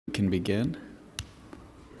Can begin.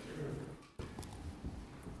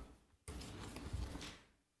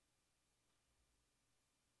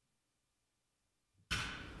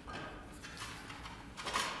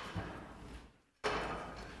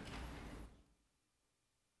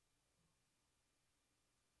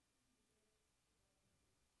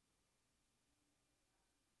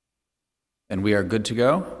 And we are good to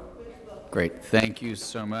go? Great. Thank you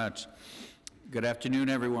so much. Good afternoon,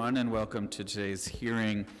 everyone, and welcome to today's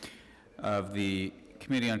hearing of the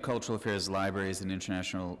Committee on Cultural Affairs, Libraries, and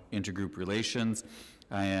International Intergroup Relations.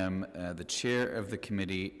 I am the chair of the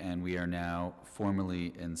committee, and we are now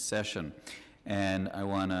formally in session. And I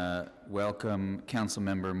want to welcome Council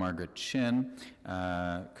Member Margaret Chin,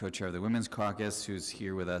 co-chair of the Women's Caucus, who's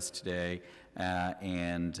here with us today,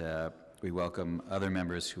 and we welcome other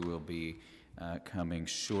members who will be coming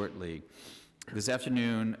shortly. This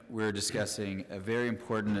afternoon, we're discussing a very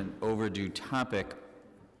important and overdue topic,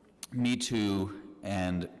 Me Too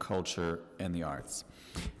and culture and the arts.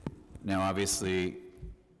 Now, obviously,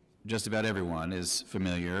 just about everyone is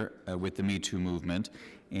familiar with the Me Too movement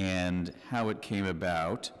and how it came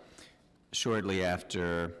about shortly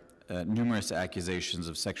after numerous accusations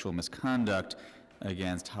of sexual misconduct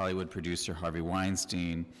against Hollywood producer Harvey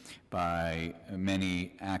Weinstein by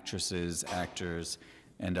many actresses, actors,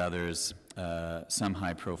 and others, some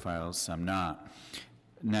high profile, some not.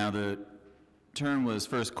 Now, the term was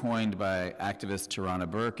first coined by activist Tarana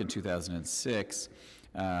Burke in 2006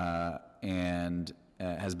 and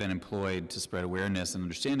has been employed to spread awareness and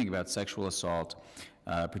understanding about sexual assault,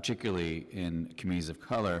 particularly in communities of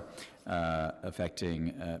color,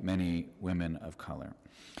 affecting many women of color.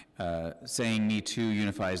 Saying Me Too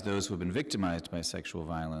unifies those who have been victimized by sexual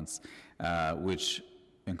violence, which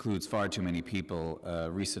includes far too many people. A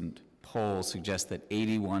recent poll suggests that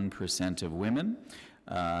 81% of women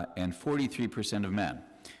and 43% of men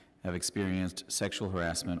have experienced sexual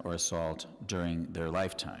harassment or assault during their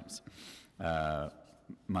lifetimes.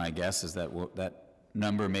 My guess is that that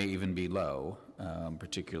number may even be low,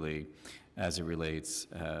 particularly as it relates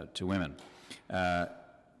to women.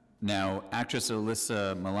 Now, actress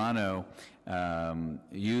Alyssa Milano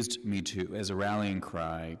used Me Too as a rallying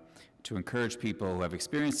cry to encourage people who have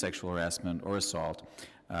experienced sexual harassment or assault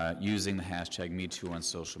using the hashtag MeToo on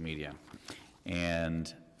social media.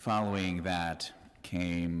 And following that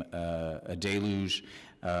came a deluge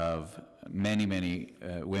of many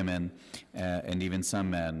women and even some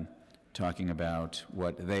men talking about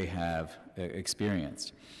what they have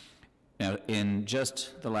experienced. Now, in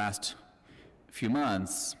just the last few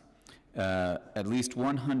months, at least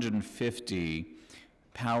 150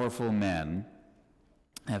 powerful men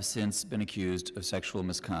have since been accused of sexual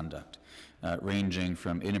misconduct, ranging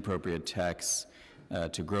from inappropriate texts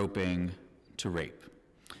to groping to rape.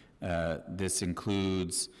 This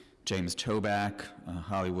includes James Toback, a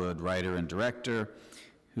Hollywood writer and director,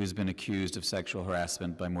 who's been accused of sexual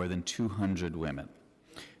harassment by more than 200 women.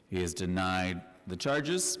 He has denied the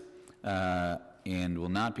charges and will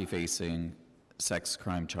not be facing sex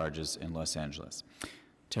crime charges in Los Angeles.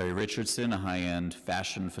 Terry Richardson, a high-end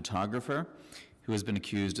fashion photographer, who has been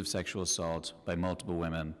accused of sexual assault by multiple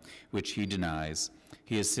women, which he denies.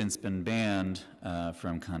 He has since been banned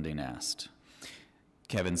from Condé Nast.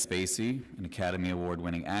 Kevin Spacey, an Academy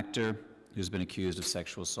Award-winning actor, who's been accused of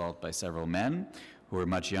sexual assault by several men who were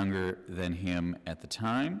much younger than him at the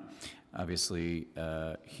time. Obviously,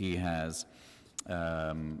 he has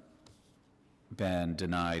been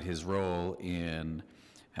denied his role in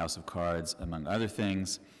House of Cards, among other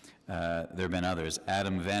things. There have been others.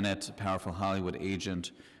 Adam Vennet, a powerful Hollywood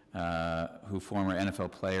agent who former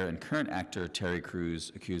NFL player and current actor Terry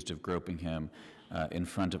Crews accused of groping him in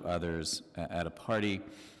front of others at a party.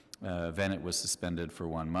 Vennet was suspended for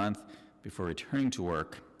 1 month before returning to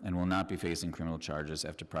work and will not be facing criminal charges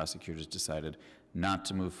after prosecutors decided not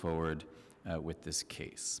to move forward with this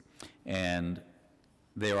case. And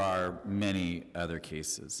there are many other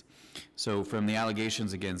cases. So from the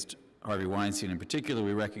allegations against Harvey Weinstein in particular,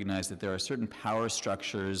 we recognize that there are certain power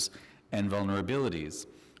structures and vulnerabilities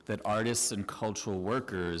that artists and cultural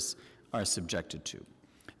workers are subjected to.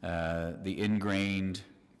 The ingrained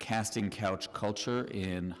casting couch culture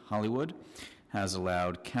in Hollywood has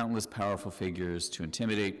allowed countless powerful figures to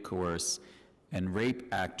intimidate, coerce, and rape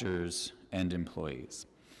actors and employees.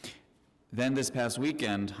 Then this past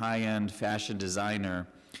weekend, high-end fashion designer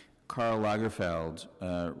Karl Lagerfeld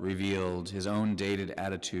revealed his own dated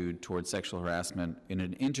attitude towards sexual harassment in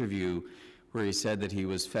an interview where he said that he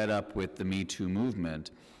was fed up with the Me Too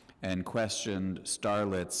movement and questioned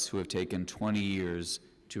starlets who have taken 20 years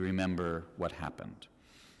to remember what happened.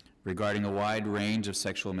 Regarding a wide range of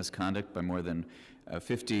sexual misconduct by more than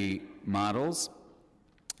 50 models,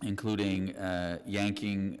 including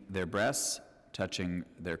yanking their breasts, touching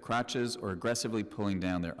their crotches, or aggressively pulling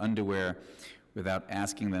down their underwear without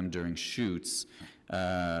asking them during shoots,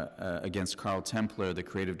 against Carl Templer, the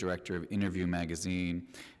creative director of Interview magazine.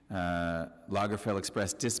 Lagerfeld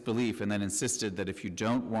expressed disbelief and then insisted that if you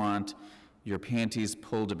don't want your panties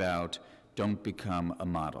pulled about, don't become a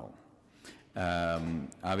model.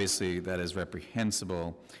 Obviously, that is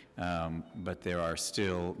reprehensible, but there are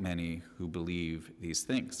still many who believe these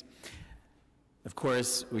things. Of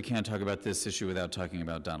course, we can't talk about this issue without talking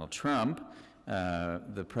about Donald Trump,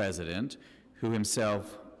 the president, who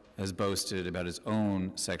himself has boasted about his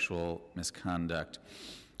own sexual misconduct.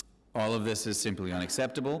 All of this is simply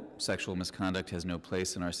unacceptable. Sexual misconduct has no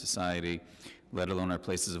place in our society, let alone our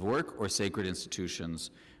places of work or sacred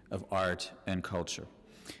institutions of art and culture.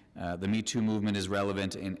 The Me Too movement is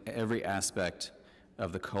relevant in every aspect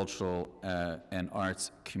of the cultural and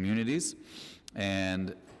arts communities,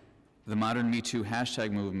 and the modern Me Too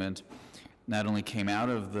hashtag movement not only came out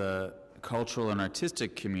of the cultural and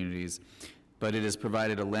artistic communities, but it has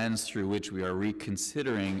provided a lens through which we are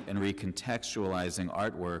reconsidering and recontextualizing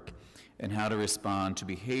artwork and how to respond to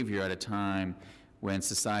behavior at a time when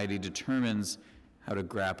society determines how to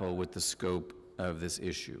grapple with the scope of this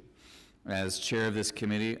issue. As chair of this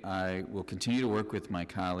committee, I will continue to work with my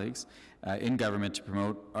colleagues in government to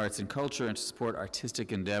promote arts and culture and to support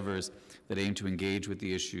artistic endeavors that aim to engage with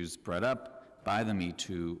the issues brought up by the Me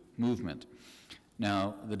Too movement.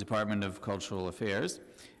 Now, the Department of Cultural Affairs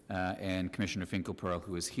and Commissioner Finkelpearl,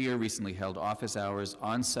 who is here, recently held office hours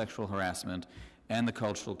on sexual harassment and the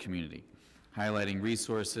cultural community, highlighting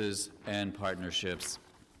resources and partnerships.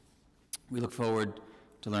 We look forward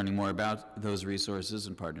to learning more about those resources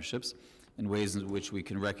and partnerships and ways in which we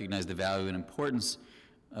can recognize the value and importance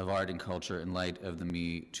of art and culture in light of the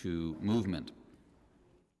Me Too movement.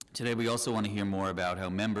 Today, we also want to hear more about how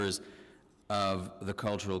members of the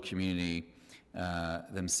cultural community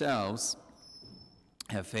themselves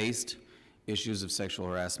have faced issues of sexual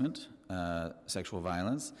harassment, sexual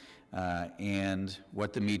violence, and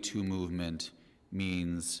what the Me Too movement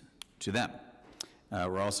means to them.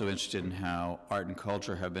 We're also interested in how art and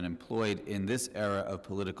culture have been employed in this era of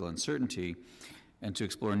political uncertainty, and to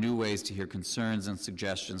explore new ways to hear concerns and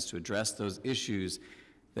suggestions to address those issues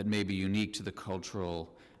that may be unique to the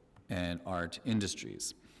cultural and art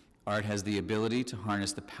industries. Art has the ability to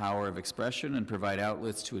harness the power of expression and provide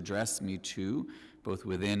outlets to address Me Too, both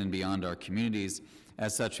within and beyond our communities.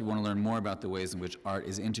 As such, we want to learn more about the ways in which art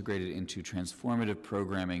is integrated into transformative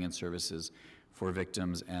programming and services for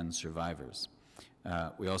victims and survivors.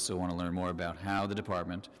 We also want to learn more about how the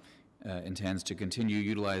department intends to continue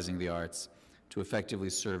utilizing the arts to effectively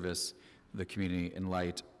service the community in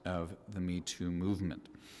light of the Me Too movement.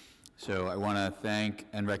 So I want to thank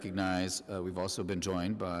and recognize, we've also been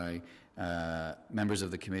joined by members of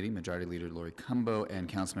the committee, Majority Leader Lori Cumbo and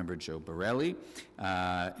Councilmember Joe Borelli,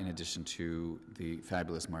 in addition to the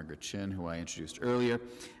fabulous Margaret Chin, who I introduced earlier.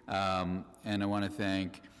 And I want to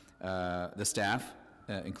thank the staff,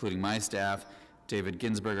 including my staff, David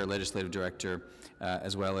Ginsberg, our Legislative Director,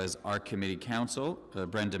 as well as our committee counsel,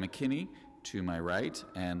 Brenda McKinney, to my right,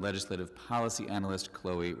 and Legislative Policy Analyst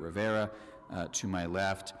Chloe Rivera, to my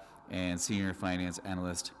left, and Senior Finance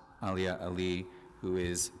Analyst Alia Ali, who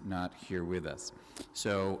is not here with us.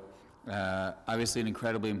 So obviously an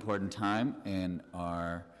incredibly important time in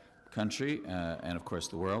our country and of course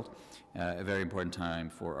the world, a very important time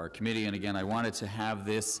for our committee. And again, I wanted to have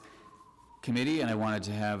this committee and I wanted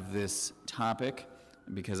to have this topic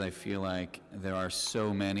because I feel like there are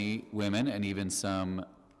so many women and even some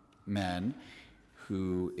men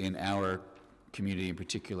who in our community in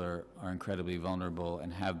particular are incredibly vulnerable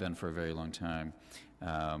and have been for a very long time.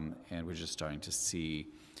 And we're just starting to see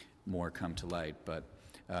more come to light. But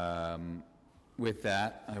with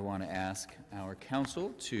that, I want to ask our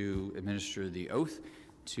counsel to administer the oath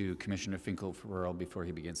to Commissioner Finkelpearl before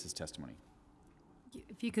he begins his testimony.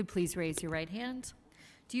 If you could please raise your right hand.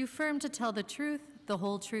 Do you affirm to tell the truth, the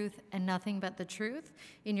whole truth, and nothing but the truth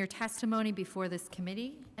in your testimony before this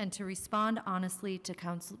committee, and to respond honestly to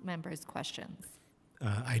council members' questions?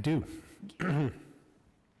 I do.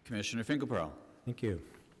 Commissioner Finkelpearl. Thank you.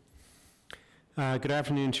 Good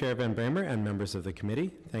afternoon, Chair Van Bramer and members of the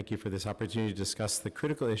committee. Thank you for this opportunity to discuss the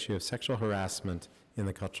critical issue of sexual harassment in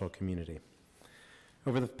the cultural community.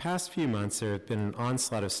 Over the past few months, there have been an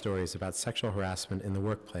onslaught of stories about sexual harassment in the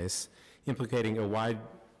workplace, implicating a wide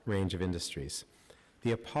range of industries.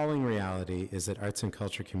 The appalling reality is that arts and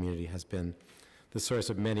culture community has been the source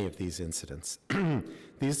of many of these incidents.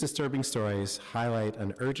 These disturbing stories highlight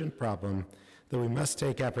an urgent problem that we must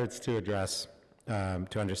take efforts to address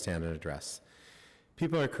to understand and address.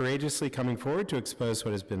 People are courageously coming forward to expose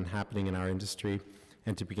what has been happening in our industry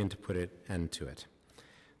and to begin to put an end to it.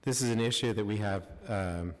 This is an issue that we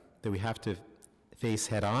have to face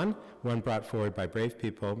head on, one brought forward by brave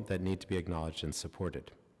people that need to be acknowledged and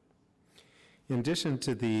supported. In addition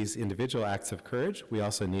to these individual acts of courage, we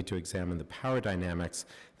also need to examine the power dynamics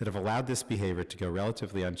that have allowed this behavior to go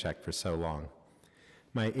relatively unchecked for so long.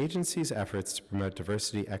 My agency's efforts to promote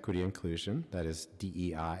diversity, equity, inclusion, that is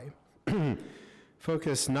DEI,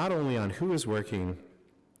 focus not only on who is working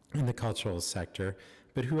in the cultural sector,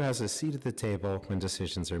 but who has a seat at the table when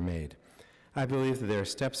decisions are made. I believe that there are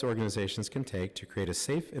steps organizations can take to create a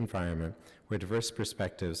safe environment where diverse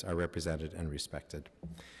perspectives are represented and respected.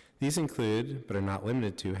 These include, but are not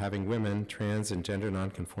limited to, having women, trans, and gender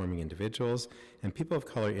nonconforming individuals, and people of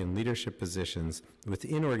color in leadership positions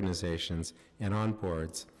within organizations and on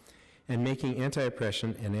boards, and making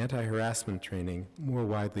anti-oppression and anti-harassment training more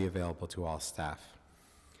widely available to all staff.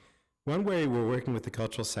 One way we're working with the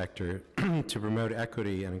cultural sector to promote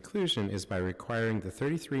equity and inclusion is by requiring the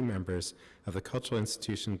 33 members of the Cultural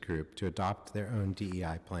Institution Group to adopt their own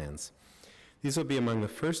DEI plans. These will be among the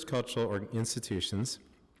first cultural institutions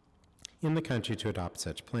in the country to adopt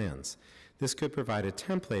such plans. This could provide a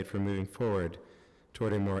template for moving forward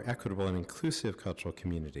toward a more equitable and inclusive cultural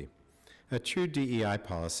community. A true DEI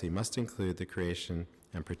policy must include the creation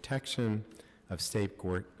and protection of safe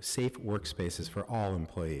workspaces for all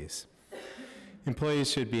employees. Employees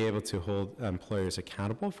should be able to hold employers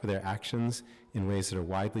accountable for their actions in ways that are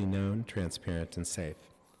widely known, transparent, and safe.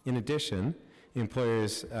 In addition,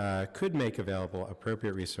 employers could make available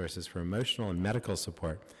appropriate resources for emotional and medical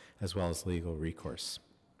support, as well as legal recourse.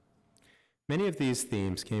 Many of these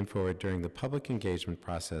themes came forward during the public engagement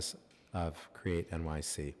process of Create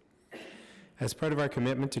NYC. As part of our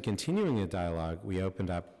commitment to continuing the dialogue, we opened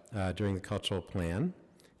up during the cultural plan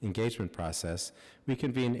engagement process, we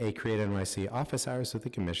convened a Create NYC office hours with the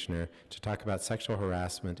commissioner to talk about sexual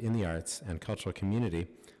harassment in the arts and cultural community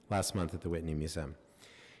last month at the Whitney Museum.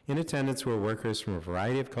 In attendance were workers from a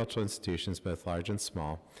variety of cultural institutions, both large and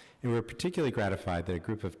small, and we were particularly gratified that a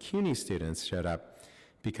group of CUNY students showed up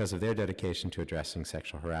because of their dedication to addressing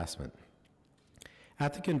sexual harassment.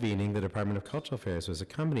 At the convening, the Department of Cultural Affairs was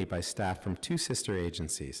accompanied by staff from two sister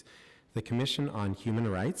agencies, the Commission on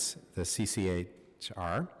Human Rights, the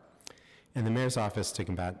CCHR, and the Mayor's Office to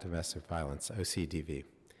Combat Domestic Violence, OCDV.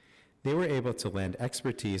 They were able to lend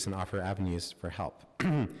expertise and offer avenues for help.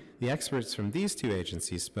 The experts from these two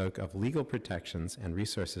agencies spoke of legal protections and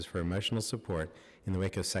resources for emotional support in the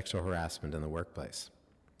wake of sexual harassment in the workplace.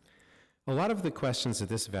 A lot of the questions at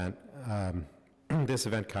this event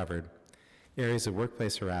covered areas of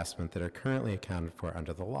workplace harassment that are currently accounted for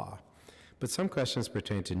under the law, but some questions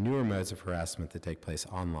pertain to newer modes of harassment that take place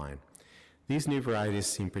online. These new varieties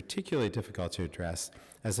seem particularly difficult to address,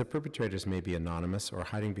 as the perpetrators may be anonymous or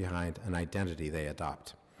hiding behind an identity they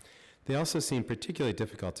adopt. They also seem particularly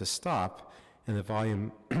difficult to stop, and the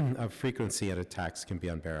volume of frequency of attacks can be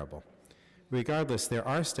unbearable. Regardless, there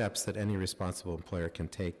are steps that any responsible employer can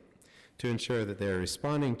take to ensure that they are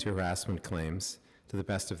responding to harassment claims to the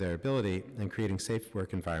best of their ability and creating a safe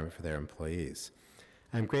work environment for their employees.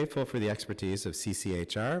 I'm grateful for the expertise of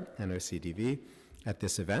CCHR and OCDV at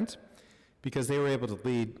this event, because they were able to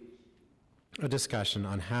lead a discussion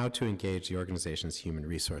on how to engage the organization's human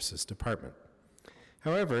resources department.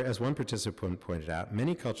 However, as one participant pointed out,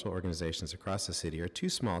 many cultural organizations across the city are too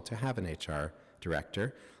small to have an HR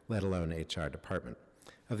director, let alone an HR department.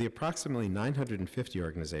 Of the approximately 950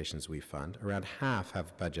 organizations we fund, around half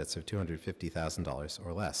have budgets of $250,000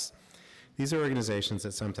 or less. These are organizations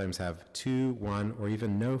that sometimes have 2, 1, or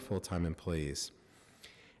even no full-time employees.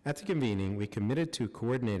 At the convening, we committed to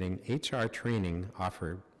coordinating HR training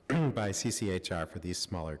offered by CCHR for these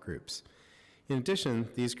smaller groups. In addition,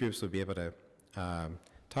 these groups will be able to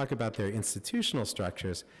talk about their institutional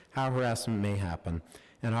structures, how harassment may happen,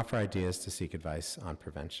 and offer ideas to seek advice on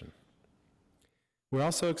prevention. We're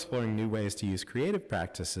also exploring new ways to use creative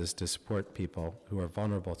practices to support people who are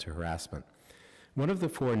vulnerable to harassment. One of the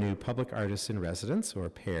 4 new public artists in residence, or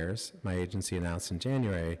pairs, my agency announced in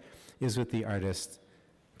January, is with the artist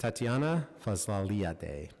Tatiana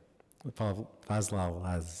Fazlalizadeh, who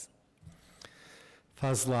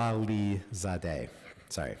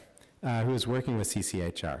is working with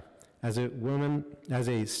CCHR. As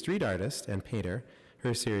a street artist and painter,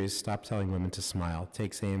 her series, Stop Telling Women to Smile,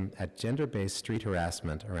 takes aim at gender-based street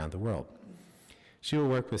harassment around the world. She will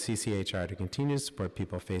work with CCHR to continue to support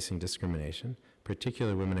people facing discrimination,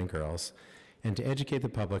 particularly women and girls, and to educate the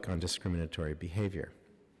public on discriminatory behavior.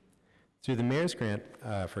 Through the Mayor's Grant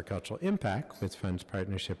for Cultural Impact, which funds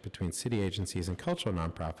partnership between city agencies and cultural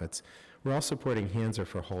nonprofits, we're all supporting Hands Are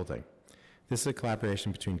for Holding. This is a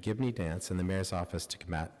collaboration between Give Me Dance and the Mayor's Office to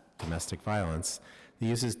Combat Domestic Violence that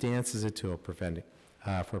uses dance as a tool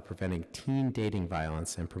for preventing teen dating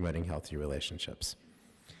violence and promoting healthy relationships.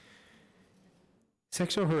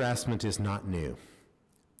 Sexual harassment is not new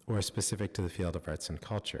or specific to the field of arts and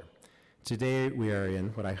culture. Today, we are in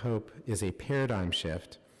what I hope is a paradigm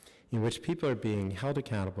shift in which people are being held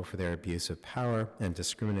accountable for their abuse of power and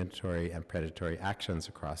discriminatory and predatory actions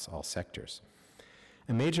across all sectors.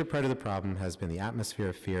 A major part of the problem has been the atmosphere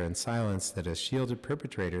of fear and silence that has shielded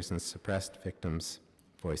perpetrators and suppressed victims'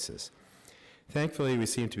 voices. Thankfully, we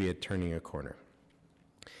seem to be turning a corner.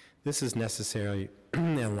 This is necessary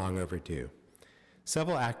and long overdue.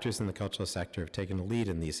 Several actors in the cultural sector have taken a lead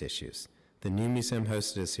in these issues. The New Museum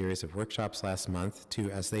hosted a series of workshops last month to,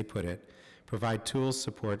 as they put it, provide tools,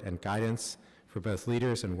 support, and guidance for both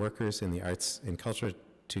leaders and workers in the arts and culture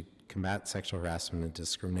to combat sexual harassment and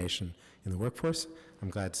discrimination in the workforce. I'm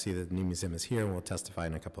glad to see that the New Museum is here and will testify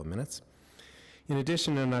in a couple of minutes. In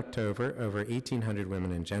addition, in October, over 1,800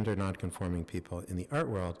 women and gender nonconforming people in the art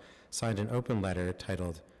world signed an open letter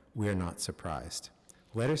titled, "We're Not Surprised."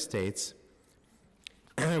 The letter states,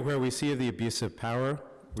 where we see the abuse of power,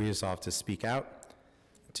 we resolve to speak out,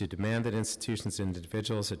 to demand that institutions and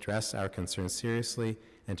individuals address our concerns seriously,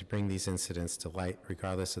 and to bring these incidents to light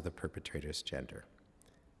regardless of the perpetrator's gender.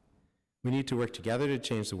 We need to work together to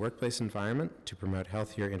change the workplace environment, to promote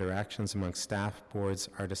healthier interactions among staff, boards,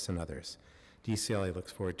 artists, and others. DCLA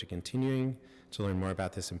looks forward to continuing to learn more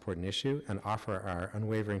about this important issue and offer our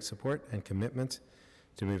unwavering support and commitment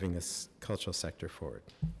to moving this cultural sector forward.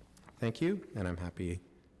 Thank you, and I'm happy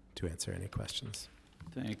to answer any questions.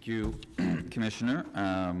 Thank you, Commissioner.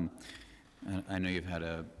 I know you've had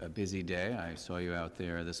a busy day. I saw you out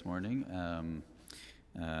there this morning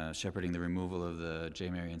shepherding the removal of the J.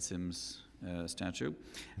 Marion Sims statue,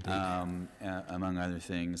 among other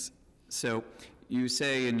things. So you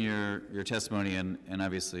say in your testimony, and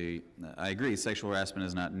obviously I agree, sexual harassment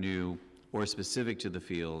is not new or specific to the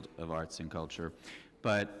field of arts and culture,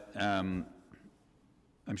 but I'm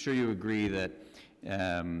sure you agree that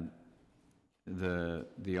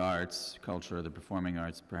the arts, culture, the performing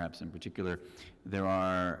arts perhaps in particular, there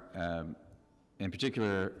are, in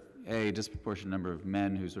particular, a disproportionate number of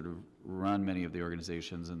men who sort of run many of the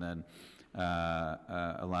organizations, and then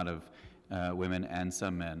a lot of women and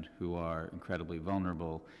some men who are incredibly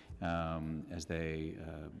vulnerable as they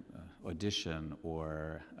audition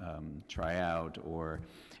or try out or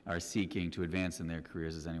are seeking to advance in their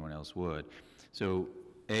careers as anyone else would. So,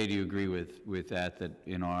 A, do you agree with that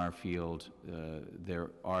in our field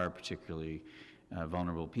there are particularly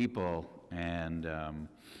vulnerable people, and I'm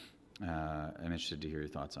interested to hear your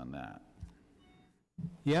thoughts on that.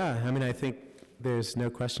 Yeah, I mean, I think there's no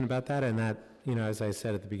question about that, and that, you know, as I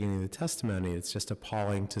said at the beginning of the testimony, it's just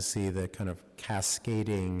appalling to see the kind of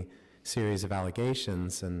cascading series of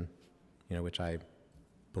allegations, and, you know, which I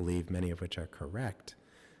believe many of which are correct,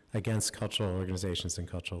 against cultural organizations and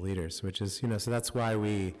cultural leaders, which is, you know, so that's why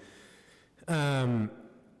we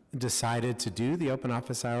decided to do the open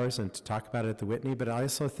office hours and to talk about it at the Whitney. But I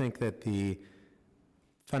also think that the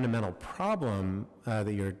fundamental problem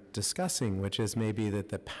that you're discussing, which is maybe that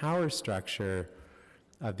the power structure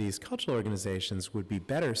of these cultural organizations would be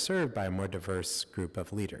better served by a more diverse group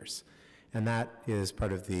of leaders. And that is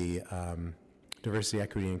part of the diversity,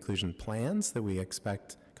 equity, and inclusion plans that we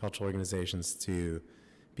expect cultural organizations to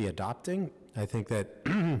be adopting. I think that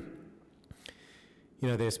you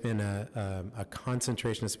know, there's been a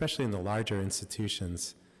concentration, especially in the larger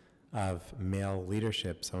institutions, of male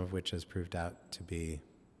leadership, some of which has proved out to be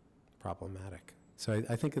problematic. So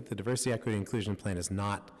I think that the diversity, equity, and inclusion plan is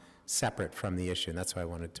not separate from the issue, and that's why I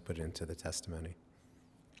wanted to put it into the testimony.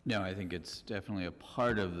 No, I think it's definitely a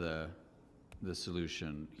part of the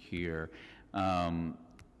solution here. But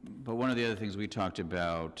one of the other things we talked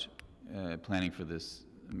about planning for this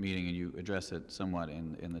meeting, and you address it somewhat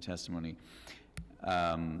in the testimony,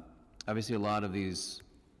 obviously a lot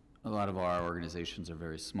of our organizations are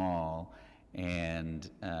very small, and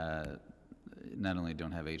not only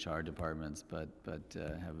don't have HR departments, but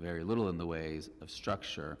have very little in the ways of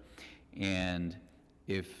structure. And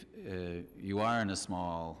if you are in a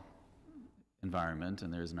small environment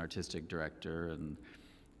and there's an artistic director, and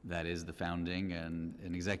that is the founding and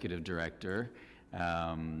an executive director,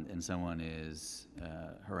 and someone is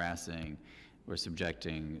harassing or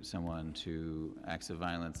subjecting someone to acts of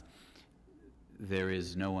violence, there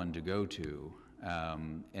is no one to go to.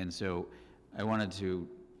 And so I wanted to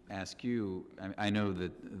ask you, I know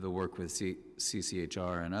that the work with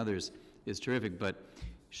CCHR and others is terrific, but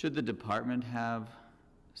should the department have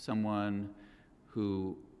someone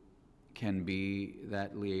who can be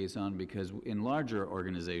that liaison? Because in larger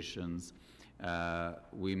organizations,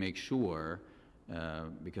 we make sure,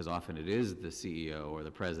 because often it is the CEO or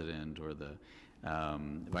the president or the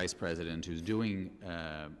vice president who's doing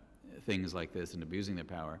things like this and abusing their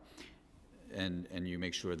power, and you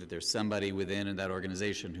make sure that there's somebody within that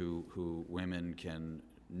organization who women can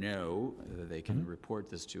know that they can report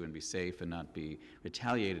this to and be safe and not be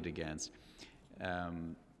retaliated against.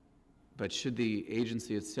 But should the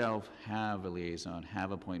agency itself have a liaison,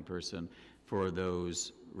 have a point person for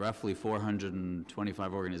those roughly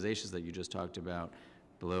 425 organizations that you just talked about,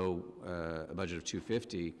 below a budget of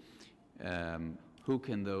 250, who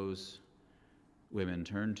can those women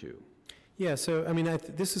turn to? Yeah, so I mean,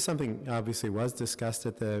 this is something obviously was discussed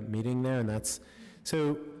at the meeting there, and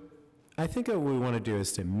so I think what we want to do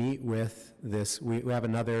is to meet with this. We have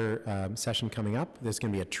another session coming up. There's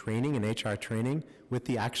going to be a training, an HR training with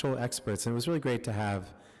the actual experts, and it was really great to have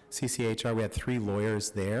CCHR. We had 3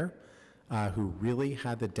 lawyers there who really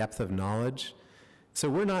had the depth of knowledge. So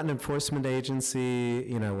we're not an enforcement agency,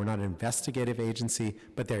 we're not an investigative agency,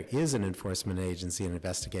 but there is an enforcement agency, an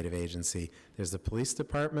investigative agency. There's the police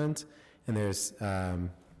department, and there's,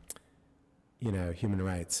 human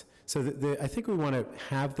rights. So I think we want to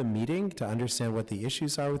have the meeting to understand what the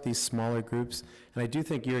issues are with these smaller groups. And I do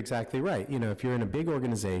think you're exactly right. If you're in a big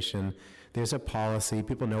organization, there's a policy,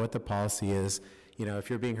 people know what the policy is. If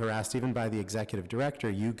you're being harassed even by the executive director,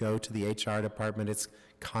 you go to the HR department, it's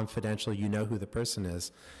confidential, you know who the person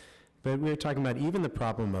is. But we were talking about even the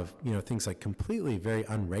problem of, things like completely very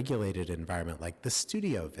unregulated environment, like the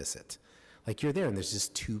studio visit. Like you're there and there's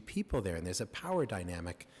just 2 people there and there's a power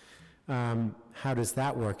dynamic. How does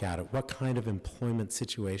that work out? What kind of employment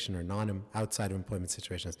situation or outside of employment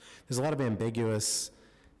situations? There's a lot of ambiguous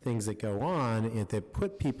things that go on that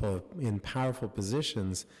put people in powerful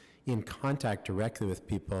positions in contact directly with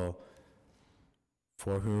people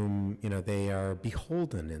for whom, they are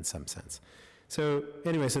beholden in some sense. So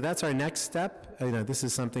anyway, so that's our next step. This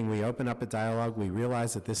is something we open up a dialogue. We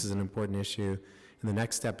realize that this is an important issue. And the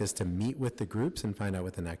next step is to meet with the groups and find out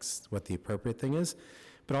what the appropriate thing is.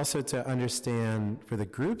 But also to understand, for the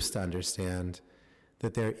groups to understand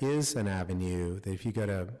that there is an avenue, that if you go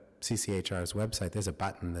to CCHR's website, there's a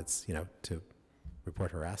button that's, to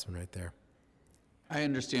report harassment right there. I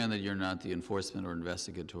understand that you're not the enforcement or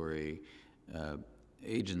investigatory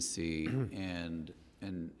agency, and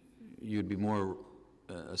you'd be more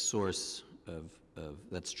a source of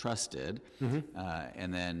that's trusted,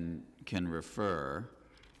 and then can refer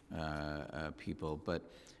people. But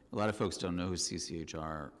a lot of folks don't know who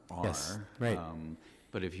CCHR are. Yes, right.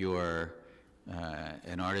 But if you're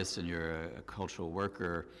an artist and you're a cultural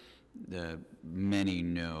worker, many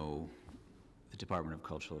know the Department of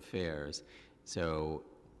Cultural Affairs. So,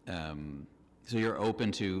 so you're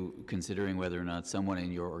open to considering whether or not someone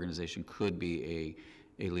in your organization could be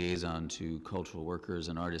a liaison to cultural workers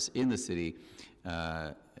and artists in the city,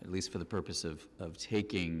 at least for the purpose of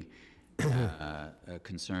taking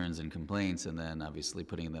concerns and complaints, and then obviously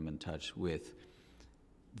putting them in touch with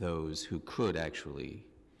those who could actually.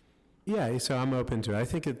 Yeah, so I'm open to it. I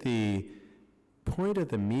think at the point of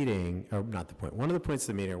the meeting, or not the point, one of the points of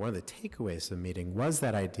the meeting, or one of the takeaways of the meeting was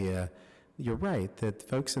that idea, you're right, that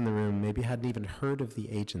folks in the room maybe hadn't even heard of the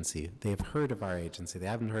agency. They have heard of our agency. They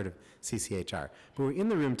haven't heard of CCHR. But we're in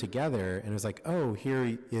the room together, and it was like, oh,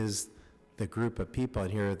 here is the group of people,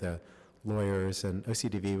 and here are the lawyers, and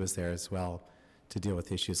OCDV was there as well to deal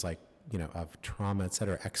with issues like, of trauma, et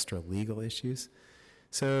cetera, extra legal issues.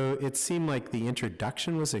 So it seemed like the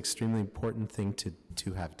introduction was an extremely important thing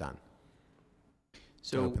to have done,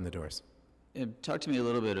 to open the doors. Talk to me a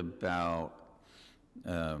little bit about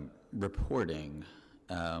reporting.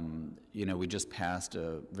 We just passed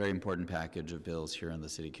a very important package of bills here in the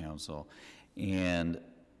City Council, and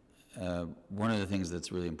one of the things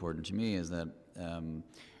that's really important to me is that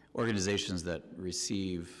organizations that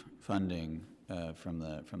receive funding from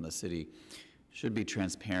the city should be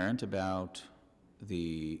transparent about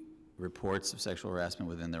the reports of sexual harassment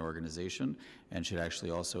within their organization, and should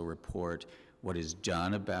actually also report what is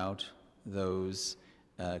done about those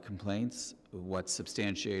complaints, what's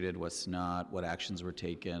substantiated, what's not, what actions were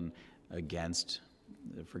taken against,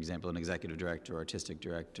 for example, an executive director or artistic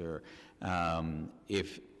director,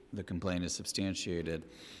 if the complaint is substantiated.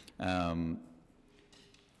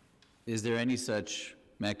 Is there any such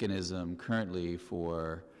mechanism currently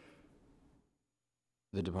for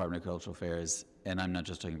the Department of Cultural Affairs? And I'm not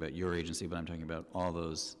just talking about your agency, but I'm talking about all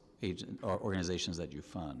those organizations that you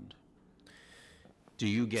fund. Do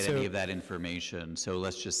you get any of that information? So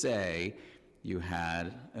let's just say you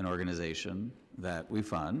had an organization that we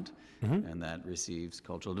fund and that receives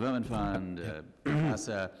Cultural Development Fund,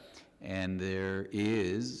 CASA, and there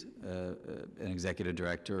is an executive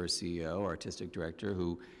director or CEO, artistic director,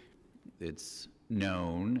 who it's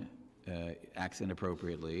known acts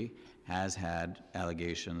inappropriately, has had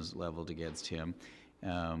allegations leveled against him.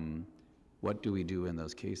 What do we do in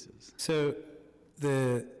those cases? So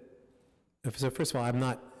first of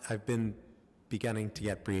all, I've been beginning to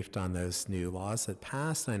get briefed on those new laws that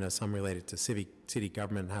passed. I know some related to city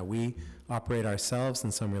government and how we operate ourselves,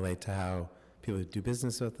 and some relate to how people who do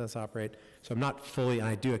business with us operate. So I'm not fully, and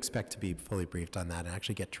I do expect to be fully briefed on that and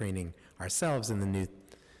actually get training ourselves in the new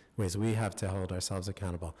ways we have to hold ourselves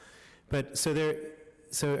accountable. But so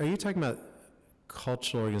are you talking about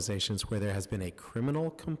cultural organizations where there has been a criminal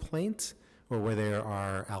complaint, or where there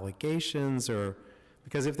are allegations, or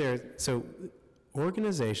because so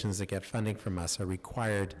organizations that get funding from us are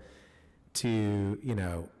required to,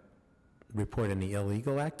 report any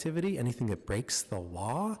illegal activity, anything that breaks the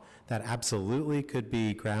law. That absolutely could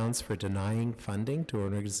be grounds for denying funding to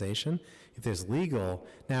an organization if there's legal.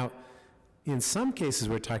 Now, in some cases,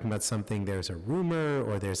 we're talking about something, there's a rumor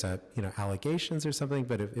or there's allegations or something,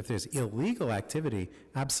 but if there's illegal activity,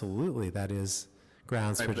 absolutely, that is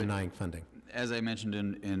grounds for denying funding. As I mentioned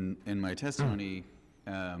in my testimony,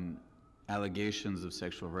 allegations of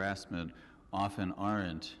sexual harassment often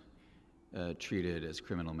aren't treated as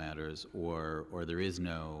criminal matters, or there is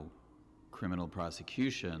no criminal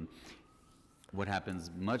prosecution. What happens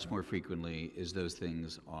much more frequently is those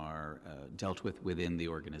things are dealt with within the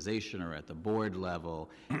organization or at the board level.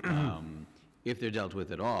 If they're dealt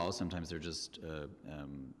with at all, sometimes they're just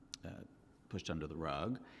pushed under the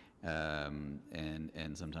rug, and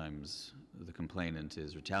sometimes the complainant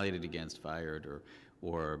is retaliated against, fired,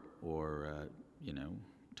 or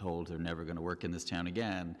told they're never going to work in this town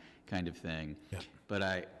again, kind of thing. Yeah. But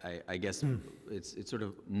I guess it's sort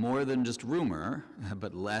of more than just rumor,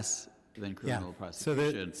 but less than criminal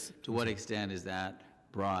prosecution. To what extent is that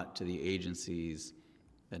brought to the agency's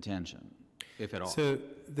attention, if at all? So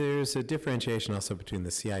there's a differentiation also between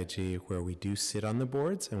the CIG, where we do sit on the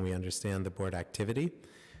boards and we understand the board activity,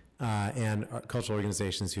 and cultural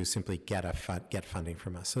organizations who simply get funding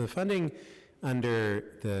from us. So the funding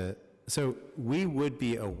so we would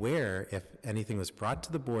be aware if anything was brought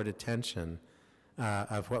to the board attention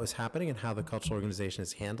of what was happening and how the cultural organization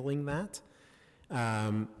is handling that.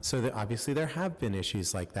 So that obviously there have been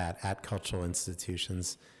issues like that at cultural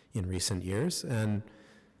institutions in recent years, and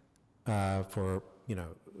and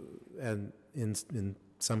in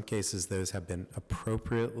some cases those have been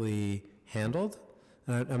appropriately handled.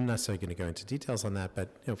 I'm not necessarily going to go into details on that, but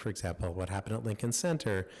for example, what happened at Lincoln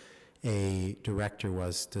Center, a director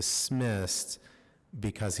was dismissed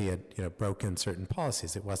because he had broken certain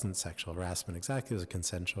policies. It wasn't sexual harassment exactly, it was a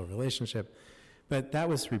consensual relationship. But that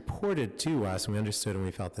was reported to us, and we understood and we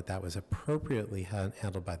felt that that was appropriately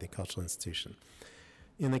handled by the cultural institution.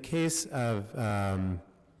 In the case of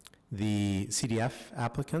the CDF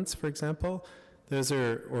applicants, for example, those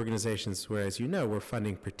are organizations where, as you know, we're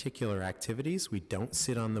funding particular activities. We don't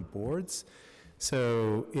sit on the boards.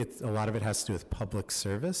 So a lot of it has to do with public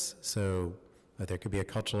service. So there could be a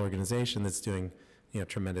cultural organization that's doing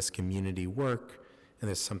tremendous community work, and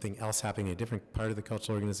there's something else happening in a different part of the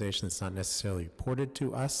cultural organization that's not necessarily reported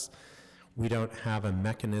to us. We don't have a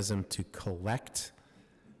mechanism to collect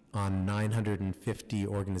on 950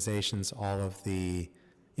 organizations all of the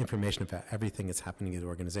information about everything that's happening in the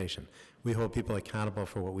organization. We hold people accountable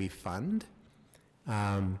for what we fund,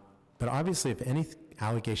 but obviously if any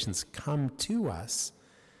allegations come to us,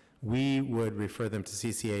 we would refer them to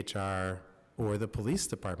CCHR or the police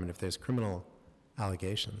department if there's criminal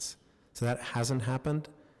allegations. So that hasn't happened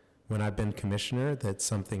when I've been commissioner,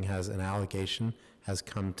 that an allegation has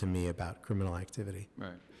come to me about criminal activity.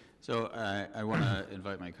 Right. So I want to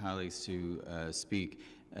invite my colleagues to speak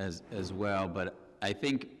as well, but I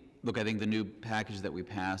think the new package that we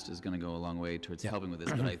passed is going to go a long way towards helping with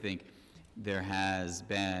this, but I think there has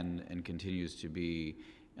been and continues to be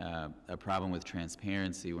a problem with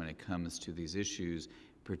transparency when it comes to these issues,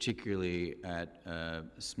 particularly at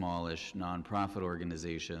smallish nonprofit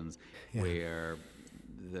organizations where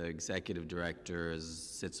the executive director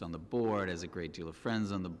sits on the board, has a great deal of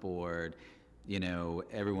friends on the board.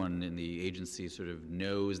 Everyone in the agency sort of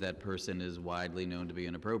knows that person is widely known to be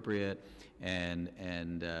inappropriate, and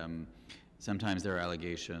sometimes there are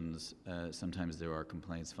allegations, sometimes there are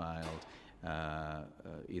complaints filed.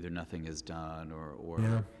 Either nothing is done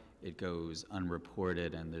or it goes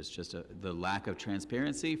unreported, and there's just the lack of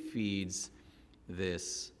transparency feeds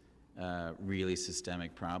this really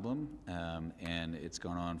systemic problem, and it's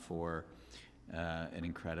gone on for an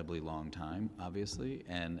incredibly long time, obviously,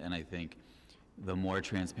 and I think the more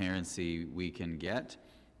transparency we can get,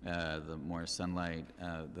 the more sunlight,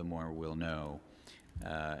 the more we'll know,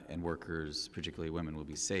 and workers, particularly women, will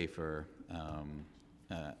be safer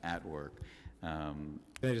at work. Can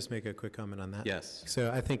I just make a quick comment on that? Yes.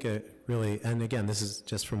 So I think really, and again, this is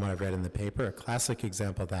just from what I've read in the paper, a classic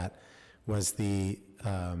example of that was the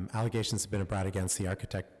allegations that have been brought against the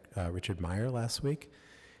architect Richard Meyer last week.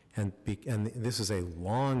 And this is a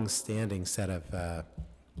long-standing set of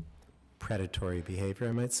predatory behavior,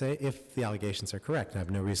 I might say, if the allegations are correct. I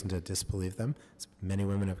have no reason to disbelieve them. Many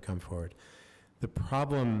women have come forward. The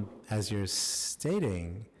problem, as you're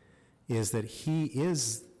stating, is that he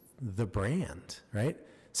is the brand, right?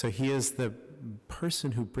 So he is the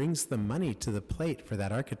person who brings the money to the plate for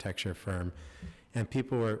that architecture firm, and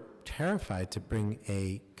people were terrified to bring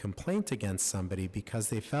a complaint against somebody because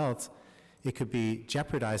they felt it could be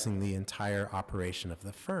jeopardizing the entire operation of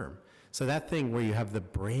the firm. So that thing where you have the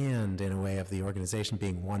brand, in a way, of the organization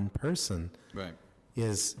being one person, Right.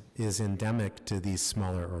 is endemic to these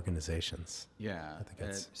smaller organizations. Yeah. I think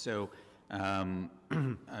it's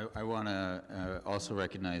I want to also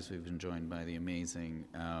recognize we've been joined by the amazing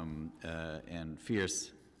and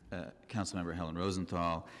fierce Councilmember Helen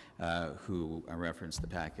Rosenthal, who referenced the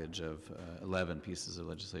package of 11 pieces of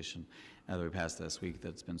legislation that we passed last week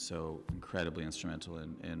that's been so incredibly instrumental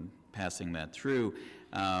in passing that through.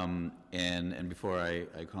 And before I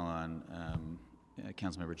call on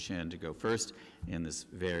Councilmember Chin to go first in this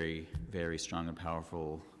very, very strong and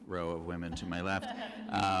powerful row of women to my left,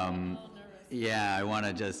 yeah, I want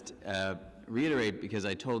to just reiterate, because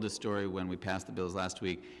I told a story when we passed the bills last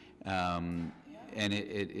week, and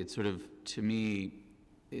it sort of, to me,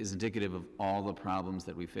 is indicative of all the problems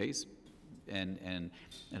that we face. And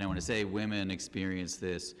I want to say women experience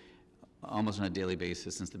this almost on a daily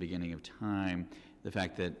basis since the beginning of time. The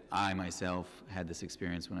fact that I myself had this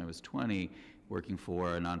experience when I was 20, working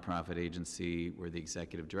for a nonprofit agency where the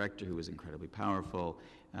executive director, who was incredibly powerful,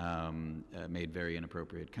 made very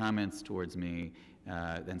inappropriate comments towards me,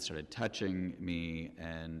 then started touching me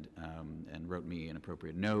and wrote me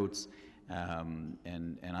inappropriate notes.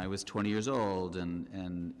 And I was 20 years old,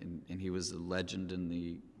 and he was a legend in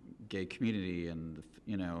the gay community, and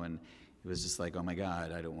and it was just like, oh my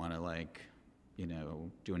God, I don't want to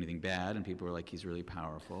do anything bad. And people were like, he's really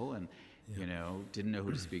powerful, and didn't know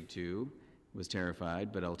who to speak to, was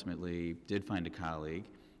terrified, but ultimately did find a colleague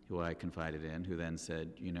who I confided in, who then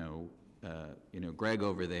said, Greg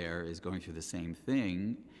over there is going through the same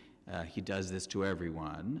thing. He does this to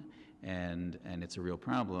everyone, and it's a real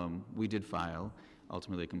problem. We did file,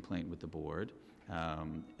 ultimately, a complaint with the board.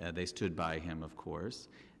 They stood by him, of course,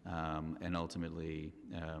 and ultimately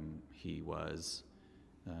he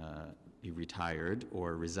retired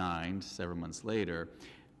or resigned several months later.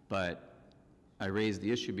 But I raised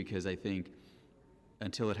the issue because I think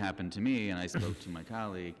until it happened to me and I spoke to my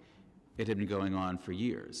colleague, it had been going on for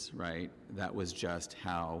years, right? That was just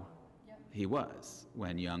how he was.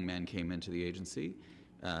 When young men came into the agency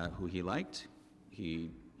who he liked, he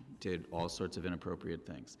did all sorts of inappropriate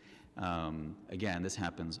things. Again, this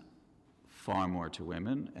happens far more to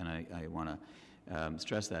women, and I want to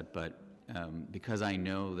stress that, but because I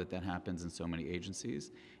know that happens in so many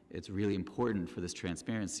agencies, it's really important for this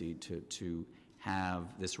transparency to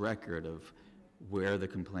have this record of where are the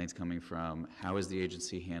complaints coming from, how is the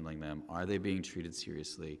agency handling them, are they being treated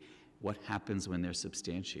seriously, what happens when they're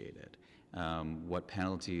substantiated, what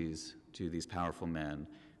penalties do these powerful men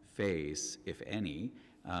face, if any.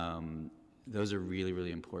 Those are really,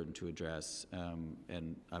 really important to address,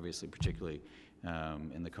 and obviously particularly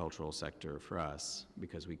in the cultural sector for us,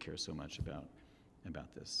 because we care so much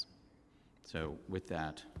about this. So with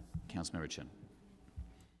that, Councilmember Chin.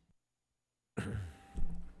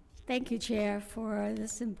 Thank you, Chair, for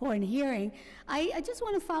this important hearing. I just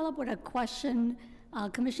want to follow up with a question,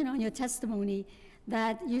 Commissioner, on your testimony,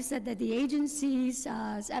 that you said that the agency's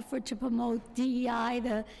effort to promote DEI,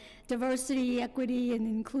 the diversity, equity, and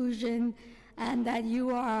inclusion, and that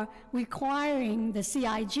you are requiring the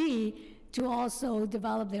CIG to also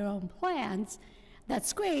develop their own plans.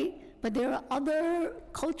 That's great, but there are other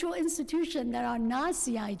cultural institutions that are not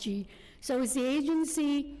CIG. So is the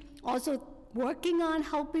agency also working on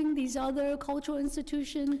helping these other cultural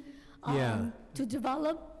institutions to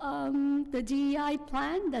develop the DEI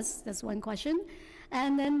plan? That's one question.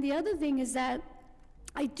 And then the other thing is that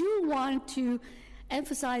I do want to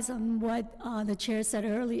emphasize on what the chair said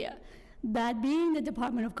earlier, that being the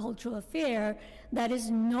Department of Cultural Affairs that is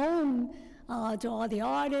known to all the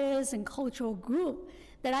artists and cultural group,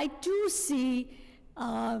 that I do see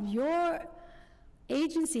your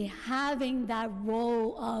agency having that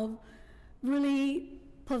role of really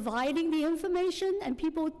providing the information, and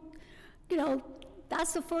people, you know,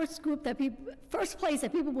 that's the first group that first place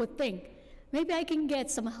that people would think, maybe I can get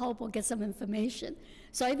some help or get some information.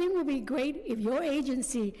 So I think it would be great if your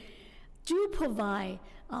agency do provide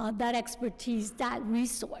that expertise, that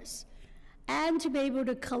resource, and to be able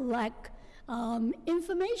to collect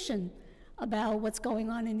information about what's going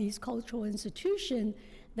on in these cultural institutions,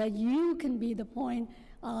 that you can be the point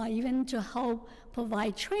even to help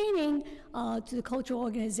provide training to the cultural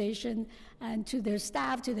organization and to their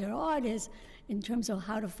staff, to their artists, in terms of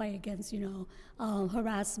how to fight against,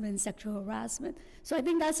 harassment, sexual harassment. So I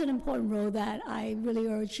think that's an important role that I really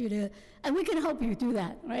urge you to, and we can help you do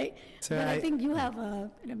that, right? So but I think you have an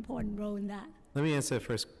important role in that. Let me answer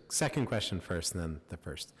the second question first, and then the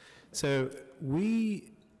first. So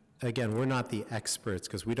again, we're not the experts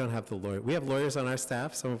because we don't have the lawyer. We have lawyers on our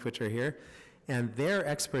staff, some of which are here, and they're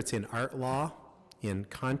experts in art law, in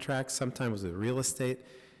contracts, sometimes with real estate.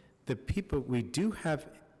 We do have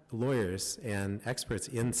lawyers and experts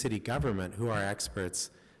in city government who are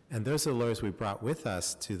experts, and those are the lawyers we brought with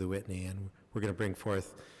us to the Whitney, and we're going to bring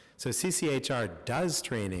forth. So CCHR does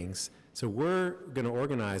trainings, so we're going to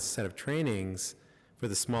organize a set of trainings for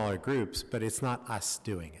the smaller groups, but it's not us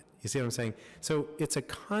doing it. You see what I'm saying? So it's a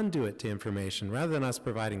conduit to information. Rather than us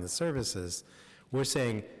providing the services, we're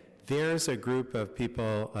saying there's a group of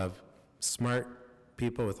people, of smart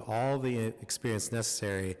people with all the experience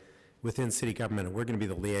necessary within city government, and we're going to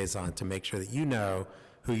be the liaison to make sure that you know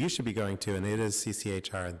who you should be going to, and it is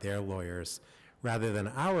CCHR and their lawyers, rather than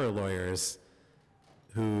our lawyers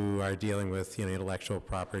who are dealing with intellectual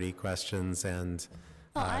property questions and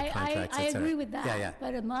contracts, I et cetera. agree with that. Yeah.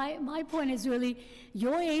 But my point is really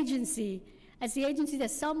your agency, as the agency that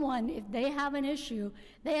someone, if they have an issue,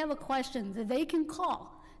 they have a question that they can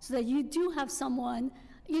call, so that you do have someone,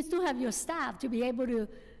 you still have your staff to be able to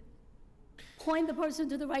point the person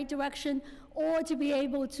to the right direction, or to be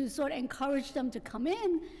able to sort of encourage them to come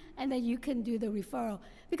in, and then you can do the referral.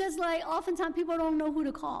 Because oftentimes people don't know who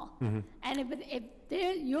to call. Mm-hmm. And if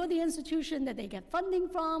you're the institution that they get funding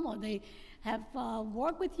from, or they have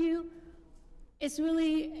worked with you, it's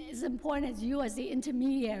really as important as you as the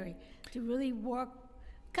intermediary to really work,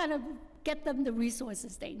 kind of get them the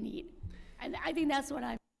resources they need. And I think that's what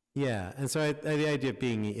Yeah, and so the idea of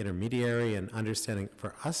being the intermediary and understanding,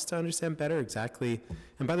 for us to understand better exactly,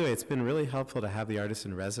 and by the way, it's been really helpful to have the artists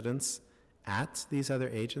in residence at these other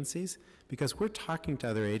agencies, because we're talking to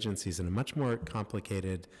other agencies in a much more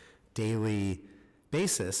complicated daily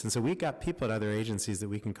basis. And so we got people at other agencies that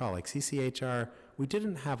we can call, like CCHR, we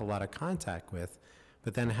didn't have a lot of contact with,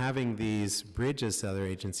 but then having these bridges to other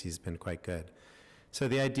agencies has been quite good. So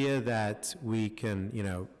the idea that we can,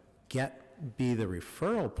 be the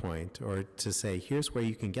referral point, or to say, here's where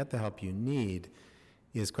you can get the help you need,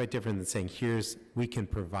 is quite different than saying, we can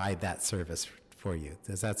provide that service for you.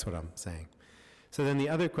 That's what I'm saying. So then the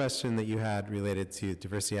other question that you had related to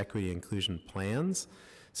diversity, equity, inclusion plans.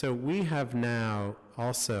 So we have now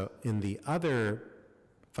also, in the other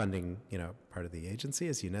funding, part of the agency,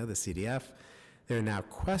 as you know, the CDF, there are now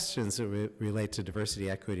questions that relate to diversity,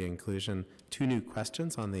 equity, and inclusion. 2 new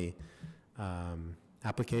questions on the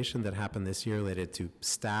application that happened this year related to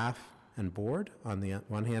staff and board on the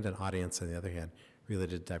one hand, and audience on the other hand,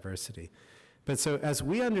 related to diversity. But so as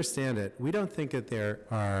we understand it, we don't think that there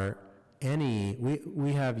are any,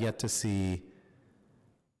 we have yet to see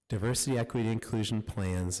diversity, equity, inclusion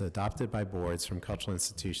plans adopted by boards from cultural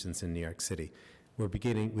institutions in New York City.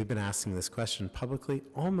 We've been asking this question publicly.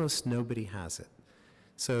 Almost nobody has it.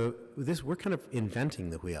 So we're kind of inventing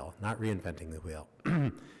the wheel, not reinventing the wheel.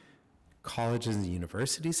 Colleges and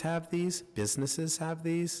universities have these, businesses have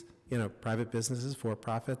these, private businesses,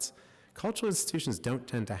 for-profits. Cultural institutions don't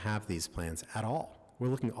tend to have these plans at all. We're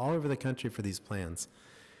looking all over the country for these plans.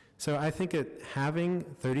 So I think that having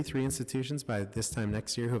 33 institutions by this time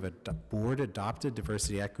next year who have a board-adopted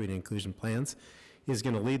diversity, equity, and inclusion plans is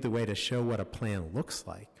going to lead the way to show what a plan looks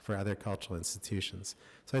like for other cultural institutions.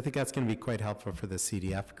 So I think that's going to be quite helpful for the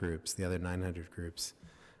CDF groups, the other 900 groups,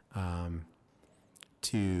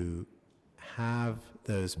 to have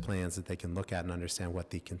those plans that they can look at and understand what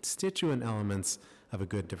the constituent elements of a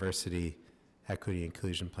good diversity, equity,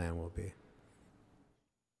 inclusion plan will be.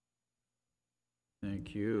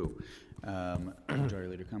 Thank you. Majority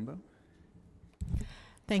Leader Cumbo.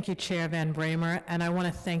 Thank you, Chair Van Bramer, and I want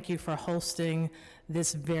to thank you for hosting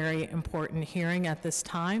this very important hearing at this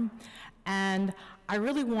time. And I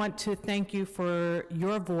really want to thank you for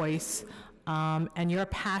your voice and your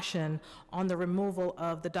passion on the removal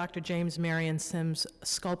of the Dr. James Marion Sims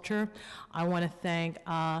sculpture. I want to thank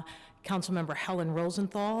Councilmember Helen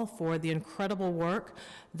Rosenthal for the incredible work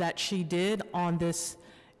that she did on this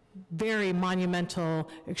very monumental,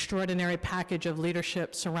 extraordinary package of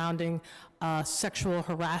leadership surrounding sexual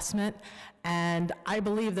harassment. And I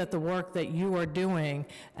believe that the work that you are doing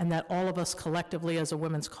and that all of us collectively as a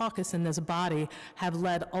Women's Caucus in this body have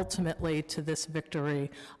led ultimately to this victory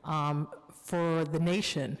for the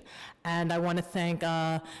nation. And I want to thank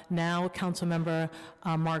now Councilmember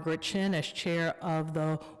Margaret Chin as chair of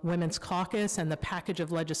the Women's Caucus and the package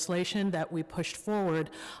of legislation that we pushed forward,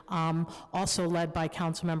 also led by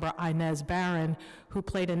Councilmember Inez Barron, who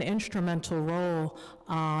played an instrumental role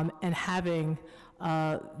in having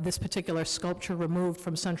this particular sculpture removed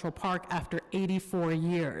from Central Park after 84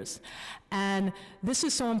 years. And this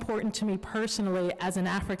is so important to me personally as an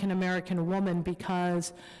African-American woman,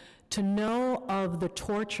 because to know of the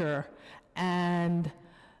torture and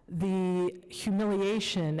the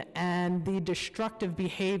humiliation and the destructive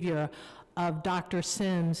behavior of Dr.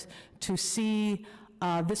 Sims, to see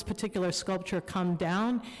this particular sculpture come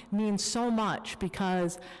down means so much,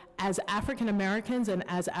 because as African Americans and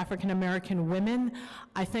as African American women,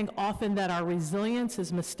 I think often that our resilience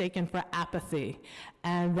is mistaken for apathy,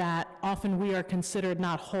 and that often we are considered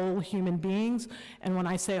not whole human beings. And when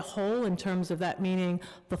I say whole, in terms of that meaning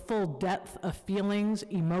the full depth of feelings,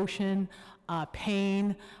 emotion,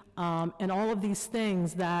 pain, and all of these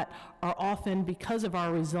things that are often, because of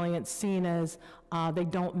our resilience, seen as they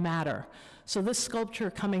don't matter. So this sculpture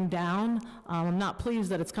coming down, I'm not pleased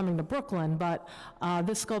that it's coming to Brooklyn, but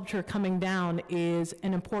this sculpture coming down is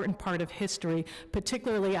an important part of history,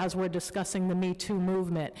 particularly as we're discussing the Me Too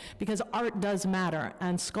movement, because art does matter,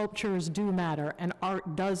 and sculptures do matter, and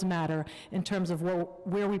art does matter in terms of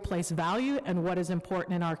where we place value and what is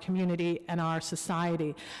important in our community and our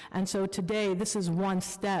society. And so today, this is one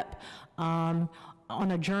step on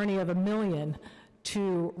a journey of 1 million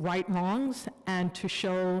to right wrongs and to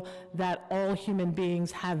show that all human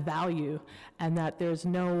beings have value and that there's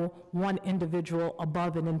no one individual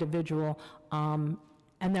above an individual,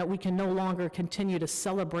 and that we can no longer continue to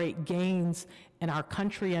celebrate gains in our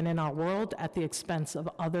country and in our world at the expense of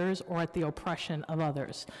others or at the oppression of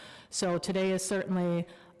others. So today is certainly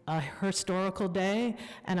a historical day,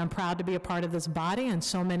 and I'm proud to be a part of this body and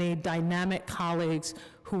so many dynamic colleagues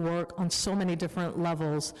who work on so many different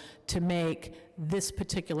levels to make this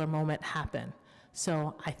particular moment happen.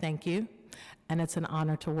 So I thank you, and it's an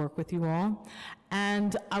honor to work with you all.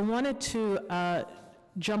 And I wanted to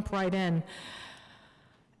jump right in.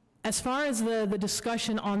 As far as the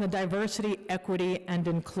discussion on the diversity, equity, and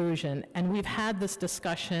inclusion, and we've had this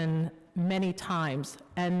discussion many times,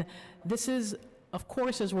 and this is, of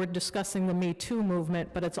course, as we're discussing the Me Too movement,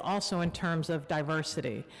 but it's also in terms of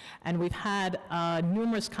diversity. And we've had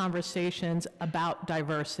numerous conversations about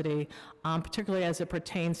diversity, particularly as it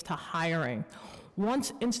pertains to hiring.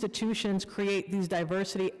 Once institutions create these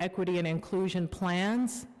diversity, equity, and inclusion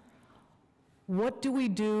plans, what do we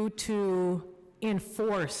do to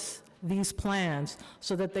enforce these plans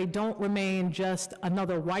so that they don't remain just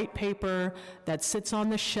another white paper that sits on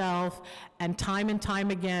the shelf, and time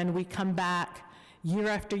again we come back year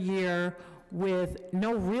after year with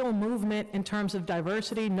no real movement in terms of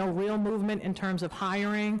diversity, no real movement in terms of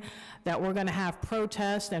hiring, that we're going to have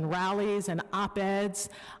protests and rallies and op-eds,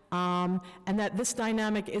 and that this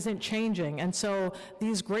dynamic isn't changing. And so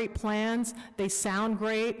these great plans, they sound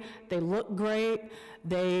great, they look great,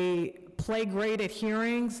 they play great at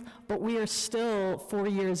hearings, but we are still 4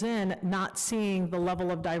 years in not seeing the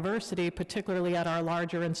level of diversity, particularly at our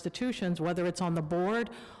larger institutions, whether it's on the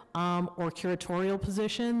board or curatorial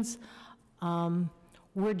positions.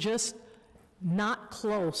 We're just not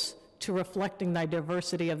close to reflecting the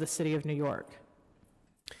diversity of the city of New York.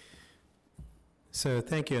 So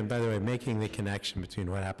thank you, and by the way, making the connection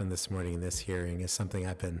between what happened this morning and this hearing is something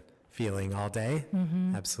I've been feeling all day.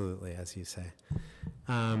 Absolutely, as you say.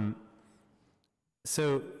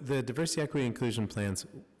 So the diversity, equity, inclusion plans,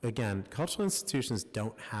 again, cultural institutions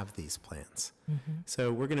don't have these plans.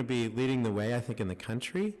 So we're going to be leading the way, I think, in the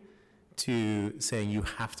country to saying you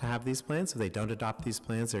have to have these plans. If they don't adopt these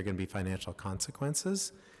plans, there are going to be financial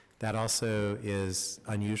consequences. That also is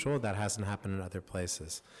unusual. That hasn't happened in other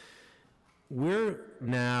places. We're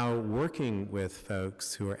now working with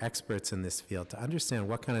folks who are experts in this field to understand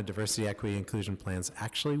what kind of diversity, equity, inclusion plans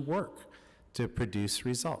actually work to produce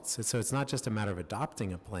results. And so it's not just a matter of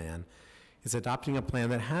adopting a plan, it's adopting a plan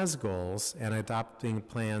that has goals and adopting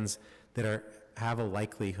plans that have a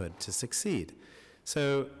likelihood to succeed.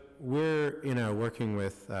 So we're working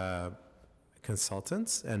with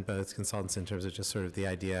consultants, and both consultants in terms of just sort of the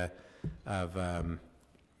idea of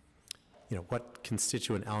what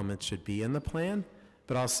constituent elements should be in the plan,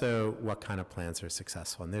 but also what kind of plans are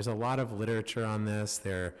successful. And there's a lot of literature on this.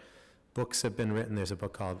 Books have been written. There's a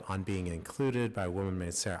book called On Being Included by a woman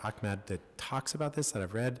named Sarah Ahmed that talks about this, that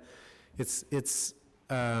I've read. It's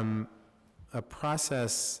a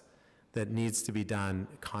process that needs to be done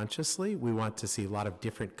consciously. We want to see a lot of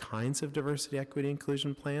different kinds of diversity, equity,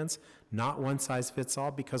 inclusion plans, not one size fits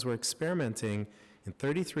all, because we're experimenting in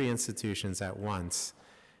 33 institutions at once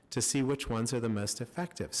to see which ones are the most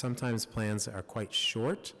effective. Sometimes plans are quite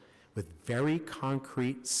short with very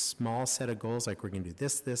concrete, small set of goals, like we're going to do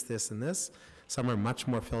this, this, this, and this. Some are much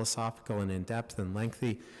more philosophical and in-depth and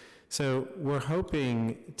lengthy. So we're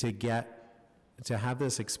hoping to have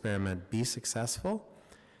this experiment be successful,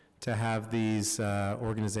 to have these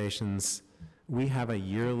organizations, we have a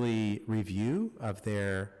yearly review of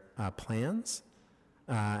their plans,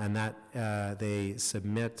 and that they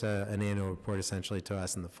submit an annual report essentially to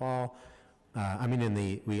us in the fall.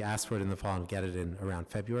 We ask for it in the fall and get it in around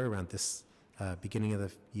February, around this beginning of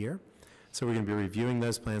the year. So we're going to be reviewing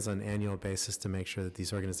those plans on an annual basis to make sure that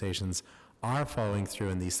these organizations are following through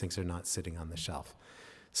and these things are not sitting on the shelf.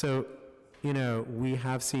 So, we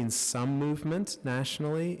have seen some movement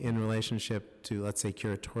nationally in relationship to, let's say,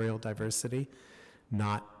 curatorial diversity,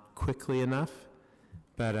 not quickly enough,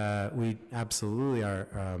 but we absolutely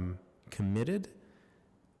are committed.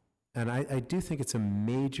 And I do think it's a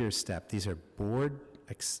major step. These are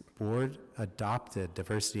board-adopted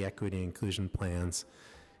diversity, equity, and inclusion plans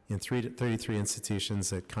in 33 institutions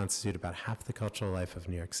that constitute about half the cultural life of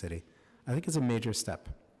New York City. I think it's a major step.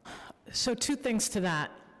 So 2 things to that.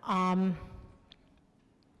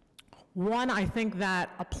 One, I think that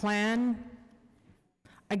a plan,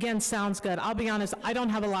 again, sounds good. I'll be honest, I don't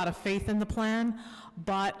have a lot of faith in the plan,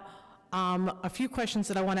 but a few questions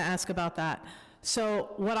that I want to ask about that. So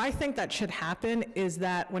what I think that should happen is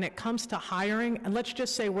that when it comes to hiring, and let's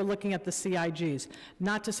just say we're looking at the CIGs,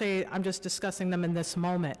 not to say I'm just discussing them in this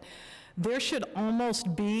moment, there should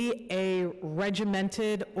almost be a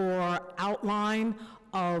regimented or outline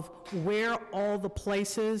of where all the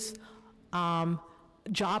places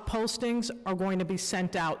job postings are going to be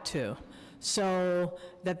sent out to, so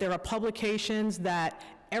that there are publications that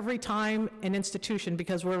every time an institution,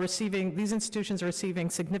 because these institutions are receiving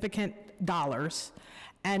significant dollars,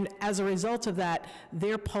 and as a result of that,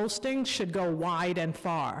 their postings should go wide and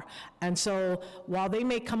far. And so while they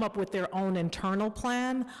may come up with their own internal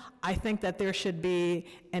plan, I think that there should be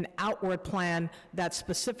an outward plan that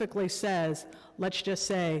specifically says, let's just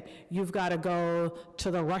say, you've got to go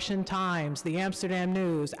to the Russian Times, the Amsterdam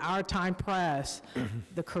News, Our Time Press,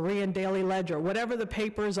 the Korean Daily Ledger, whatever the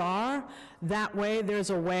papers are. That way there's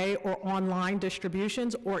a way, or online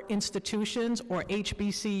distributions, or institutions, or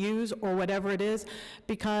HBCUs, or whatever it is,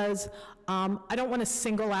 because I don't want to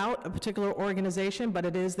single out a particular organization, but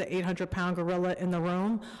it is the 800-pound gorilla in the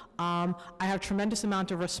room. I have tremendous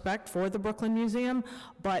amount of respect for the Brooklyn Museum,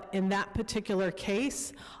 but in that particular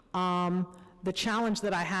case, the challenge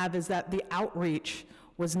that I have is that the outreach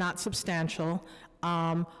was not substantial.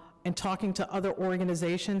 And talking to other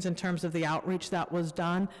organizations in terms of the outreach that was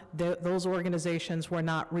done, those organizations were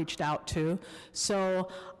not reached out to. So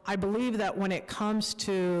I believe that when it comes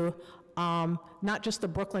to not just the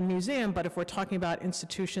Brooklyn Museum, but if we're talking about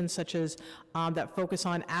institutions such as that focus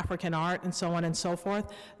on African art and so on and so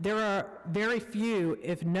forth, there are very few,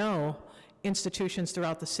 if no, institutions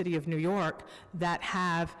throughout the city of New York that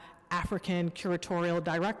have African curatorial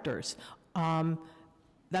directors.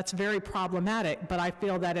 That's very problematic, but I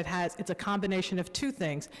feel that it's a combination of 2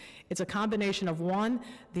 things. It's a combination of, 1,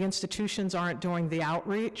 the institutions aren't doing the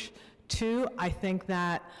outreach. 2, I think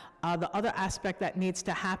that the other aspect that needs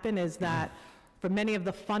to happen is that for many of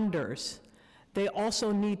the funders, they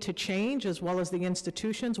also need to change, as well as the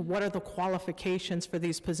institutions, what are the qualifications for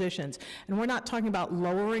these positions. And we're not talking about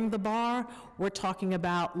lowering the bar, we're talking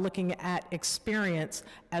about looking at experience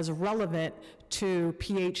as relevant to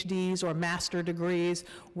PhDs or master degrees.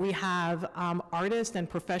 We have artists and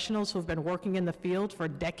professionals who've been working in the field for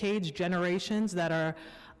decades, generations, that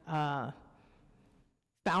are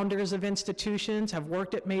founders of institutions, have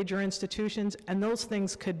worked at major institutions, and those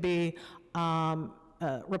things could be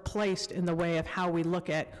replaced in the way of how we look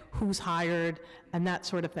at who's hired and that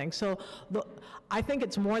sort of thing. So I think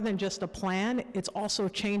it's more than just a plan, it's also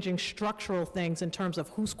changing structural things in terms of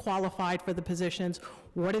who's qualified for the positions,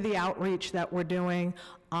 what are the outreach that we're doing,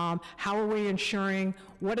 how are we ensuring,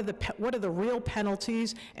 what are the real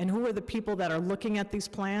penalties, and who are the people that are looking at these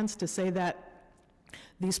plans to say that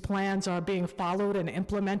These plans are being followed and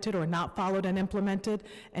implemented or not followed and implemented,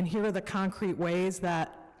 and here are the concrete ways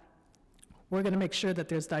that we're going to make sure that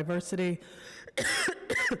there's diversity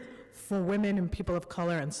for women and people of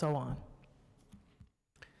color and so on.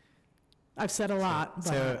 I've said a lot,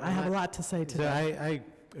 but I have a lot to say today. So I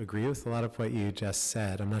agree with a lot of what you just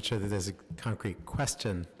said. I'm not sure that there's a concrete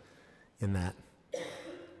question in that.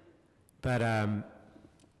 But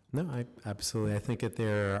no, absolutely. I think that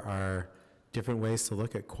there are different ways to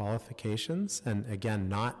look at qualifications. And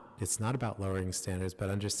again, it's not about lowering standards, but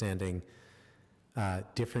understanding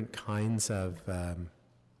different kinds of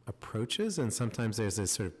approaches. And sometimes there's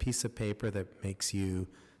this sort of piece of paper that makes you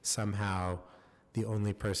somehow the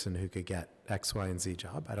only person who could get X, Y, and Z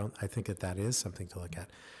job. I think that is something to look at.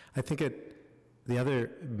 I think the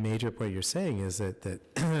other major point you're saying is that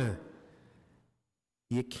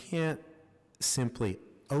you can't simply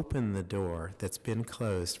open the door that's been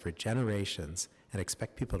closed for generations and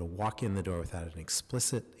expect people to walk in the door without an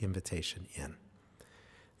explicit invitation in.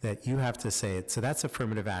 That you have to say it, so that's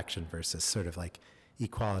affirmative action versus sort of like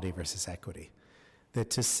equality versus equity. That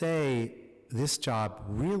to say this job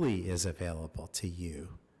really is available to you,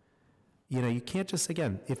 you can't just,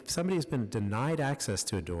 again, if somebody has been denied access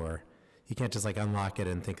to a door, you can't just like unlock it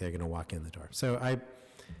and think they're going to walk in the door. So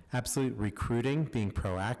absolutely recruiting, being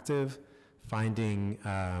proactive, finding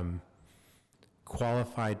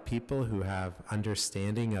qualified people who have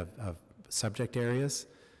understanding of subject areas.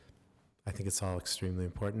 I think it's all extremely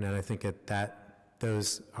important, and I think that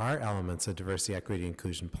those are elements of diversity, equity,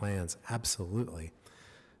 inclusion plans, absolutely,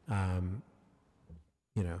 for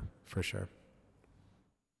sure.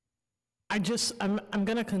 I'm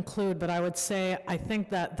going to conclude, but I would say I think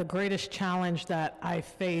that the greatest challenge that I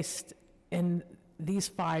faced in these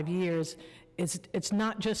 5 years it's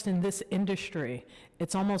not just in this industry.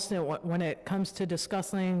 It's almost when it comes to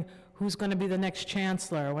discussing who's going to be the next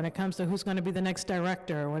chancellor, when it comes to who's going to be the next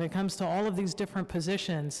director, when it comes to all of these different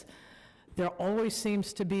positions, there always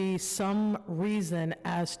seems to be some reason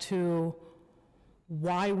as to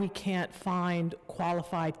why we can't find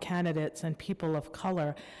qualified candidates and people of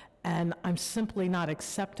color, and I'm simply not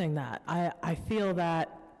accepting that. I feel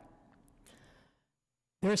that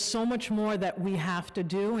there's so much more that we have to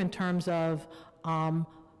do in terms of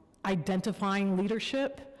identifying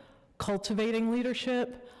leadership, cultivating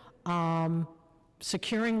leadership,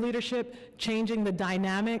 securing leadership, changing the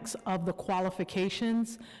dynamics of the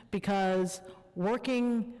qualifications, because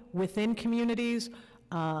working within communities,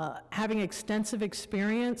 having extensive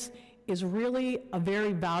experience is really a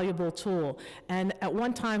very valuable tool. And at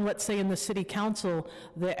one time, let's say in the city council,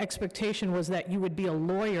 the expectation was that you would be a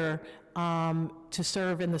lawyer to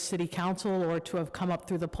serve in the city council or to have come up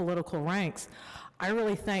through the political ranks. I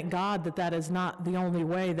really thank God that that is not the only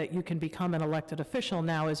way that you can become an elected official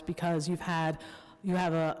now, is because you have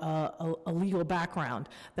a legal background,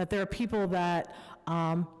 that there are people that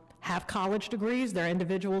have college degrees, there are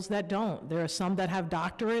individuals that don't. There are some that have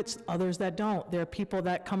doctorates, others that don't. There are people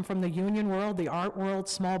that come from the union world, the art world,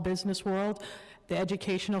 small business world, the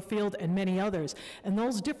educational field, and many others. And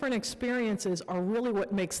those different experiences are really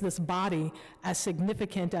what makes this body as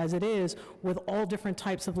significant as it is, with all different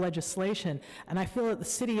types of legislation. And I feel that the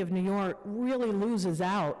city of New York really loses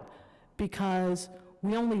out because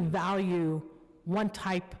we only value one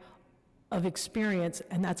type of experience,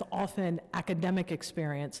 and that's often academic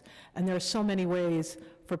experience. And there are so many ways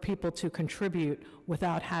for people to contribute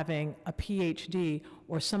without having a PhD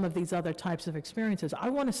or some of these other types of experiences. I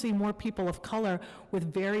want to see more people of color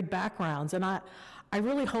with varied backgrounds, and I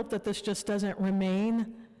really hope that this just doesn't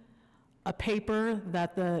remain a paper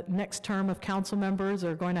that the next term of council members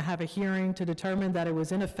are going to have a hearing to determine that it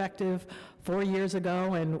was ineffective 4 years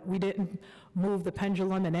ago and we didn't move the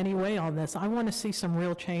pendulum in any way on this. I want to see some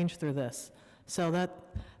real change through this. So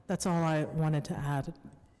that's all I wanted to add.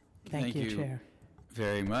 Thank you, Chair.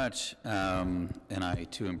 Very much, and I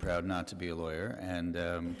too am proud not to be a lawyer, and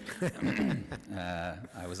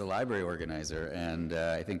I was a library organizer, and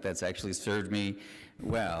I think that's actually served me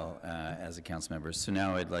well as a council member. So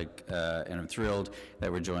now I'd like, and I'm thrilled that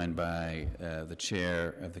we're joined by the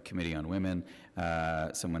chair of the Committee on Women,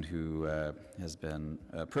 someone who has been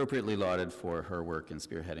appropriately lauded for her work in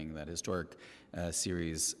spearheading that historic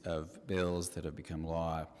series of bills that have become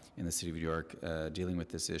law in the city of New York dealing with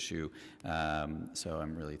this issue. So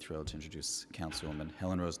I'm really thrilled to introduce Councilwoman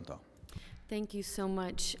Helen Rosenthal. Thank you so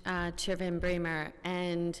much, Chair Van Bramer,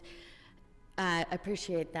 and I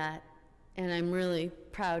appreciate that. And I'm really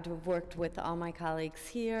proud to have worked with all my colleagues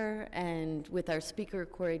here and with our speaker,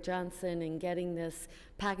 Corey Johnson, in getting this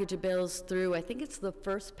package of bills through. I think it's the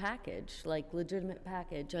first package, like legitimate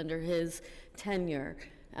package under his tenure.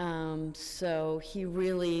 So he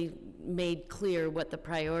really made clear what the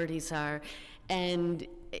priorities are. And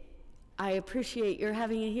I appreciate your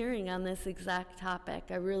having a hearing on this exact topic.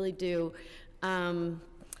 I really do. And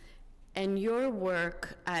your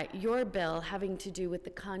work, your bill having to do with the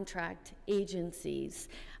contract agencies,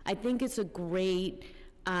 I think it's a great,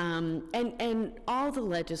 and all the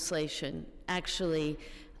legislation, actually,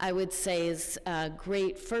 I would say is a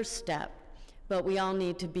great first step, but we all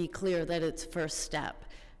need to be clear that it's first step.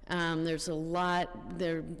 There's a lot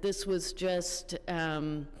there. This was just,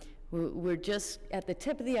 we're just at the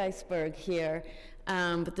tip of the iceberg here,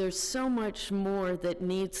 but there's so much more that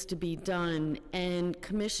needs to be done. And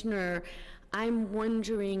Commissioner, I'm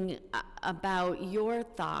wondering about your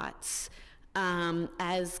thoughts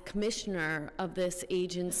as commissioner of this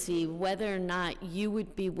agency, whether or not you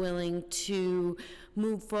would be willing to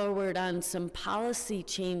move forward on some policy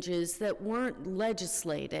changes that weren't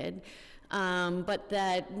legislated, but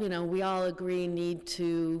that, you know, we all agree need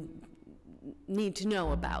to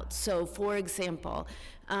know about. So, for example,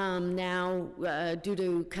 now, due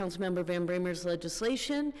to Councilmember Van Bramer's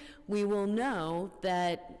legislation, we will know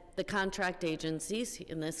that the contract agencies,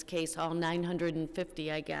 in this case all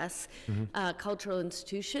 950, I guess, cultural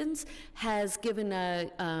institutions, has given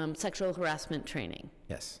a sexual harassment training.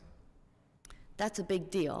 Yes. That's a big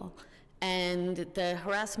deal. And the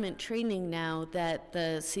harassment training now that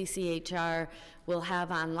the CCHR will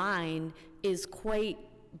have online is quite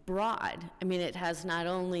broad. I mean, it has not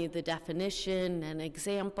only the definition and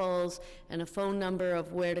examples and a phone number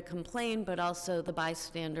of where to complain, but also the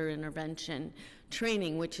bystander intervention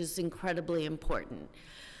training, which is incredibly important.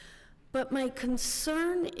 But my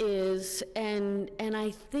concern is, and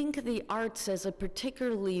I think the arts as a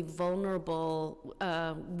particularly vulnerable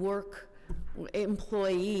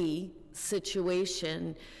employee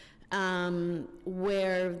situation,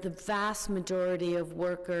 where the vast majority of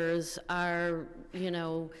workers are, you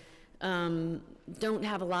know, don't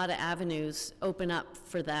have a lot of avenues open up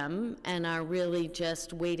for them and are really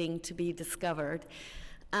just waiting to be discovered,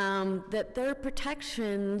 that their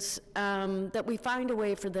protections, that we find a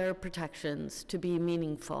way for their protections to be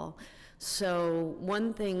meaningful. So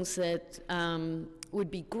one thing that would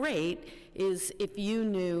be great is if you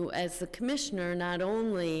knew as the commissioner not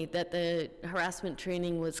only that the harassment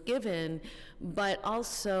training was given, but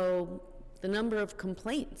also the number of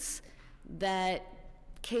complaints that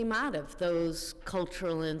came out of those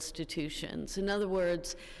cultural institutions. In other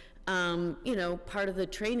words, you know, part of the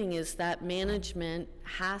training is that management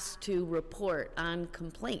has to report on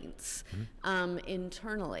complaints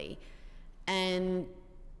internally. And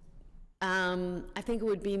I think it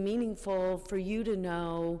would be meaningful for you to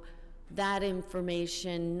know that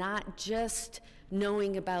information, not just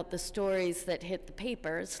knowing about the stories that hit the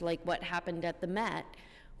papers, like what happened at the Met,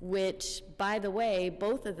 which, by the way,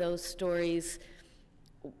 both of those stories,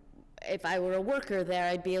 if I were a worker there,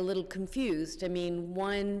 I'd be a little confused. I mean,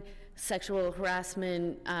 one sexual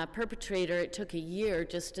harassment perpetrator, it took a year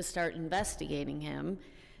just to start investigating him,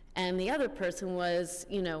 and the other person was,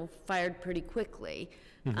 you know, fired pretty quickly.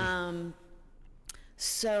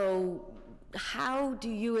 So how do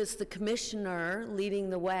you, as the commissioner leading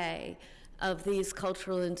the way of these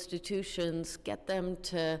cultural institutions, get them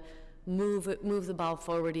to move the ball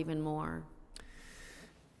forward even more?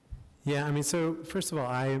 Yeah, I mean, so first of all,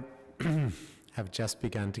 I have just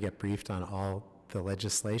begun to get briefed on all the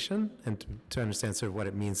legislation and to understand sort of what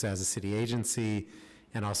it means as a city agency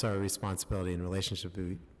and also our responsibility in relationship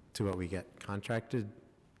to what we get contracted,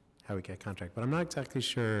 how we get contracted. But I'm not exactly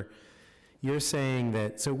sure. You're saying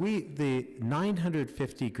that, so the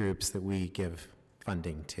 950 groups that we give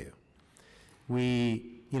funding to,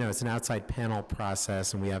 you know, it's an outside panel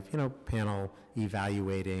process and we have, you know, panel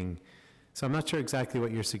evaluating. So I'm not sure exactly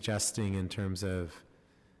what you're suggesting in terms of,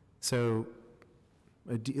 so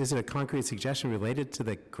is it a concrete suggestion related to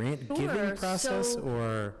the grant giving process,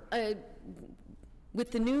 or?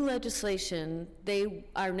 With the new legislation, they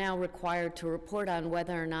are now required to report on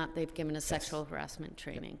whether or not they've given a sexual harassment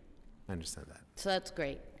training. I understand that. So that's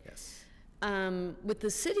great. Yes. With the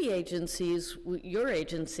city agencies, your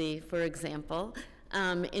agency, for example,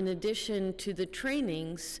 in addition to the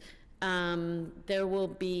trainings, there will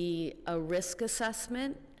be a risk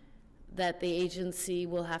assessment that the agency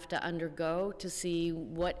will have to undergo to see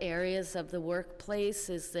what areas of the workplace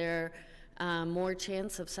is there more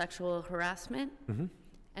chance of sexual harassment.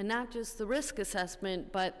 And not just the risk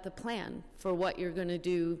assessment, but the plan for what you're going to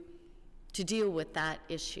do to deal with that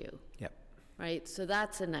issue. Yep. Right? So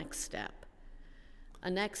that's a next step. A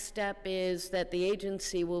next step is that the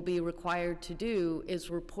agency will be required to do is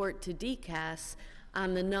report to DCAS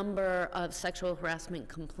on the number of sexual harassment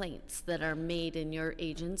complaints that are made in your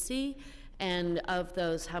agency, and of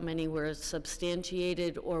those, how many were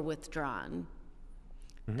substantiated or withdrawn.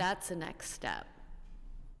 That's a next step.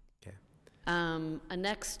 Okay. A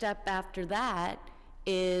next step after that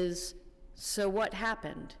is, so what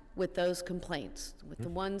happened with those complaints, with the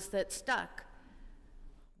ones that stuck?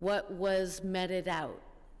 What was meted out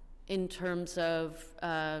in terms of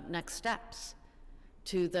next steps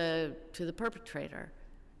to the perpetrator?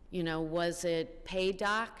 You know, was it pay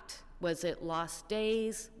docked? Was it lost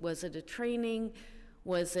days? Was it a training?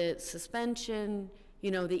 Was it suspension? You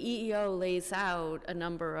know, the EEO lays out a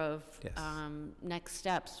number of Yes. next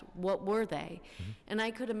steps. What were they? And I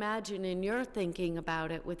could imagine in your thinking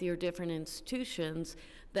about it with your different institutions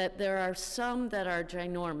that there are some that are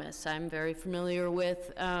ginormous. I'm very familiar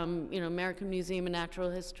with, you know, American Museum of Natural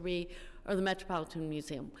History or the Metropolitan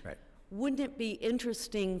Museum. Right. Wouldn't it be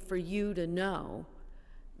interesting for you to know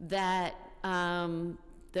that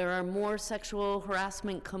there are more sexual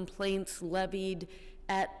harassment complaints levied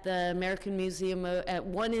at the American Museum, at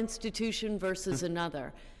one institution versus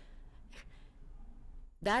another?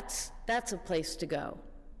 That's a place to go.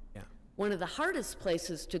 Yeah. One of the hardest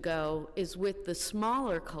places to go is with the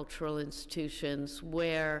smaller cultural institutions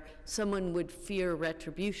where someone would fear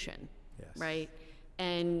retribution, Yes. right?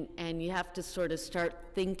 And you have to sort of start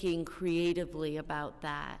thinking creatively about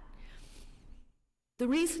that. The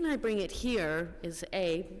reason I bring it here is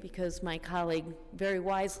A, because my colleague very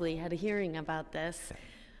wisely had a hearing about this,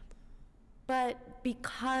 but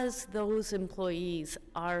because those employees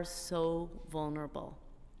are so vulnerable.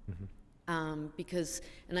 Because,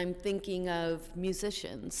 and I'm thinking of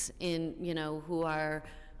musicians you know, who are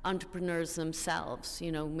entrepreneurs themselves,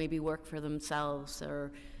 you know, maybe work for themselves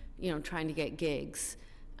or, you know, trying to get gigs.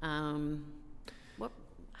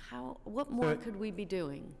 What more could we be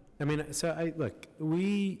doing? I mean, look,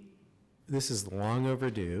 this is long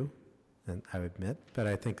overdue, and I admit, but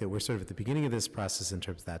I think that we're sort of at the beginning of this process in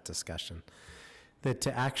terms of that discussion. That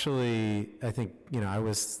to actually, I think, you know, I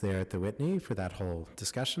was there at the Whitney for that whole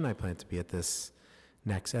discussion. I plan to be at this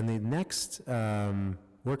next, and the next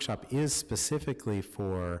workshop is specifically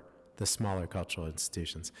for the smaller cultural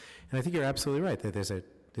institutions. And I think you're absolutely right that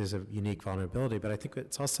there's a unique vulnerability, but I think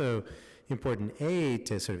it's also important, A,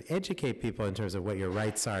 to sort of educate people in terms of what your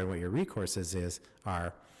rights are and what your recourses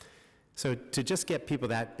are. So to just get people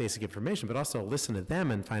that basic information, but also listen to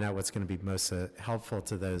them and find out what's going to be most helpful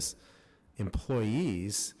to those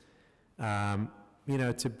employees, you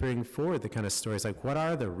know, to bring forward the kind of stories like what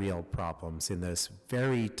are the real problems in those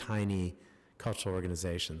very tiny cultural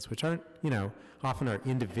organizations, which aren't, you know, often are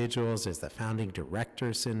individuals. There's the founding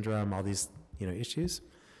director syndrome, all these, you know, issues.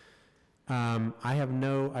 I have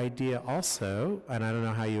no idea also, and I don't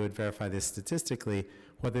know how you would verify this statistically,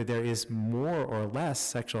 whether there is more or less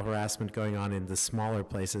sexual harassment going on in the smaller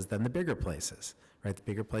places than the bigger places, right? The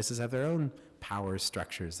bigger places have their own power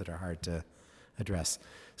structures that are hard to address.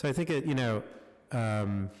 So I think, you know,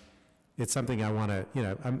 it's something I want to, you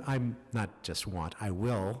know, I'm not just want, I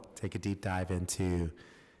will take a deep dive into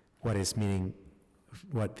what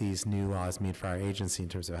these new laws mean for our agency in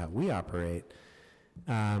terms of how we operate.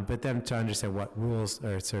 But then to understand what rules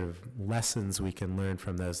or sort of lessons we can learn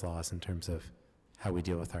from those laws in terms of how we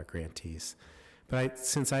deal with our grantees. But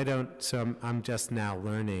I'm just now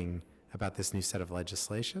learning about this new set of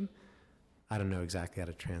legislation. I don't know exactly how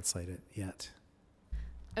to translate it yet.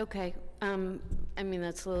 Okay, I mean,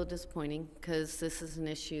 that's a little disappointing because this is an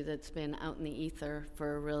issue that's been out in the ether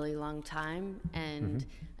for a really long time, and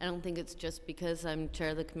I don't think it's just because I'm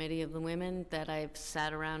chair of the Committee of the Women that I've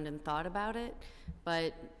sat around and thought about it,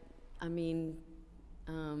 but I mean,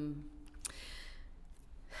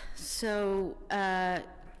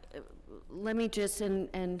 let me just,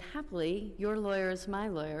 and happily, your lawyer is my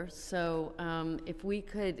lawyer, so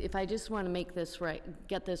if I just want to make this right,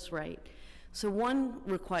 get this right. So one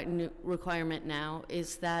requirement now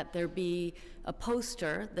is that there be a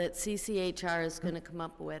poster that CCHR is going to come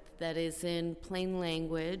up with that is in plain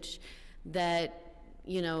language, that,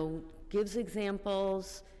 you know, gives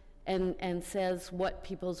examples and says what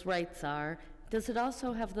people's rights are. Does it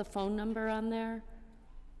also have the phone number on there?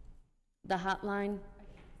 The hotline?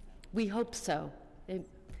 We hope so.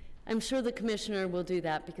 I'm sure the commissioner will do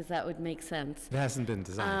that because that would make sense. It hasn't been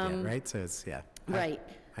designed yet, right? So it's, yeah. Right.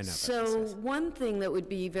 I know. So one thing that would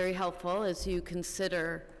be very helpful as you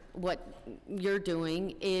consider what you're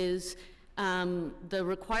doing is the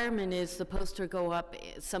requirement is the poster go up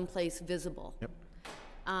someplace visible. Yep.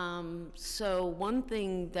 So one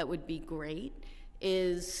thing that would be great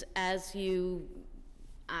is as you,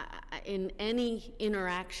 in any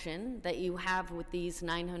interaction that you have with these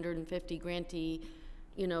 950 grantee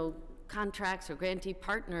contracts or grantee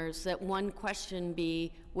partners, that one question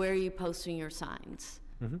be, where are you posting your signs?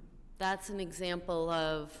 That's an example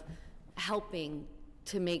of helping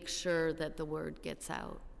to make sure that the word gets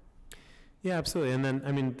out. Yeah, absolutely. And then,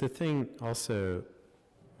 I mean, the thing also,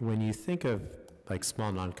 when you think of like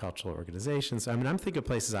small non-cultural organizations, I mean, I'm thinking of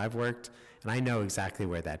places I've worked, and I know exactly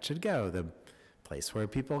where that should go. The place where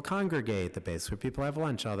people congregate, the place where people have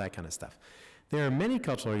lunch, all that kind of stuff. There are many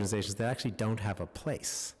cultural organizations that actually don't have a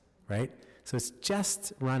place, right? So it's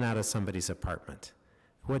just run out of somebody's apartment.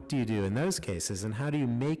 What do you do in those cases, and how do you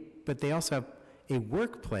make, but they also have a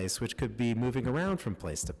workplace which could be moving around from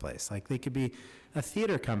place to place. Like they could be a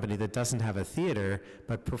theater company that doesn't have a theater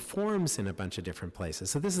but performs in a bunch of different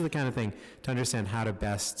places. So this is the kind of thing to understand how to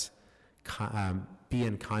best be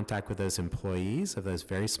in contact with those employees of those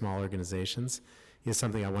very small organizations is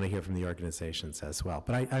something I want to hear from the organizations as well.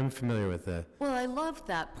 But I'm familiar with the... Well, I love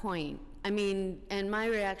that point. I mean, and my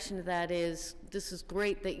reaction to that is, this is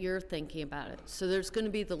great that you're thinking about it. So there's going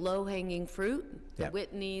to be the low-hanging fruit, the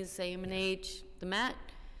Whitney's, AM&H, the Met,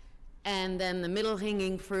 and then the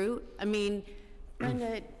middle-hanging fruit. I mean,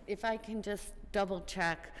 Brenda, if I can just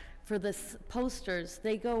double-check, for the posters,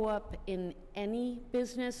 they go up in any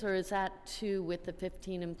business, or is that too with the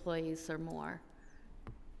 15 employees or more?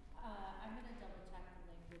 I'm going to double check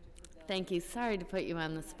the language of the bill. Thank you. Sorry to put you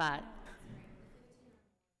on the spot.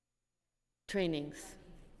 Trainings.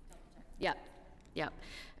 Yep.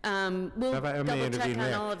 We'll double check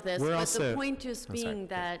on all of this, but the point just being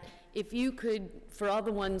that if you could, for all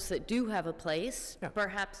the ones that do have a place,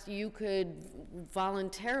 perhaps you could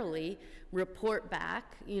voluntarily report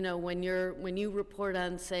back, when you report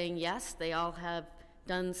on saying, yes, they all have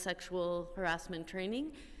done sexual harassment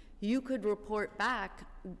training, you could report back,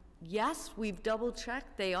 yes, we've double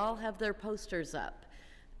checked, they all have their posters up.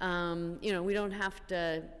 We don't have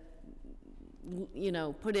to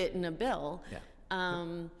put it in a bill.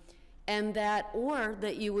 And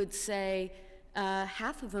that you would say,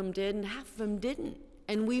 half of them did and half of them didn't.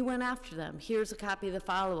 And we went after them. Here's a copy of the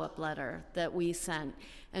follow-up letter that we sent.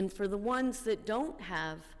 And for the ones that don't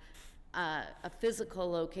have a physical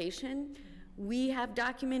location, we have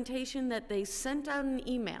documentation that they sent out an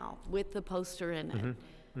email with the poster in it.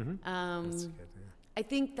 That's good, I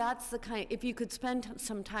think that's the kind, if you could spend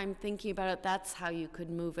some time thinking about it, that's how you could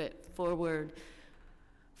move it forward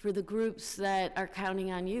for the groups that are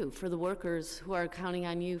counting on you, for the workers who are counting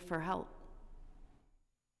on you for help.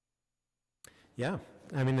 Yeah,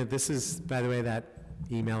 I mean, this is, by the way, that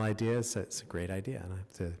email idea it's a great idea, and I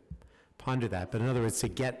have to ponder that. But in other words, to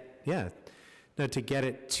get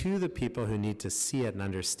it to the people who need to see it and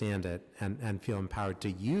understand it and feel empowered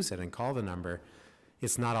to use it and call the number.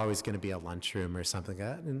 It's not always going to be a lunchroom or something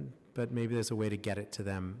like that, but maybe there's a way to get it to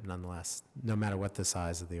them nonetheless, no matter what the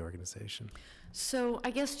size of the organization. So I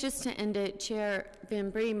guess just to end it, Chair Van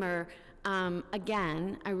Bremer,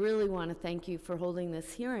 again, I really want to thank you for holding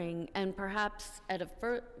this hearing, and perhaps at a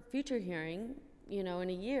future hearing, in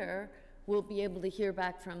a year, we'll be able to hear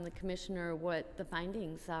back from the commissioner what the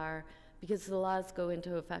findings are, because the laws go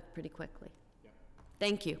into effect pretty quickly.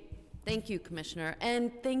 Thank you. Thank you, Commissioner,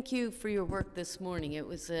 and thank you for your work this morning. It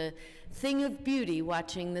was a thing of beauty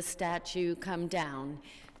watching the statue come down.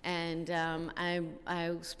 And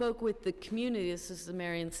I spoke with the community. This is the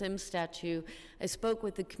Marion Sims statue. I spoke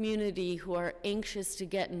with the community who are anxious to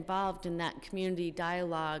get involved in that community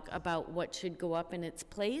dialogue about what should go up in its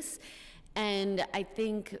place. And I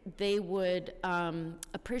think they would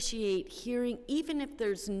appreciate hearing, even if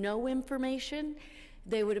there's no information,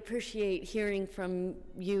 they would appreciate hearing from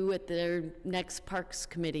you at their next Parks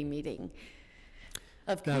Committee meeting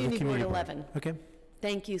of Community Board 11. Okay.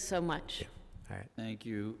 Thank you so much. Yeah. All right. Thank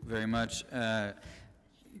you very much,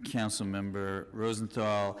 Councilmember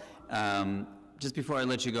Rosenthal. Just before I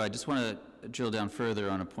let you go, I just want to drill down further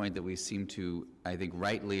on a point that we seem to, I think,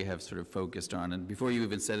 rightly have sort of focused on. And before you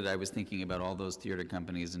even said it, I was thinking about all those theater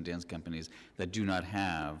companies and dance companies that do not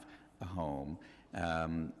have a home.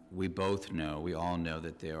 We all know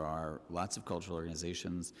that there are lots of cultural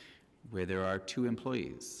organizations where there are 2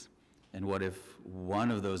 employees. And what if one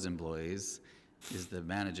of those employees is the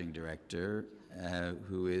managing director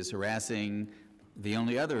who is harassing the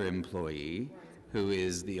only other employee who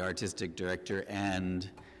is the artistic director and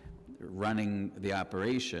running the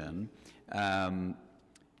operation? And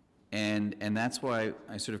that's why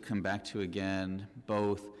I sort of come back to, again,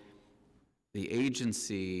 both the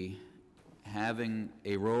agency having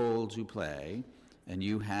a role to play and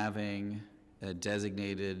you having a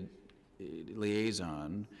designated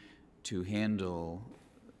liaison to handle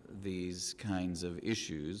these kinds of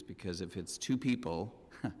issues, because if it's 2 people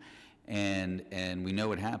and we know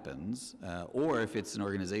what happens, or if it's an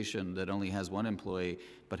organization that only has one employee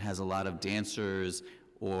but has a lot of dancers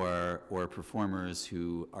or performers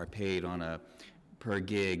who are paid on a per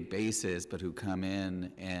gig basis, but who come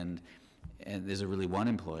in and there's really one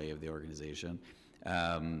employee of the organization.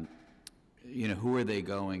 You know, who are they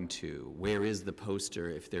going to? Where is the poster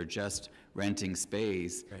if they're just renting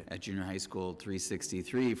space at junior high school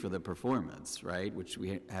 363 for the performance, right? Which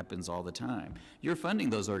happens all the time. You're funding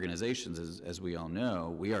those organizations, as we all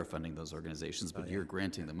know. We are funding those organizations, but you're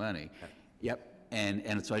granting the money. Yep.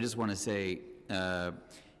 And so I just want to say that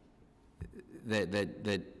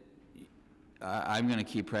I'm going to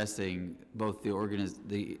keep pressing both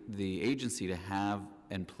the agency to have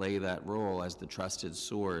and play that role as the trusted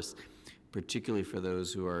source, particularly for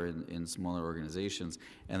those who are in smaller organizations.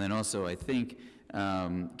 And then also, I think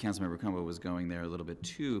Councilmember Cumbo was going there a little bit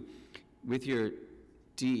too, with your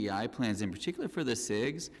DEI plans, in particular for the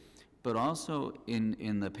SIGs, but also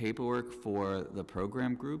in the paperwork for the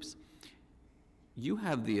program groups. You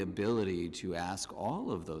have the ability to ask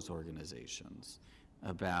all of those organizations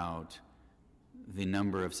about the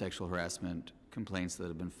number of sexual harassment complaints that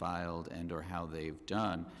have been filed and or how they've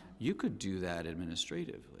done. You could do that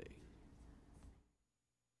administratively.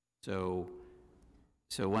 So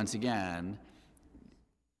once again,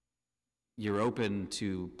 you're open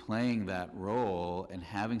to playing that role and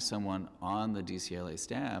having someone on the DCLA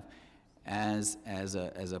staff as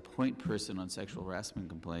a point person on sexual harassment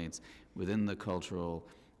complaints within the cultural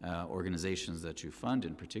organizations that you fund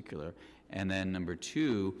in particular. And then number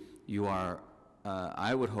two, you are,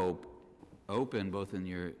 I would hope, open both in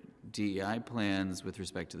your DEI plans with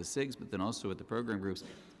respect to the SIGs, but then also with the program groups,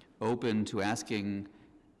 open to asking,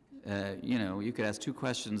 you know, you could ask 2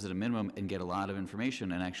 questions at a minimum and get a lot of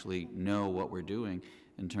information and actually know what we're doing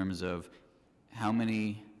in terms of how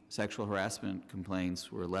many sexual harassment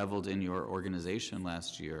complaints were leveled in your organization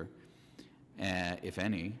last year, if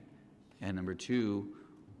any, and number 2,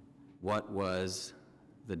 what was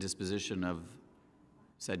the disposition of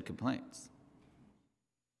said complaints?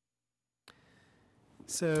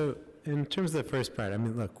 So in terms of the first part, I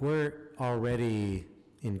mean, look, we're already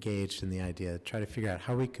engaged in the idea, try to figure out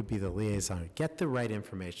how we could be the liaison, get the right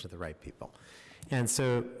information to the right people. And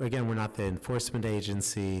so, again, we're not the enforcement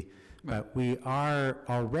agency, but we have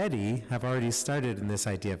already started in this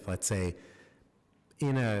idea of, let's say,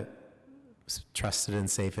 in a trusted and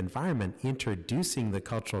safe environment, introducing the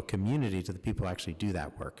cultural community to the people who actually do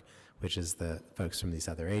that work, which is the folks from these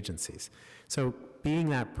other agencies. So being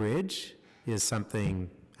that bridge is something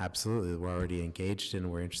absolutely we're already engaged in,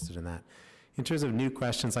 we're interested in that. In terms of new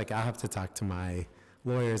questions, like I'll have to talk to my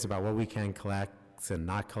lawyers about what we can collect and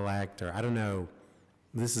not collect, or I don't know,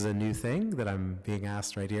 this is a new thing that I'm being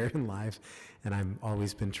asked right here in live, and I've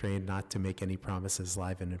always been trained not to make any promises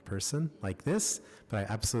live and in person like this, but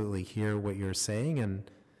I absolutely hear what you're saying, and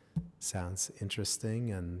sounds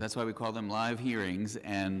interesting. And that's why we call them live hearings,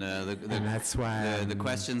 and that's why the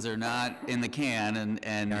questions are not in the can,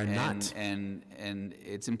 and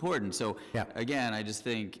it's important. So yeah. Again, I just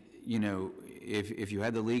think, you know, if you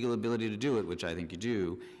had the legal ability to do it, which I think you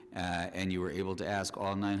do, and you were able to ask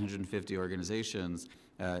all 950 organizations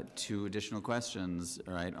 2 additional questions,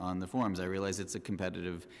 right, on the forms. I realize it's a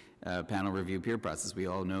competitive panel review peer process. We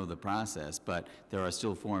all know the process, but there are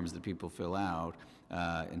still forms that people fill out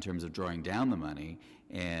in terms of drawing down the money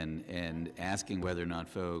and asking whether or not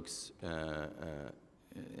folks,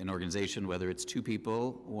 an organization, whether it's 2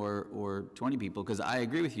 people or 20 people, because I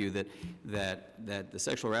agree with you that the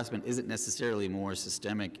sexual harassment isn't necessarily more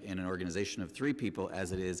systemic in an organization of 3 people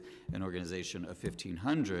as it is an organization of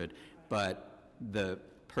 1,500, but the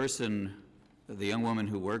person, the young woman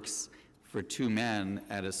who works for 2 men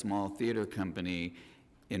at a small theater company,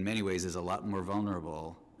 in many ways is a lot more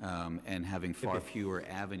vulnerable and having far fewer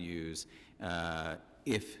avenues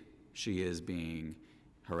if she is being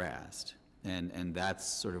harassed. And that's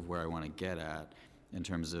sort of where I want to get at in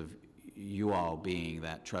terms of you all being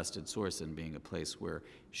that trusted source and being a place where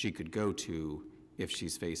she could go to if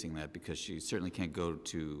she's facing that, because she certainly can't go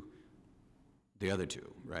to the other 2,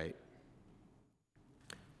 right?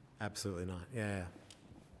 Absolutely not. Yeah.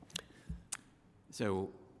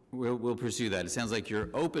 So we'll pursue that. It sounds like you're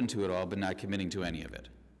open to it all, but not committing to any of it.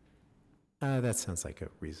 That sounds like a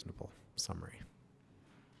reasonable summary.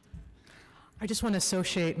 I just want to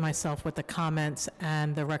associate myself with the comments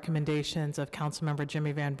and the recommendations of Councilmember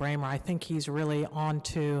Jimmy Van Bramer. I think he's really on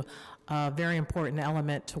to a very important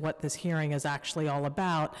element to what this hearing is actually all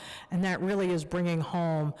about, and that really is bringing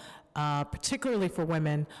home particularly for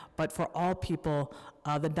women, but for all people,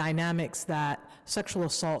 the dynamics that sexual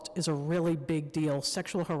assault is a really big deal,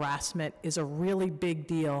 sexual harassment is a really big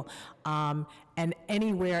deal, and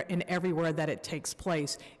anywhere and everywhere that it takes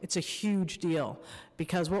place, it's a huge deal.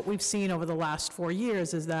 Because what we've seen over the last 4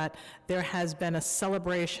 years is that there has been a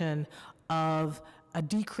celebration of a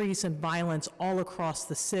decrease in violence all across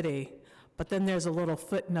the city, but then there's a little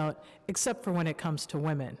footnote, except for when it comes to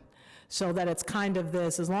women. So that it's kind of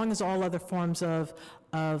this, as long as all other forms of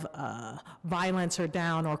violence are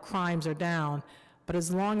down or crimes are down, but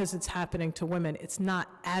as long as it's happening to women, it's not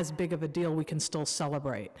as big of a deal, we can still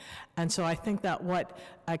celebrate. And so I think that what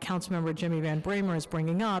Councilmember Jimmy Van Bramer is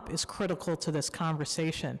bringing up is critical to this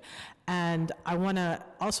conversation. And I want to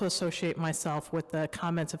also associate myself with the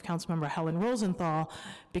comments of Councilmember Helen Rosenthal,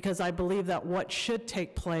 because I believe that what should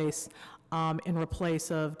take place in replace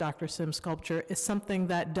of Dr. Sims' sculpture is something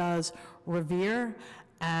that does revere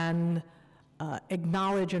and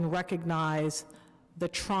acknowledge and recognize the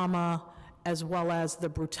trauma as well as the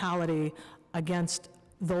brutality against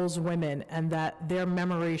those women, and that their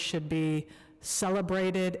memory should be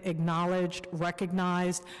celebrated, acknowledged,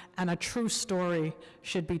 recognized, and a true story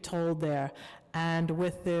should be told there. And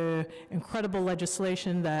with the incredible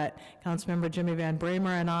legislation that Councilmember Jimmy Van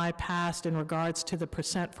Bramer and I passed in regards to the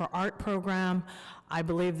Percent for Art program, I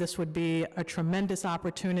believe this would be a tremendous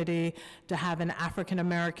opportunity to have an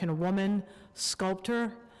African-American woman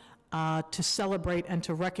sculptor to celebrate and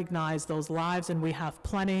to recognize those lives, and we have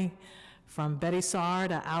plenty, from Betty Saar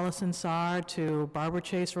to Allison Saar to Barbara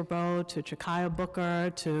Chase Rabeau to Chakaya Booker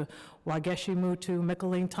to Wageshi Mutu,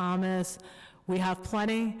 Mickaleen Thomas. We have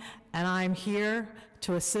plenty, and I'm here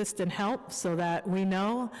to assist and help so that we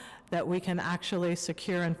know that we can actually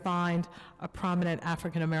secure and find a prominent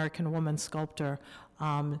African-American woman sculptor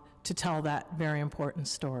to tell that very important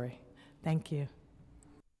story. Thank you.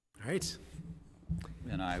 All right.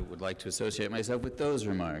 And I would like to associate myself with those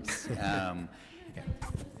remarks.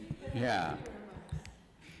 Yeah.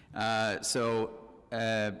 I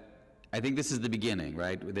think this is the beginning,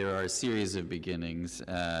 right? There are a series of beginnings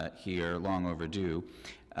here, long overdue.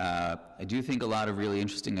 I do think a lot of really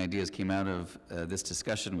interesting ideas came out of this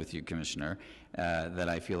discussion with you, Commissioner, that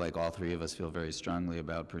I feel like all three of us feel very strongly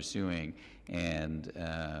about pursuing, and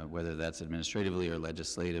whether that's administratively or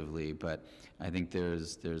legislatively, but I think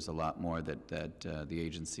there's a lot more that the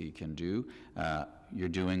agency can do. You're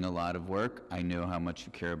doing a lot of work. I know how much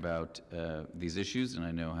you care about these issues, and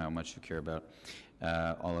I know how much you care about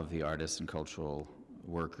all of the artists and cultural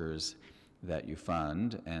workers that you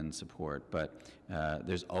fund and support, but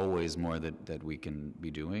there's always more that we can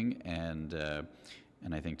be doing, and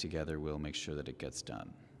I think together we'll make sure that it gets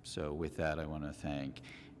done. So with that, I want to thank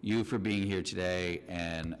you for being here today,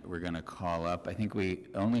 and we're going to call up, I think we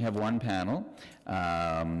only have one panel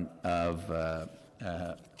of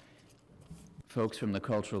folks from the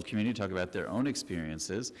cultural community talk about their own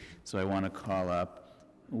experiences. So I want to call up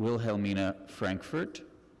Wilhelmina Frankfurt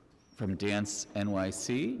from Dance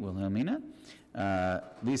NYC, Wilhelmina,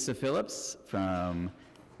 Lisa Phillips from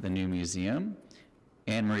the New Museum,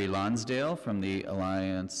 Anne-Marie Lonsdale from the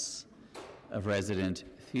Alliance of Resident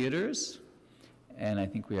Theaters, and I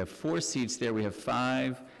think we have 4 seats there. We have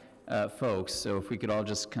 5 folks, so if we could all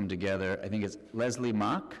just come together. I think it's Leslie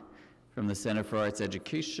Mock from the Center for Arts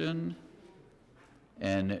Education,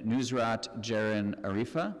 and Nusrat Jaran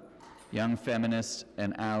Arifa, Young Feminists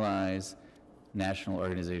and Allies, National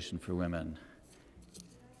Organization for Women.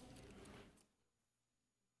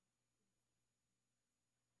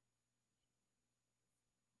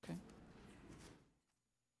 Okay.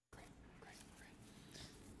 Great.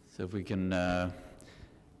 So if we can,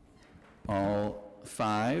 all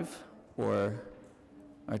 5 are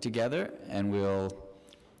together, and we'll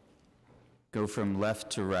go from left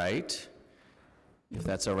to right, if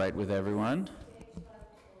that's all right with everyone.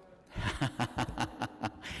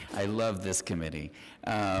 I love this committee.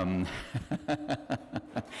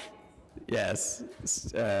 Yes.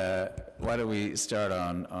 Why don't we start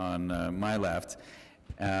on my left,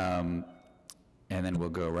 and then we'll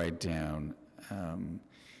go right down.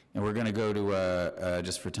 And we're going to go to,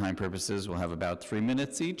 just for time purposes, we'll have about 3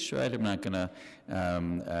 minutes each, right? I'm not going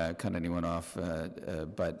to cut anyone off,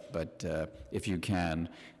 but if you can,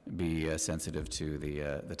 be sensitive to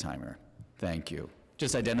the timer. Thank you.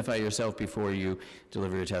 Just identify yourself before you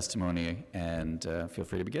deliver your testimony, and feel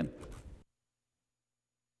free to begin.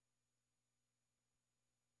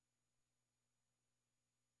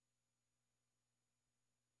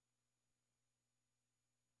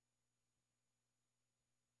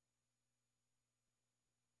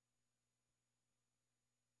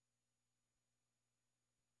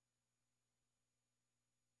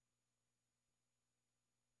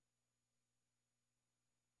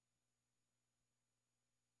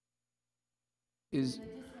 Is,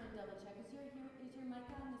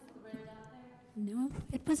 No,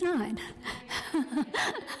 it was not.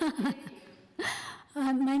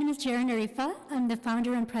 My name is Jaren Arifa. I'm the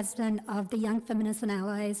founder and president of the Young Feminists and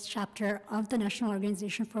Allies chapter of the National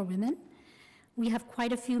Organization for Women. We have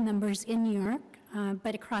quite a few members in New York,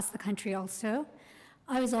 but across the country also.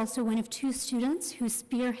 I was also one of 2 students who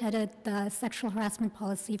spearheaded the sexual harassment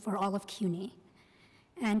policy for all of CUNY.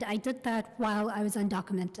 And I did that while I was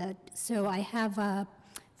undocumented. So I have a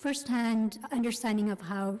firsthand understanding of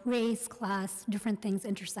how race, class, different things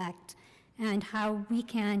intersect, and how we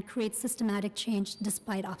can create systematic change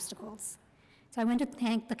despite obstacles. So I want to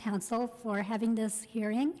thank the council for having this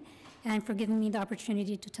hearing and for giving me the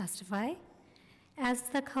opportunity to testify. As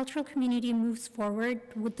the cultural community moves forward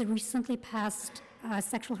with the recently passed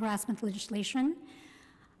sexual harassment legislation,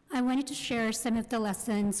 I wanted to share some of the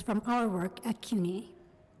lessons from our work at CUNY.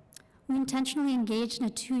 We intentionally engaged in a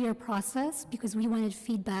 2-year process because we wanted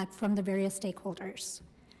feedback from the various stakeholders.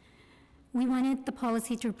 We wanted the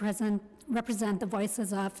policy to represent the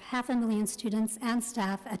voices of 500,000 students and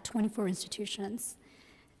staff at 24 institutions.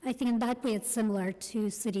 I think in that way it's similar to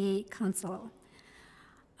City Council.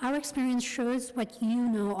 Our experience shows what you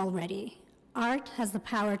know already. Art has the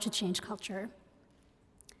power to change culture.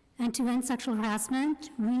 And to end sexual harassment,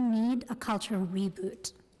 we need a cultural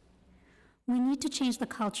reboot. We need to change the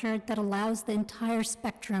culture that allows the entire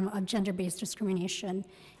spectrum of gender-based discrimination,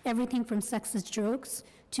 everything from sexist jokes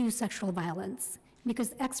to sexual violence,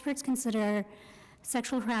 because experts consider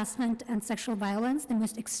sexual harassment and sexual violence the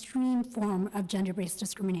most extreme form of gender-based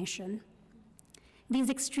discrimination. These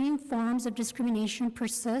extreme forms of discrimination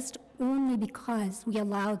persist only because we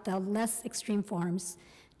allow the less extreme forms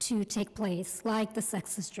to take place, like the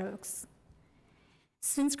sexist jokes.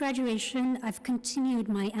 Since graduation, I've continued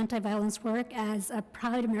my anti-violence work as a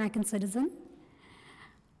proud American citizen.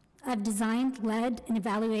 I've designed, led, and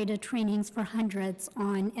evaluated trainings for hundreds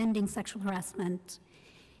on ending sexual harassment.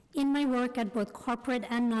 In my work at both corporate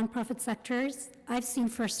and nonprofit sectors, I've seen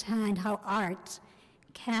firsthand how art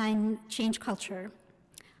can change culture.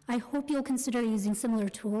 I hope you'll consider using similar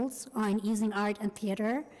tools on using art and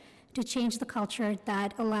theater to change the culture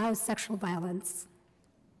that allows sexual violence.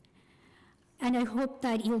 And I hope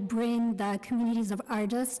that you'll bring the communities of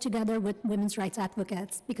artists together with women's rights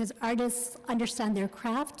advocates, because artists understand their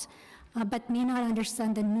craft, but may not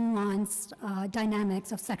understand the nuanced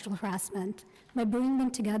dynamics of sexual harassment. By bringing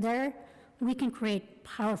them together, we can create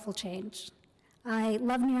powerful change. I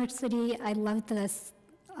love New York City. I love this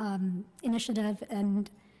initiative,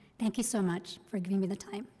 and thank you so much for giving me the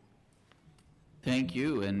time. thank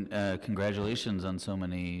you, and congratulations on so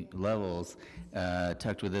many levels.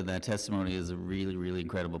 Tucked within that testimony is a really, really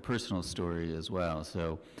incredible personal story as well.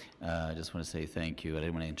 So I just want to say thank you. I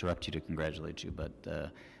didn't want to interrupt you to congratulate you, but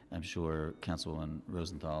I'm sure Councilwoman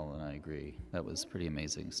Rosenthal and I agree. That was pretty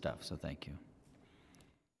amazing stuff, so thank you.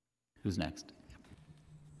 Who's next?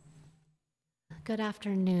 Good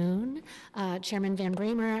afternoon, Chairman Van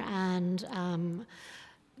Bramer and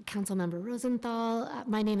Councilmember Rosenthal.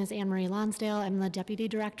 My name is Anne-Marie Lonsdale. I'm the Deputy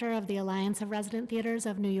Director of the Alliance of Resident Theaters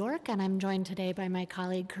of New York, and I'm joined today by my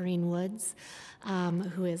colleague Corrine Woods,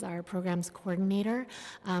 who is our programs coordinator.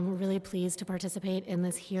 We're really pleased to participate in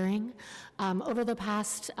this hearing. Over the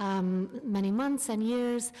past many months and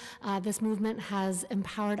years, this movement has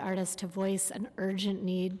empowered artists to voice an urgent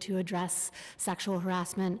need to address sexual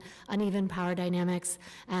harassment, uneven power dynamics,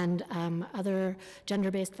 and other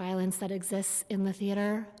gender-based violence that exists in the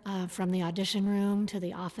theater, from the audition room to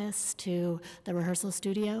the office to the rehearsal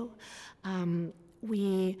studio.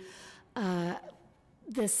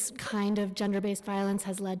 This kind of gender-based violence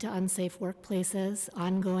has led to unsafe workplaces,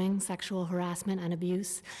 ongoing sexual harassment and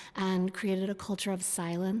abuse, and created a culture of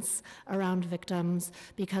silence around victims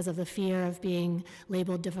because of the fear of being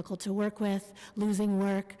labeled difficult to work with, losing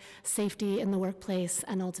work, safety in the workplace,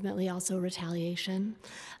 and ultimately also retaliation.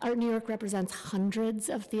 Art New York represents hundreds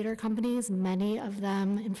of theater companies. Many of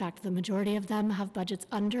them, in fact, the majority of them, have budgets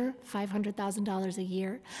under $500,000 a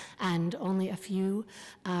year, and only a few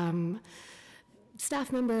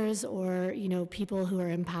staff members or people who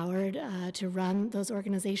are empowered to run those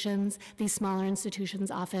organizations. These smaller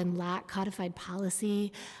institutions often lack codified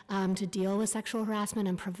policy to deal with sexual harassment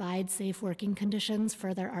and provide safe working conditions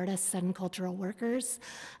for their artists and cultural workers.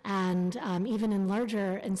 And even in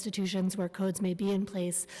larger institutions where codes may be in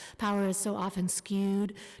place, power is so often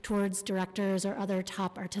skewed towards directors or other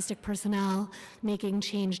top artistic personnel, making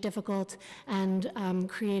change difficult and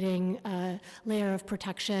creating a layer of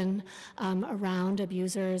protection around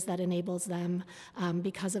abusers that enables them,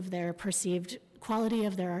 because of their perceived quality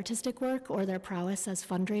of their artistic work or their prowess as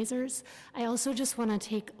fundraisers. I also just want to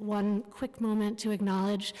take one quick moment to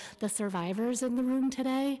acknowledge the survivors in the room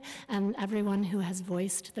today and everyone who has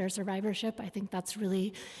voiced their survivorship. I think that's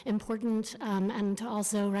really important, and to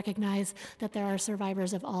also recognize that there are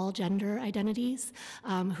survivors of all gender identities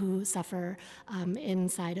who suffer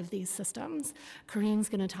inside of these systems. Corinne's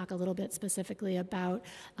going to talk a little bit specifically about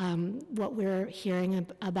what we're hearing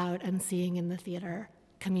about and seeing in the theater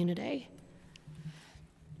community.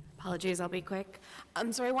 Apologies, I'll be quick.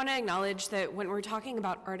 So I want to acknowledge that when we're talking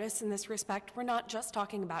about artists in this respect, we're not just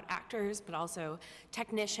talking about actors, but also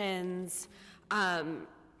technicians,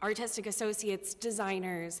 artistic associates,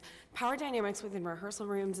 designers. Power dynamics within rehearsal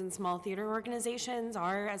rooms and small theater organizations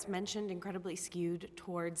are, as mentioned, incredibly skewed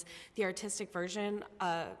towards the artistic version,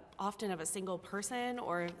 often of a single person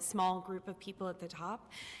or small group of people at the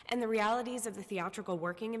top. And the realities of the theatrical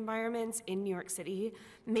working environments in New York City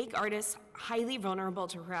make artists highly vulnerable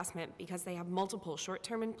to harassment because they have multiple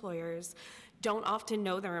short-term employers, don't often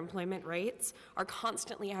know their employment rights, are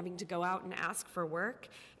constantly having to go out and ask for work,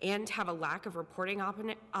 and have a lack of reporting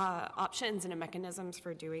options and mechanisms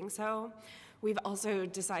for doing so. We've also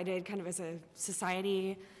decided kind of as a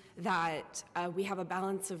society that we have a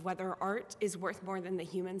balance of whether art is worth more than the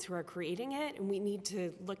humans who are creating it, and we need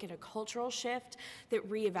to look at a cultural shift that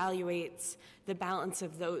reevaluates the balance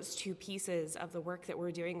of those two pieces of the work that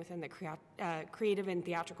we're doing within the creative and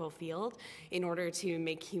theatrical field in order to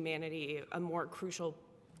make humanity a more crucial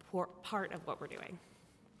part of what we're doing.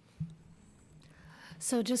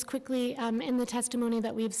 So just quickly, in the testimony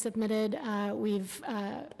that we've submitted, we've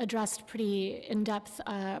addressed pretty in-depth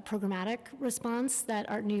programmatic response that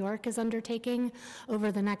Art New York is undertaking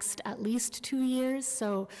over the next at least 2 years.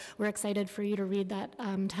 So we're excited for you to read that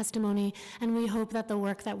testimony, and we hope that the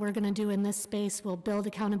work that we're going to do in this space will build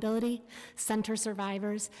accountability, center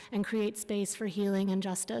survivors, and create space for healing and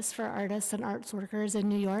justice for artists and arts workers in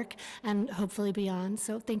New York and hopefully beyond.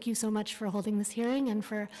 So thank you so much for holding this hearing and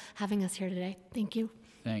for having us here today. Thank you.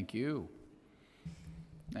 Thank you.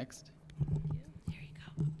 Next. There you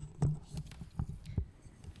go.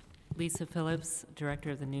 Lisa Phillips,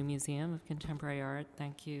 Director of the New Museum of Contemporary Art.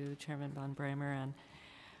 Thank you, Chairman Von Bramer and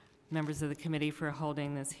members of the committee for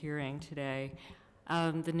holding this hearing today.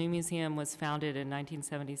 The New Museum was founded in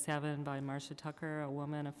 1977 by Marcia Tucker, a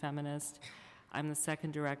woman, a feminist. I'm the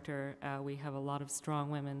second director. We have a lot of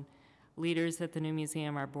strong women leaders at the New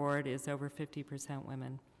Museum. Our board is over 50%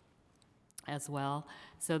 women as well.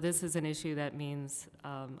 So this is an issue that means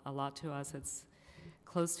a lot to us. It's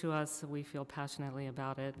close to us. We feel passionately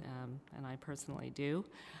about it, and I personally do.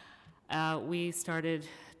 We started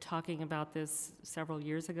talking about this several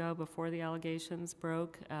years ago before the allegations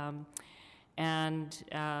broke, and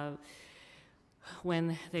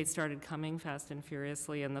when they started coming fast and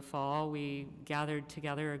furiously in the fall, we gathered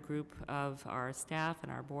together a group of our staff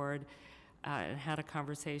and our board and had a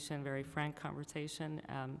conversation, very frank conversation,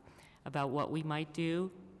 about what we might do.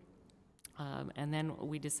 And then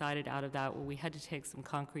we decided out of that, well, we had to take some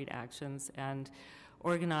concrete actions and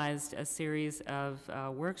organized a series of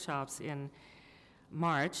workshops in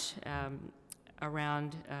March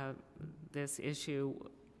around this issue.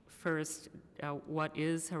 First, what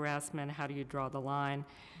is harassment? How do you draw the line?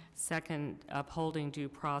 Second, upholding due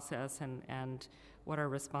process and what our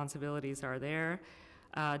responsibilities are there.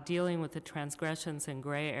 Dealing with the transgressions and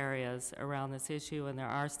gray areas around this issue, and there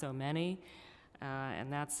are so many,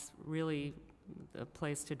 and that's really the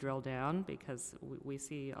place to drill down because we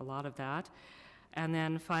see a lot of that. And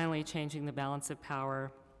then finally, changing the balance of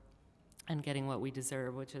power and getting what we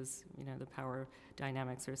deserve, which is, you know, the power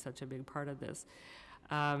dynamics are such a big part of this.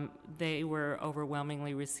 They were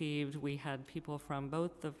overwhelmingly received. We had people from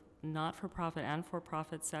both the not-for-profit and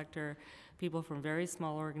for-profit sector, people from very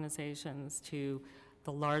small organizations to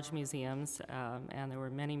the large museums, and there were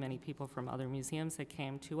many, many people from other museums that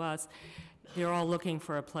came to us. They're all looking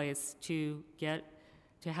for a place to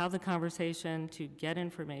have the conversation, to get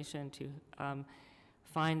information, to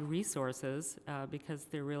find resources, because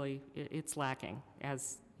they're really, it's lacking,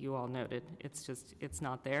 as you all noted. It's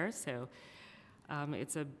not there, so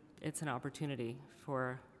it's an opportunity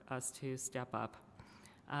for us to step up.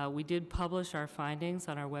 We did publish our findings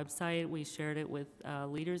on our website. We shared it with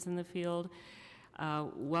leaders in the field.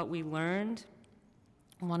 What we learned,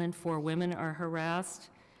 1 in 4 women are harassed.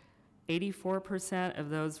 84% of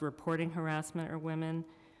those reporting harassment are women.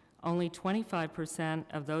 Only 25%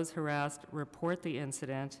 of those harassed report the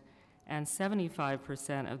incident, and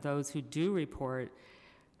 75% of those who do report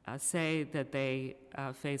say that they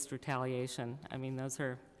faced retaliation. I mean, those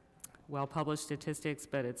are well-published statistics,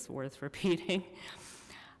 but it's worth repeating.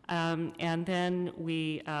 And then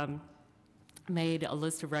we made a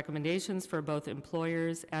list of recommendations for both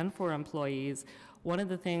employers and for employees. One of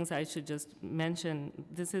the things I should just mention,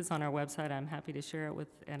 this is on our website, I'm happy to share it with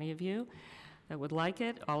any of you that would like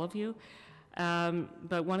it, all of you.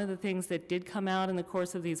 But one of the things that did come out in the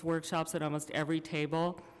course of these workshops at almost every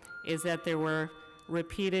table is that there were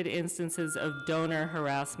repeated instances of donor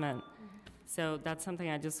harassment. So that's something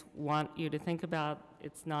I just want you to think about.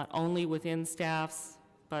 It's not only within staffs,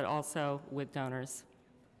 but also with donors.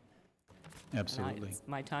 Absolutely.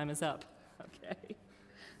 My time is up. Okay.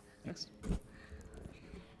 Thanks.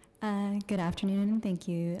 Good afternoon, and thank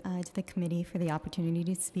you to the committee for the opportunity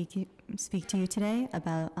to speak to you today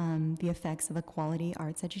about the effects of a quality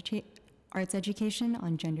arts education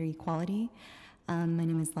on gender equality. My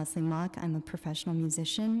name is Leslie Mock. I'm a professional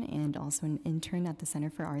musician and also an intern at the Center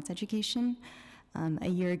for Arts Education. A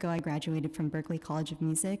year ago, I graduated from Berklee College of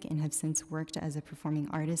Music and have since worked as a performing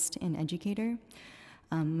artist and educator.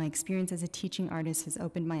 My experience as a teaching artist has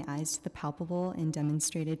opened my eyes to the palpable and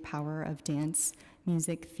demonstrated power of dance,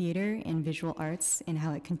 music, theater, and visual arts, and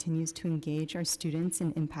how it continues to engage our students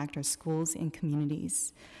and impact our schools and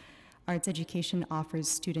communities. Arts education offers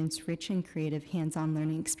students rich and creative hands-on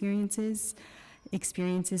learning experiences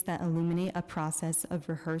that illuminate a process of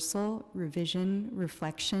rehearsal, revision,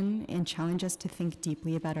 reflection, and challenge us to think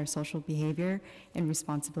deeply about our social behavior and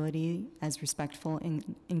responsibility as respectful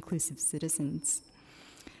and inclusive citizens.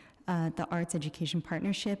 The Arts Education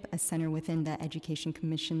Partnership, a center within the Education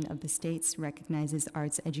Commission of the States, recognizes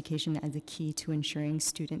arts education as a key to ensuring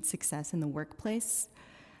student success in the workplace.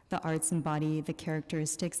 The arts embody the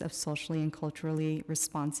characteristics of socially and culturally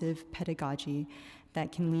responsive pedagogy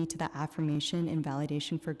that can lead to the affirmation and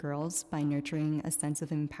validation for girls by nurturing a sense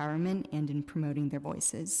of empowerment and in promoting their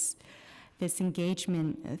voices. This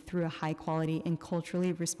engagement through a high quality and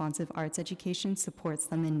culturally responsive arts education supports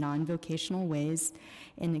them in non-vocational ways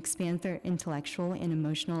and expands their intellectual and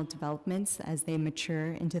emotional developments as they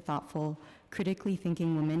mature into thoughtful, critically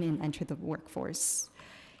thinking women and enter the workforce.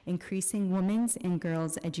 Increasing women's and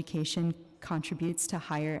girls' education contributes to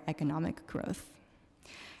higher economic growth.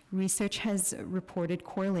 Research has reported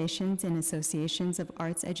correlations and associations of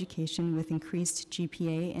arts education with increased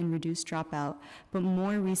GPA and reduced dropout, but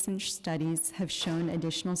more recent studies have shown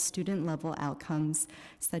additional student-level outcomes,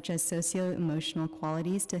 such as socio-emotional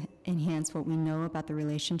qualities to enhance what we know about the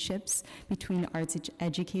relationships between arts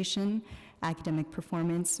education, academic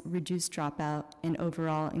performance, reduced dropout, and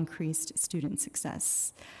overall increased student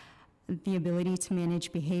success. The ability to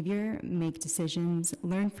manage behavior, make decisions,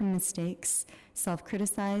 learn from mistakes,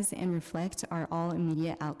 self-criticize, and reflect are all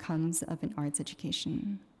immediate outcomes of an arts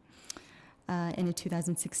education. In a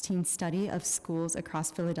 2016 study of schools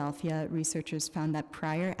across Philadelphia, researchers found that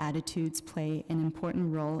prior attitudes play an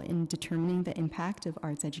important role in determining the impact of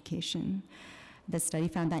arts education. The study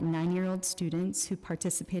found that 9-year-old students who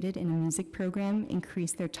participated in a music program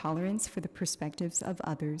increased their tolerance for the perspectives of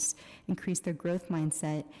others, increased their growth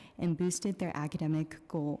mindset, and boosted their academic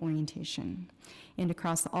goal orientation. And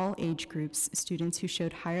across all age groups, students who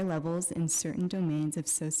showed higher levels in certain domains of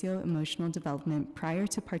socio-emotional development prior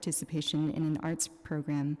to participation in an arts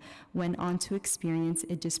program went on to experience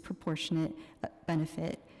a disproportionate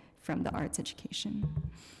benefit from the arts education.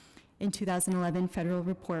 In 2011, federal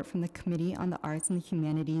report from the Committee on the Arts and the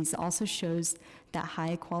Humanities also shows that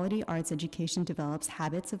high-quality arts education develops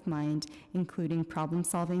habits of mind, including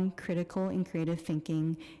problem-solving, critical and creative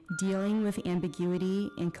thinking, dealing with ambiguity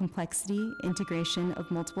and complexity, integration of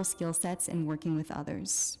multiple skill sets, and working with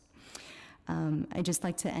others. I'd just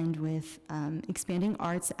like to end with expanding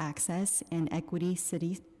arts access and equity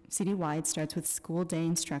citywide starts with school day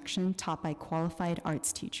instruction taught by qualified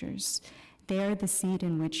arts teachers. They are the seed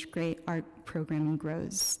in which great art programming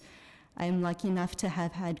grows. I am lucky enough to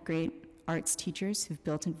have had great arts teachers who've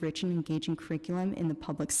built a rich and engaging curriculum in the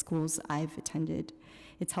public schools I've attended.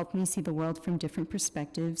 It's helped me see the world from different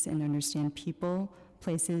perspectives and understand people,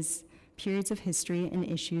 places, periods of history, and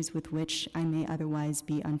issues with which I may otherwise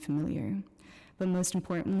be unfamiliar. But most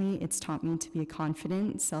importantly, it's taught me to be a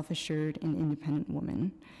confident, self-assured, and independent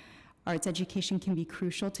woman. Arts education can be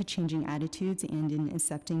crucial to changing attitudes and in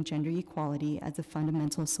accepting gender equality as a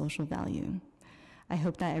fundamental social value. I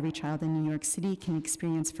hope that every child in New York City can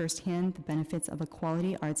experience firsthand the benefits of a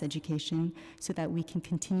quality arts education so that we can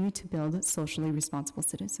continue to build socially responsible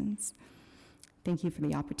citizens. Thank you for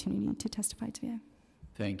the opportunity to testify today.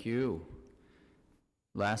 Thank you.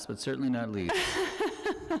 Last but certainly not least.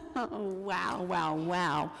 Wow, wow,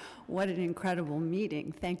 wow. What an incredible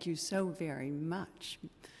meeting. Thank you so very much.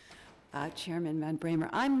 Chairman Van Bramer.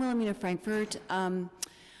 I'm Wilhelmina Frankfurt.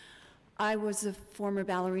 I was a former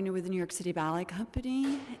ballerina with the New York City Ballet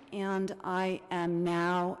Company, and I am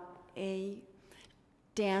now a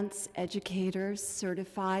dance educator,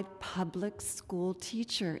 certified public school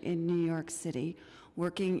teacher in New York City,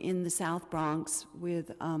 working in the South Bronx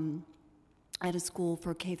with, at a school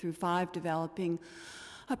for K through 5, developing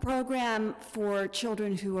a program for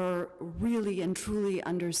children who are really and truly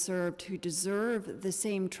underserved, who deserve the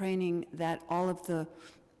same training that all of the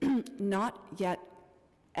not yet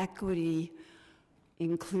equity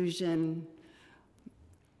inclusion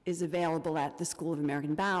is available at the School of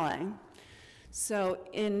American Ballet. So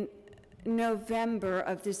in November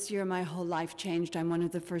of this year, my whole life changed. I'm one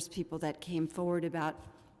of the first people that came forward about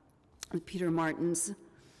Peter Martin's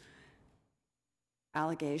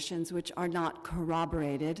allegations, which are not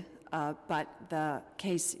corroborated, but the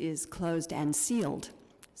case is closed and sealed,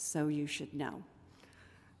 so you should know.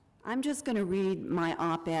 I'm just going to read my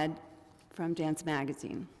op-ed from Dance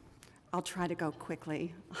Magazine. I'll try to go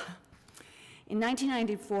quickly. In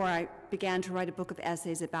 1994, I began to write a book of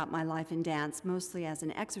essays about my life in dance, mostly as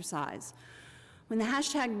an exercise. When the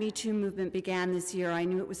 #MeToo movement began this year, I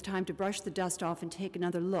knew it was time to brush the dust off and take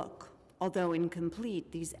another look. Although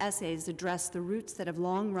incomplete, these essays address the roots that have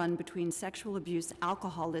long run between sexual abuse,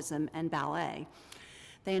 alcoholism, and ballet.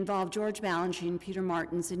 They involve George Balanchine, Peter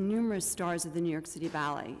Martins, and numerous stars of the New York City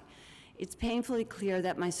Ballet. It's painfully clear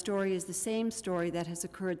that my story is the same story that has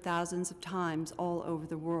occurred thousands of times all over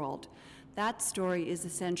the world. That story is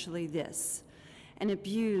essentially this. An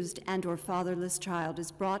abused and/or fatherless child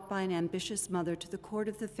is brought by an ambitious mother to the court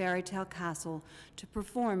of the fairy tale castle to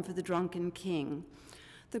perform for the drunken king.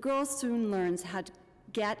 The girl soon learns how to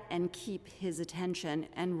get and keep his attention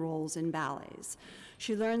and roles in ballets.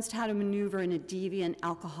 She learns how to maneuver in a deviant,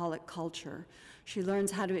 alcoholic culture. She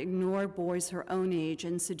learns how to ignore boys her own age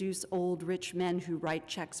and seduce old, rich men who write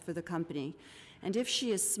checks for the company. And if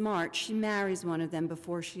she is smart, she marries one of them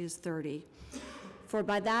before she is 30. For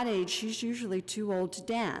by that age, she's usually too old to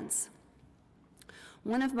dance.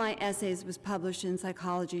 One of my essays was published in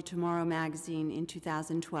Psychology Tomorrow magazine in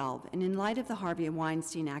 2012, and in light of the Harvey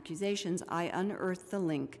Weinstein accusations, I unearthed the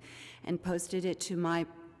link and posted it to my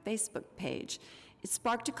Facebook page. It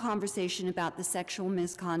sparked a conversation about the sexual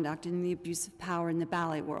misconduct and the abuse of power in the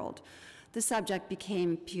ballet world. The subject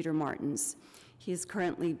became Peter Martins. He is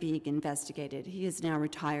currently being investigated. He is now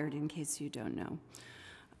retired, in case you don't know.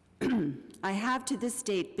 I have to this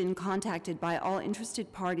date been contacted by all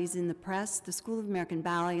interested parties in the press, the School of American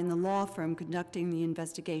Ballet, and the law firm conducting the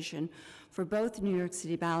investigation for both New York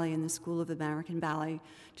City Ballet and the School of American Ballet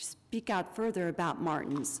to speak out further about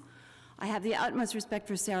Martins. I have the utmost respect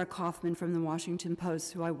for Sarah Kaufman from the Washington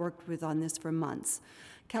Post, who I worked with on this for months.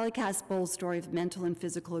 Kelly Cass-Bowles' story of mental and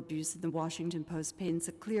physical abuse in the Washington Post paints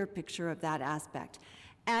a clear picture of that aspect.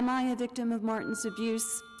 Am I a victim of Martin's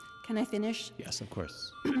abuse? Can I finish? Yes, of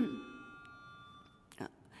course.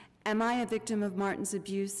 Am I a victim of Martin's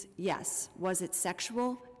abuse? Yes. Was it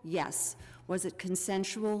sexual? Yes. Was it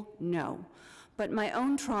consensual? No. But my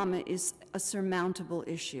own trauma is a surmountable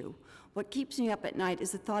issue. What keeps me up at night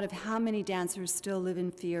is the thought of how many dancers still live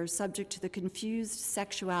in fear, subject to the confused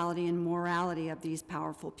sexuality and morality of these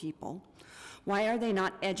powerful people. Why are they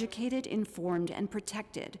not educated, informed, and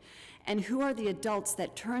protected? And who are the adults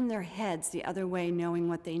that turn their heads the other way knowing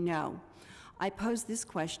what they know? I pose this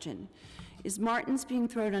question. Is Martins being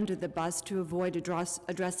thrown under the bus to avoid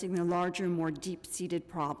addressing the larger, more deep-seated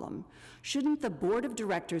problem? Shouldn't the board of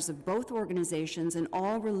directors of both organizations and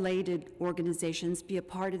all related organizations be a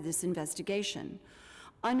part of this investigation?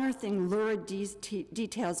 Unearthing lurid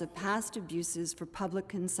details of past abuses for public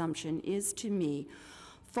consumption is, to me,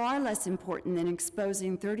 far less important than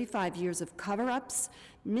exposing 35 years of cover-ups,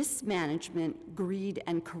 mismanagement, greed,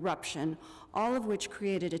 and corruption, all of which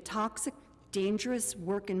created a toxic, dangerous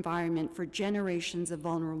work environment for generations of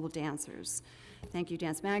vulnerable dancers. Thank you,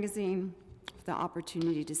 Dance Magazine, for the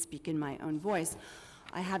opportunity to speak in my own voice.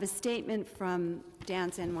 I have a statement from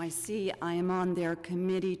Dance NYC. I am on their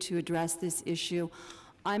committee to address this issue.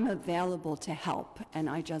 I'm available to help, and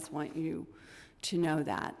I just want you to know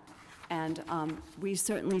that. And we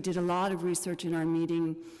certainly did a lot of research in our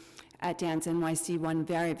meeting at Dance NYC one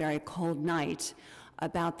very, very cold night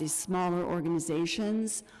about these smaller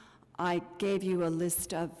organizations. I gave you a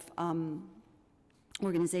list of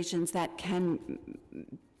organizations that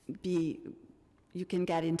you can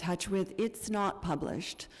get in touch with. It's not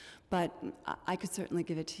published, but I could certainly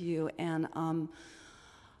give it to you. And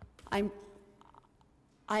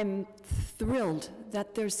I'm thrilled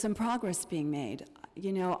that there's some progress being made.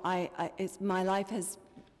 You know, my life has,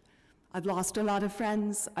 I've lost a lot of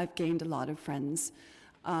friends, I've gained a lot of friends.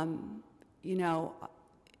 You know,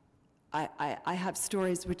 I have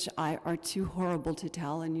stories which are too horrible to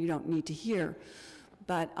tell and you don't need to hear.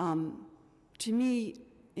 But to me,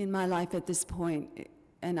 in my life at this point,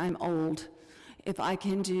 and I'm old, if I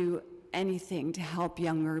can do anything to help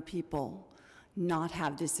younger people not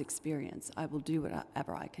have this experience, I will do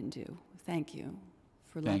whatever I can do. Thank you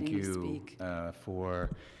for letting me speak. Thank you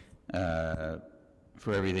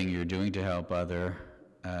for everything you're doing to help other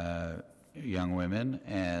young women,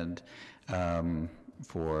 and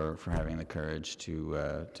for having the courage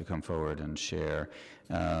to come forward and share.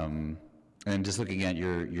 And just looking at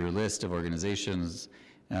your list of organizations,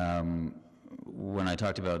 when I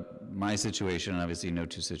talked about my situation, obviously no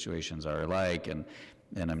two situations are alike, and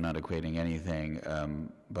I'm not equating anything,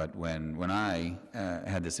 but when I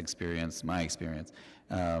had this experience, my experience,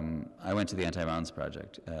 I went to the Anti-Violence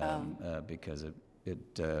Project because it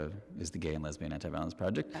is the Gay and Lesbian Anti-Violence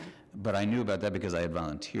Project. But I knew about that because I had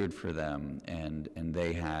volunteered for them, and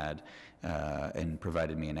they had and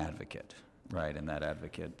provided me an advocate, right? And that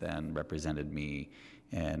advocate then represented me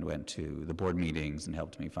and went to the board meetings and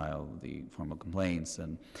helped me file the formal complaints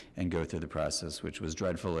and go through the process, which was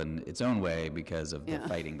dreadful in its own way because of the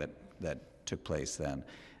fighting that took place then,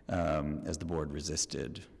 as the board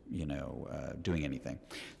resisted, doing anything.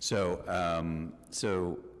 So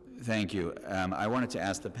thank you. I wanted to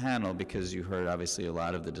ask the panel, because you heard obviously a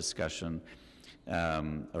lot of the discussion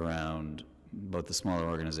around both the smaller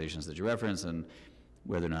organizations that you referenced and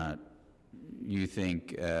whether or not you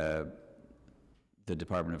think the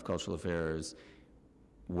Department of Cultural Affairs,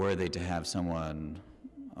 were they to have someone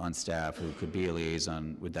on staff who could be a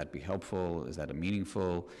liaison, would that be helpful? Is that a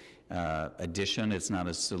meaningful addition? It's not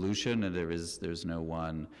a solution, and there's no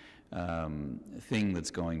one thing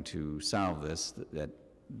that's going to solve this. That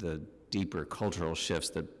the deeper cultural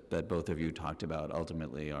shifts that both of you talked about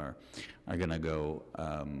ultimately are going to go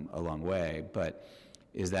a long way. But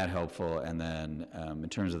is that helpful? And then in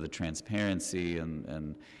terms of the transparency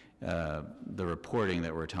and the reporting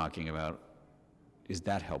that we're talking about, is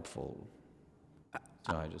that helpful?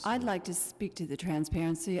 So I'd like to speak to the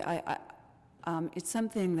transparency. It's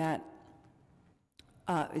something that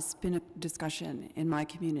it's been a discussion in my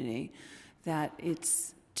community, that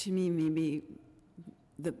it's, to me, maybe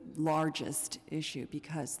the largest issue,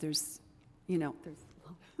 because there's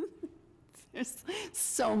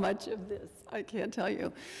so much of this, I can't tell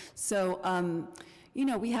you. So,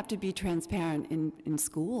 we have to be transparent in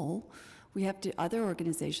school. Other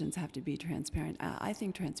organizations have to be transparent. I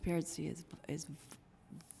think transparency is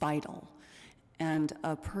vital. And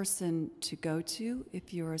a person to go to,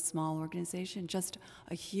 if you're a small organization, just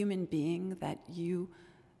a human being that you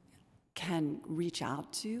can reach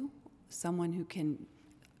out to, someone who can,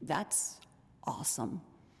 that's awesome,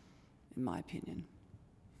 in my opinion.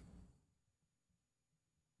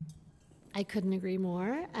 I couldn't agree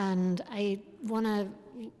more, and I want to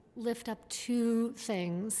lift up two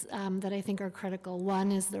things that I think are critical.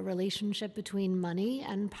 One is the relationship between money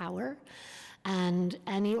and power, and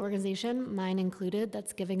any organization, mine included,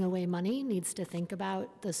 that's giving away money needs to think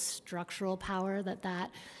about the structural power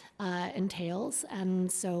that entails.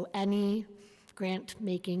 And so any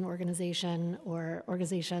grant-making organization or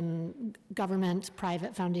organization, government,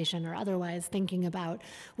 private foundation, or otherwise, thinking about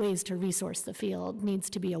ways to resource the field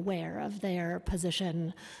needs to be aware of their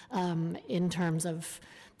position in terms of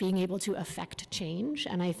being able to affect change.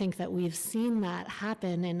 And I think that we've seen that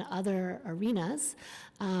happen in other arenas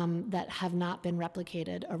that have not been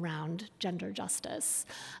replicated around gender justice.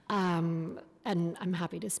 And I'm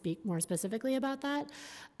happy to speak more specifically about that.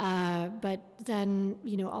 But then,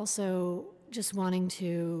 also just wanting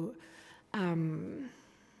to,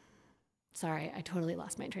 sorry, I totally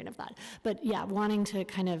lost my train of thought. But yeah, wanting to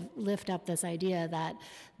kind of lift up this idea that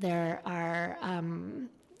there are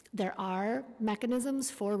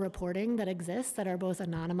mechanisms for reporting that exist that are both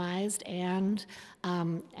anonymized and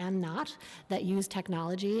not, that use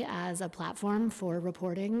technology as a platform for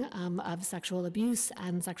reporting of sexual abuse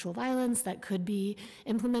and sexual violence that could be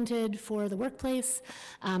implemented for the workplace,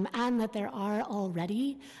 and that there are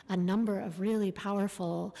already a number of really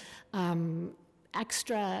powerful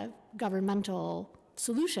extra governmental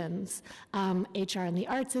solutions. HR in the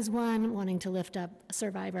Arts is one, wanting to lift up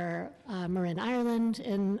survivor Marin Ireland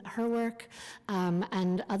in her work,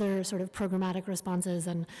 and other sort of programmatic responses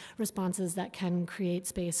and responses that can create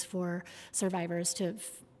space for survivors to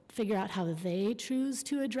figure out how they choose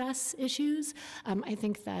to address issues. I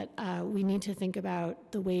think that we need to think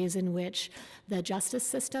about the ways in which the justice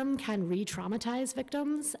system can re-traumatize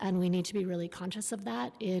victims, and we need to be really conscious of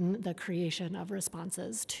that in the creation of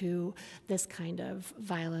responses to this kind of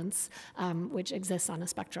violence, which exists on a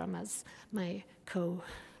spectrum, as my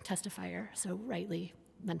co-testifier so rightly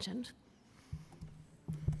mentioned.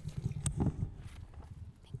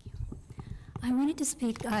 I wanted to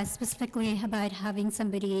speak specifically about having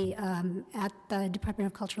somebody at the Department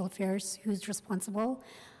of Cultural Affairs who's responsible.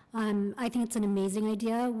 I think it's an amazing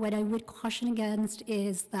idea. What I would caution against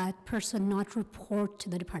is that person not report to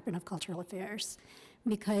the Department of Cultural Affairs.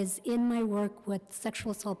 Because in my work with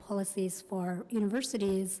sexual assault policies for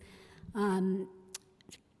universities,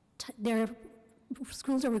 their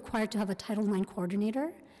schools are required to have a Title IX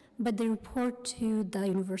coordinator, but they report to the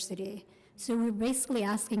university. So we're basically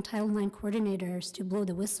asking Title IX coordinators to blow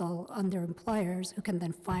the whistle on their employers who can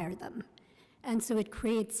then fire them. And so it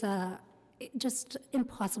creates a just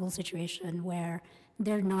impossible situation where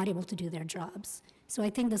they're not able to do their jobs. So I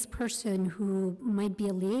think this person who might be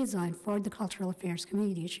a liaison for the cultural affairs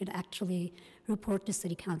community should actually report to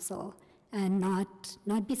city council and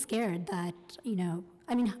not be scared that, you know,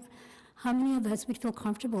 I mean, how many of us would feel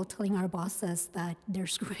comfortable telling our bosses that they're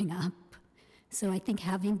screwing up? So I think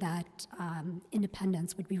having that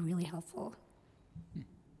independence would be really helpful.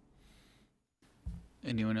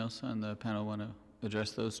 Anyone else on the panel want to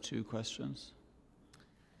address those two questions?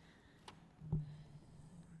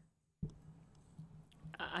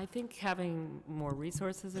 I think having more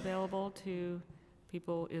resources available to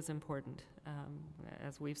people is important.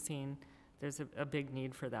 As we've seen, there's a big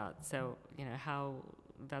need for that. So, you know, how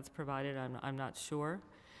that's provided, I'm not sure.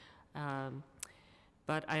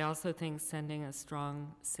 But I also think sending a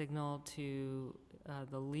strong signal to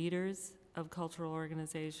the leaders of cultural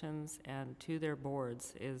organizations and to their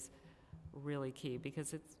boards is really key,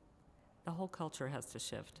 because the whole culture has to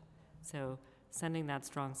shift. So sending that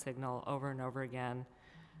strong signal over and over again,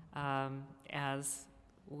 as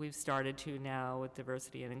we've started to now with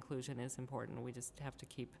diversity and inclusion, is important. We just have to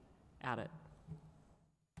keep at it.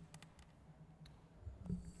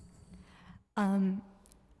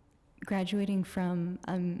 Graduating from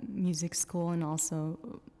music school and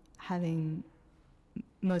also having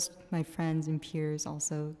most of my friends and peers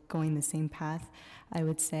also going the same path, I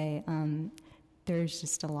would say there's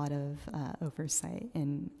just a lot of oversight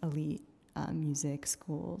in elite music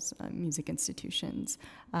schools, music institutions.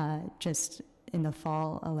 Just in the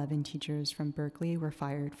fall, 11 teachers from Berkeley were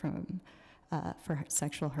fired from for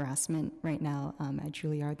sexual harassment. Right now at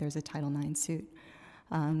Juilliard, there's a Title IX suit.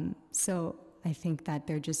 So I think that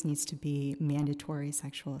there just needs to be mandatory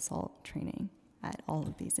sexual assault training at all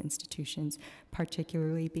of these institutions,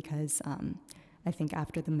 particularly because I think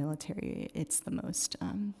after the military, it's the most,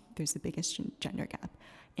 there's the biggest gender gap.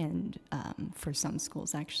 And for some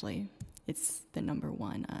schools, actually, it's the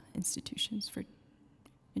 #1 institutions for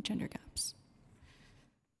gender gaps.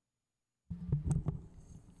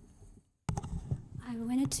 I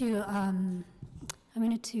wanted to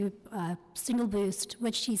single boost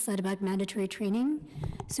what she said about mandatory training.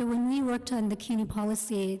 So when we worked on the CUNY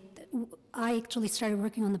policy, I actually started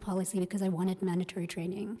working on the policy because I wanted mandatory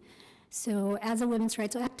training. So as a women's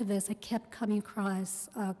rights activist, I kept coming across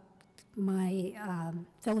my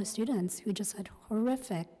fellow students who just had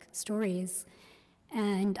horrific stories,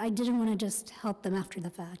 and I didn't want to just help them after the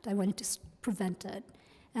fact. I wanted to prevent it.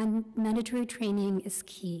 And mandatory training is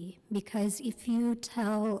key, because if you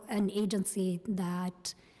tell an agency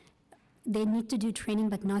that they need to do training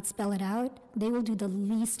but not spell it out, they will do the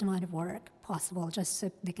least amount of work possible just so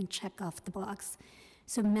they can check off the box.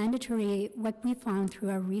 So mandatory, what we found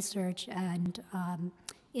through our research, and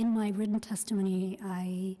in my written testimony,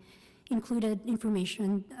 I included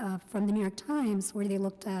information from the New York Times where they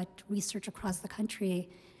looked at research across the country.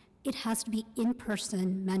 It has to be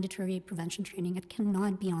in-person mandatory prevention training. It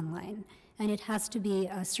cannot be online. And it has to be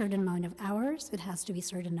a certain amount of hours. It has to be a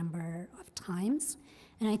certain number of times.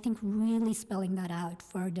 And I think really spelling that out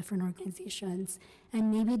for different organizations.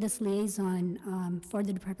 And maybe this liaison for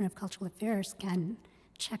the Department of Cultural Affairs can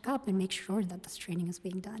check up and make sure that this training is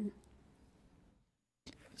being done.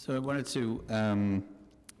 So I wanted to,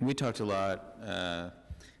 we talked a lot,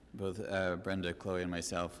 both Brenda, Chloe, and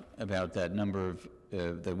myself, about that number of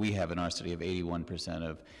that we have in our study of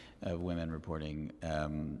 81% of women reporting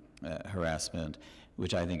harassment,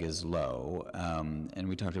 which I think is low. And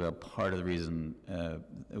we talked about part of the reason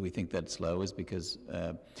we think that's low is because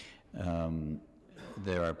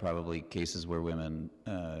there are probably cases where women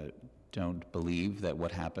don't believe that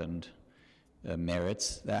what happened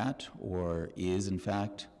merits that or is in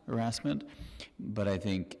fact harassment. But I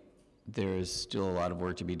think there is still a lot of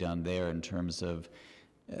work to be done there in terms of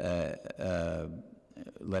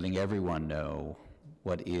letting everyone know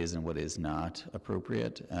what is and what is not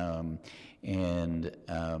appropriate. And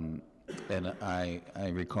I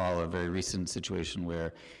recall a very recent situation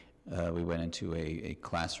where we went into a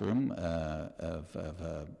classroom of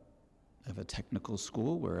a technical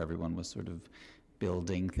school where everyone was sort of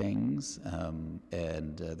building things,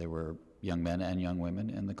 and there were young men and young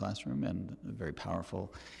women in the classroom, and a very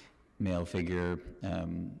powerful male figure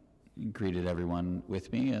greeted everyone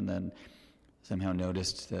with me, and then somehow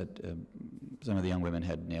noticed that some of the young women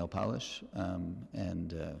had nail polish,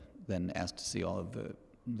 and then asked to see all of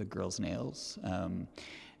the girls' nails,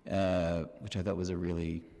 which I thought was a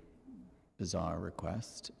really bizarre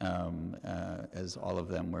request, as all of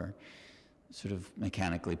them were sort of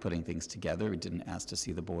mechanically putting things together. We didn't ask to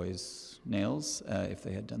see the boys' nails if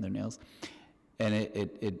they had done their nails. And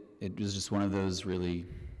it was just one of those really,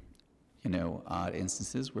 odd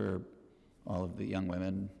instances where all of the young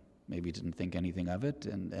women maybe didn't think anything of it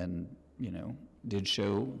and did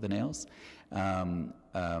show the nails.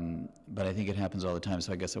 But I think it happens all the time,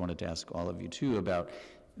 so I guess I wanted to ask all of you too about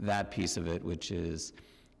that piece of it, which is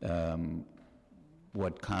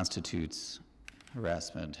what constitutes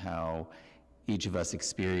harassment, how each of us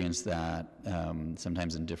experience that,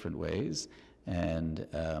 sometimes in different ways, and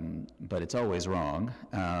but it's always wrong,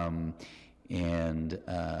 and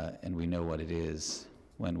we know what it is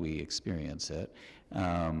when we experience it.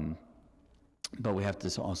 But we have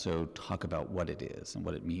to also talk about what it is and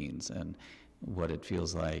what it means and what it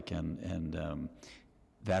feels like, and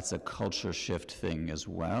that's a culture shift thing as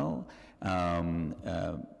well.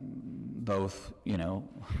 Both,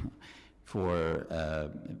 for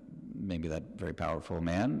maybe that very powerful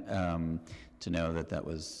man to know that that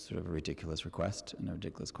was sort of a ridiculous request and a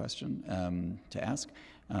ridiculous question to ask,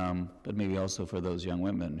 but maybe also for those young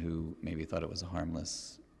women who maybe thought it was a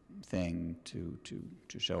harmless thing to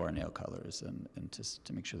show our nail colors and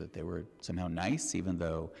to make sure that they were somehow nice, even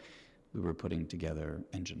though we were putting together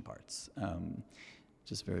engine parts.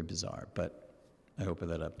 Just very bizarre, but I open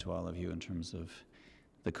that up to all of you in terms of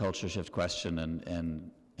the culture shift question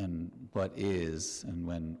and what is and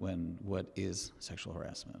what is sexual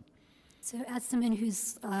harassment. So as someone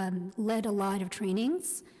who's led a lot of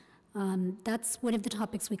trainings, that's one of the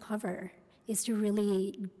topics we cover, is to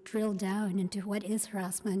really drill down into what is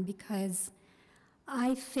harassment, because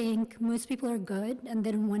I think most people are good and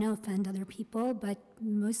they don't want to offend other people, but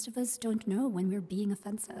most of us don't know when we're being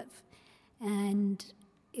offensive. And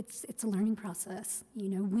it's a learning process.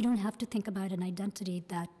 We don't have to think about an identity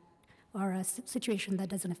that, or a situation that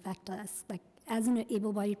doesn't affect us. Like, as an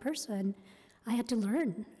able-bodied person, I had to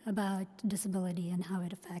learn about disability and how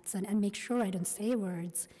it affects, and make sure I don't say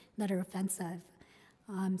words that are offensive.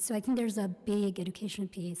 So I think there's a big education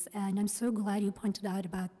piece, and I'm so glad you pointed out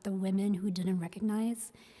about the women who didn't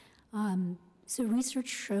recognize. So research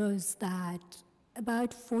shows that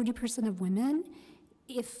about 40% of women,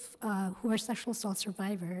 who are sexual assault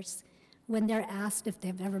survivors, when they're asked if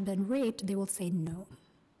they've ever been raped, they will say no,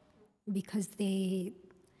 because there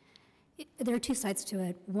are two sides to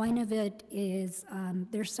it. One of it is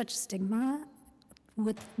there's such stigma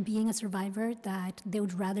with being a survivor that they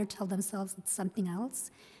would rather tell themselves it's something else.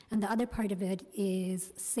 And the other part of it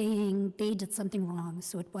is saying they did something wrong,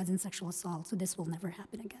 so it wasn't sexual assault, so this will never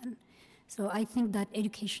happen again. So I think that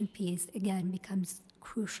education piece, again, becomes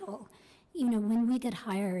crucial. When we get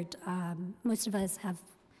hired, most of us have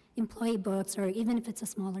employee books, or even if it's a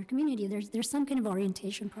smaller community, there's some kind of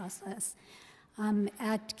orientation process.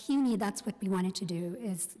 At CUNY, that's what we wanted to do,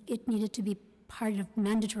 is it needed to be part of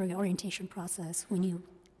mandatory orientation process when you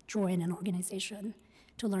join an organization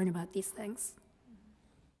to learn about these things.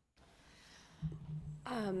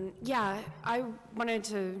 Yeah, I wanted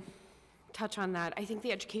to touch on that. I think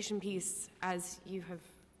the education piece, as you have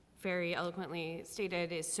very eloquently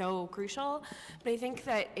stated, is so crucial, but I think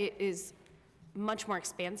that it is much more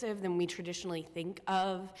expansive than we traditionally think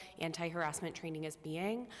of anti-harassment training as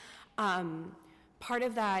being. Part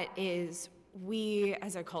of that is we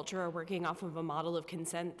as a culture are working off of a model of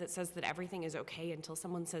consent that says that everything is okay until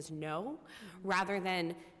someone says no, rather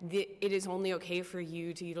than it is only okay for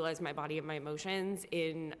you to utilize my body and my emotions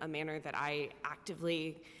in a manner that I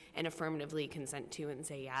actively and affirmatively consent to and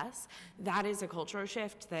say yes. That is a cultural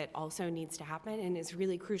shift that also needs to happen and is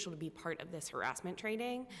really crucial to be part of this harassment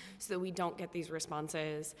training, so that we don't get these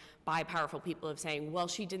responses by powerful people of saying, well,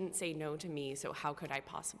 she didn't say no to me, so how could I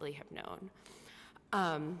possibly have known?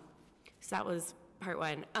 So that was part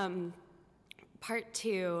one. Part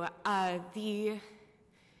two, I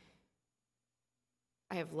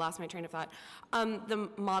have lost my train of thought. The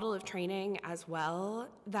model of training as well,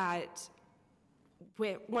 that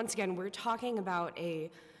once again, we're talking about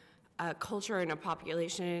a culture and a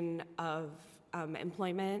population of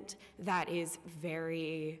employment that is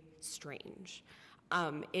very strange.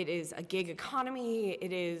 It is a gig economy.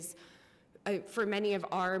 It is, for many of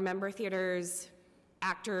our member theaters,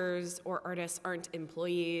 actors or artists aren't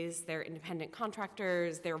employees, they're independent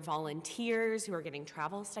contractors, they're volunteers who are getting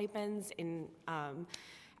travel stipends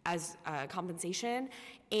as compensation.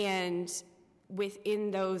 And within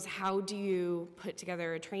those, how do you put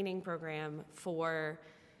together a training program for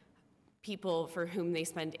people for whom they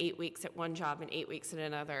spend 8 weeks at one job and 8 weeks at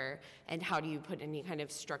another, and how do you put any kind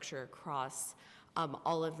of structure across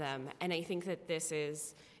all of them? And I think that this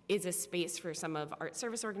is a space for some of art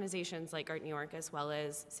service organizations like Art New York, as well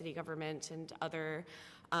as city government and other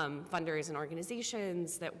funders and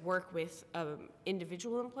organizations that work with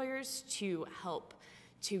individual employers to help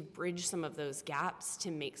to bridge some of those gaps,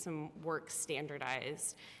 to make some work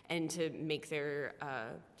standardized, and to make there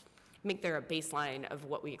a baseline of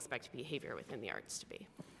what we expect behavior within the arts to be.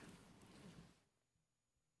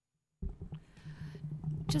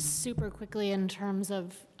 Just super quickly in terms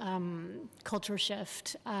of culture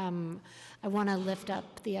shift, I want to lift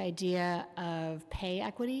up the idea of pay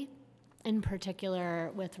equity, in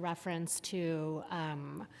particular with reference to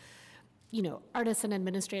artists and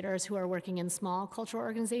administrators who are working in small cultural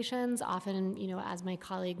organizations, often, as my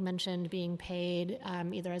colleague mentioned, being paid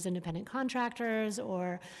either as independent contractors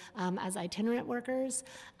or as itinerant workers,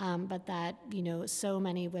 but that, so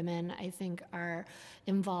many women, I think, are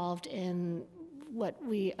involved in what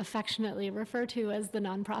we affectionately refer to as the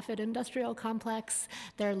nonprofit industrial complex.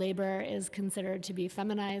 Their labor is considered to be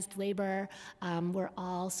feminized labor. We're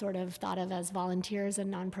all sort of thought of as volunteers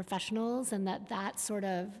and non-professionals, and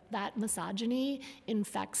that misogyny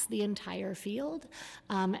infects the entire field.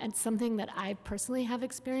 And something that I personally have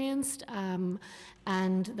experienced, and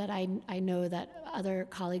that I know that other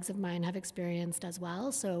colleagues of mine have experienced as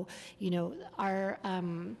well. So,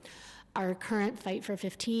 our current Fight for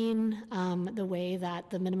 15, the way that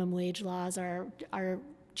the minimum wage laws are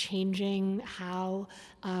changing how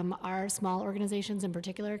our small organizations in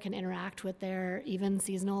particular can interact with their even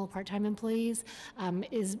seasonal part-time employees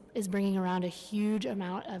is bringing around a huge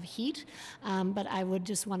amount of heat. But I would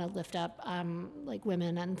just want to lift up like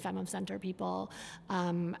women and femme-of-center people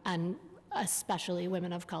and especially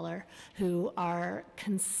women of color who are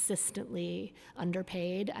consistently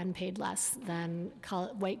underpaid and paid less than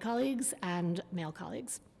white colleagues and male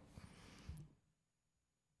colleagues.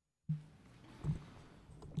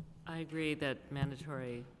 I agree that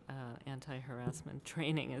mandatory anti-harassment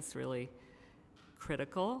training is really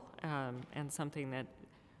critical and something that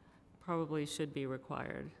probably should be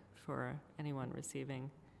required for anyone receiving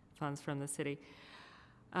funds from the city.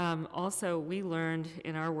 Also, we learned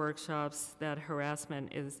in our workshops that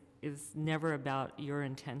harassment is never about your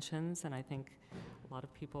intentions, and I think a lot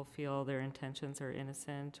of people feel their intentions are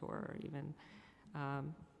innocent or even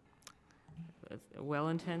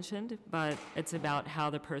well-intentioned, but it's about how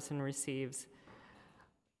the person receives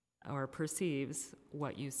or perceives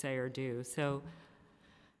what you say or do. So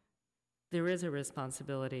there is a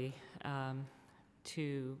responsibility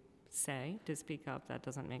to speak up. That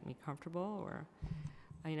doesn't make me comfortable, or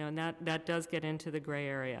and that does get into the gray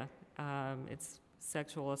area. It's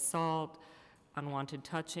sexual assault, unwanted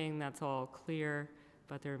touching, that's all clear,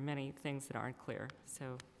 but there are many things that aren't clear.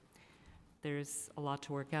 So there's a lot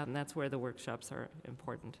to work out, and that's where the workshops are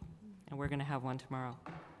important. And we're going to have one tomorrow.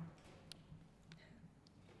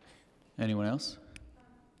 Anyone else?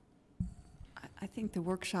 I think the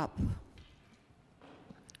workshop,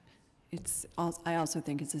 I also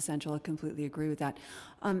think it's essential. I completely agree with that.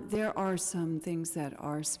 There are some things that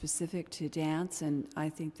are specific to dance, and I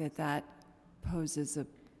think that poses a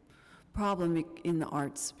problem in the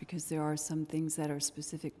arts because there are some things that are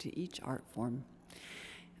specific to each art form.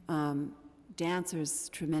 Dance, there's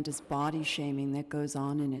tremendous body shaming that goes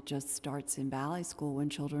on, and it just starts in ballet school when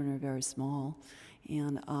children are very small.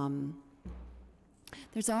 And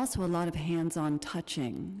there's also a lot of hands-on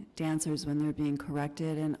touching dancers when they're being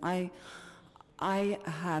corrected, and I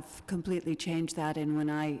have completely changed that, and when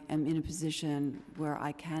I am in a position where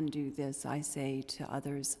I can do this, I say to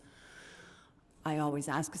others, I always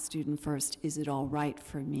ask a student first, is it all right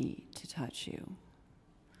for me to touch you?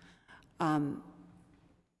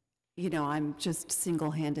 I'm just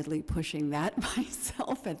single-handedly pushing that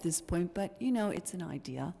myself at this point, but it's an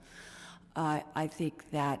idea. I think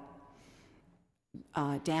that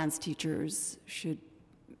dance teachers should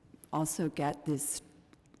also get this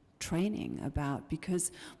training about,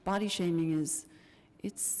 because body shaming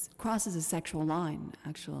crosses a sexual line,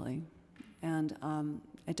 actually, and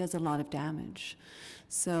it does a lot of damage.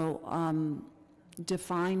 So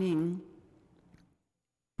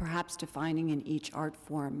perhaps defining in each art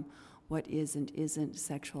form what is and isn't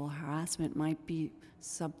sexual harassment might be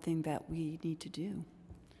something that we need to do.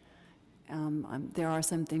 There are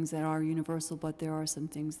some things that are universal, but there are some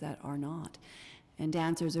things that are not. And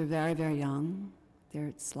dancers are very, very young.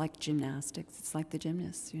 It's like gymnastics. It's like the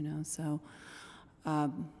gymnasts, you know. So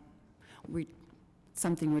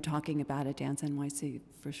something we're talking about at Dance NYC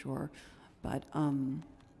for sure. But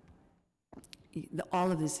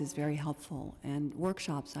all of this is very helpful. And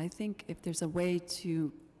workshops, I think if there's a way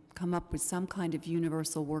to come up with some kind of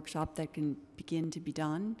universal workshop that can begin to be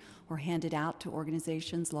done or handed out to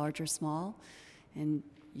organizations, large or small, and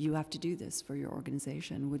you have to do this for your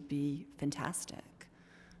organization, would be fantastic.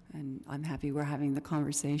 And I'm happy we're having the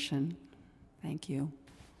conversation. Thank you.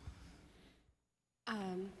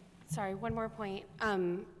 Sorry, one more point.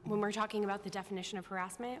 When we're talking about the definition of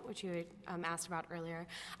harassment, which you had asked about earlier,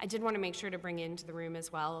 I did want to make sure to bring into the room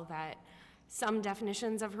as well that some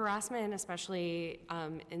definitions of harassment, especially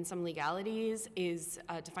in some legalities, is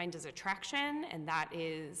defined as attraction, and that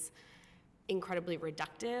is incredibly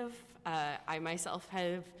reductive. I myself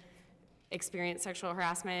have experienced sexual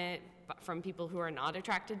harassment from people who are not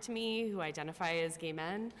attracted to me, who identify as gay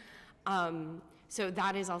men. So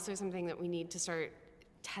that is also something that we need to start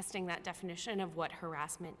testing, that definition of what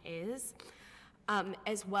harassment is,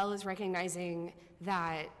 as well as recognizing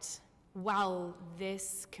that while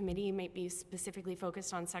this committee might be specifically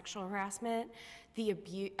focused on sexual harassment,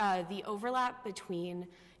 the overlap between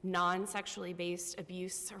non-sexually based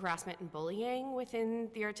abuse, harassment, and bullying within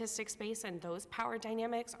the artistic space and those power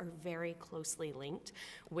dynamics are very closely linked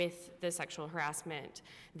with the sexual harassment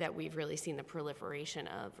that we've really seen the proliferation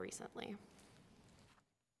of recently.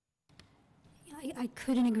 I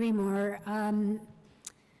couldn't agree more.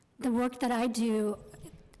 The work that I do,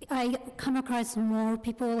 I come across more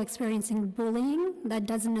people experiencing bullying that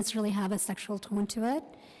doesn't necessarily have a sexual tone to it.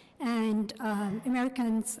 And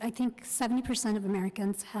Americans, I think 70% of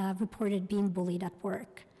Americans have reported being bullied at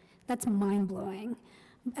work. That's mind-blowing.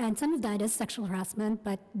 And some of that is sexual harassment,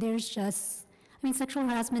 but there's just, I mean, sexual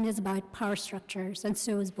harassment is about power structures, and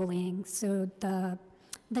so is bullying. So the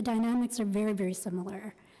dynamics are very, very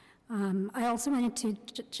similar. I also wanted to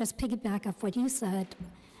just piggyback off what you said.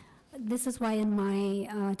 This is why in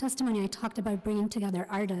my testimony I talked about bringing together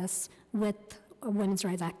artists with women's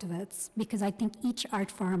rights activists, because I think each art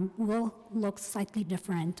form will look slightly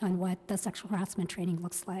different on what the sexual harassment training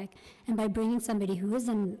looks like. And by bringing somebody who is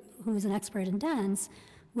an expert in dance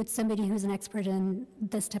with somebody who's an expert in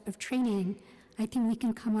this type of training, I think we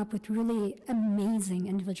can come up with really amazing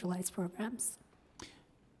individualized programs.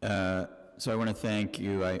 So I want to thank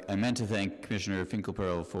you. I meant to thank Commissioner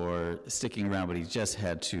Finkelpearl for sticking around, but he just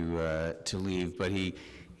had to leave. But he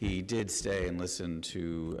did stay and listen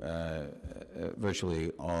to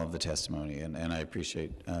virtually all of the testimony, and I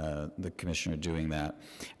appreciate the Commissioner doing that.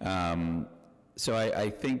 So I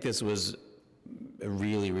think this was a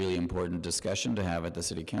really, really important discussion to have at the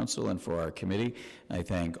City Council and for our committee. I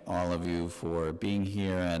thank all of you for being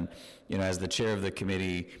here, and as the chair of the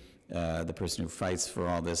committee, the person who fights for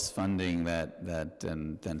all this funding that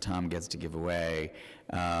then Tom gets to give away,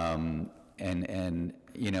 and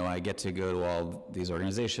I get to go to all these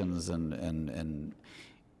organizations, and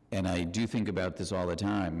I do think about this all the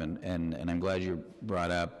time, and I'm glad you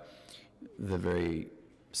brought up the very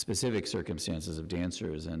specific circumstances of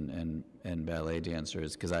dancers and ballet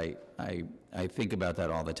dancers, because I think about that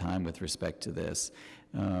all the time with respect to this,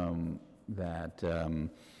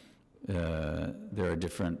 there are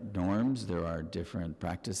different norms, there are different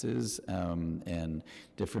practices, and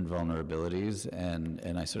different vulnerabilities,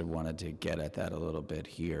 and I sort of wanted to get at that a little bit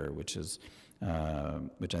here, which I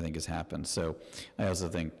think has happened. So I also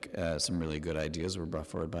think some really good ideas were brought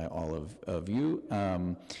forward by all of you,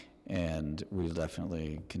 and we'll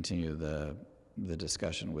definitely continue the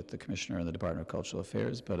discussion with the Commissioner and the Department of Cultural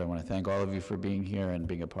Affairs, but I want to thank all of you for being here and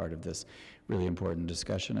being a part of this really important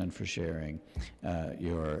discussion and for sharing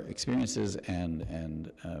your experiences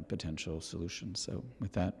and potential solutions. So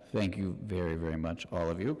with that, thank you very, very much, all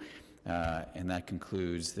of you. And that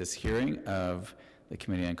concludes this hearing of the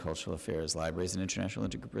Committee on Cultural Affairs, Libraries, and International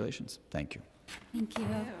Intergroup Relations. Thank you. Thank you.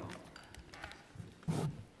 Thank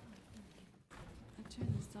you.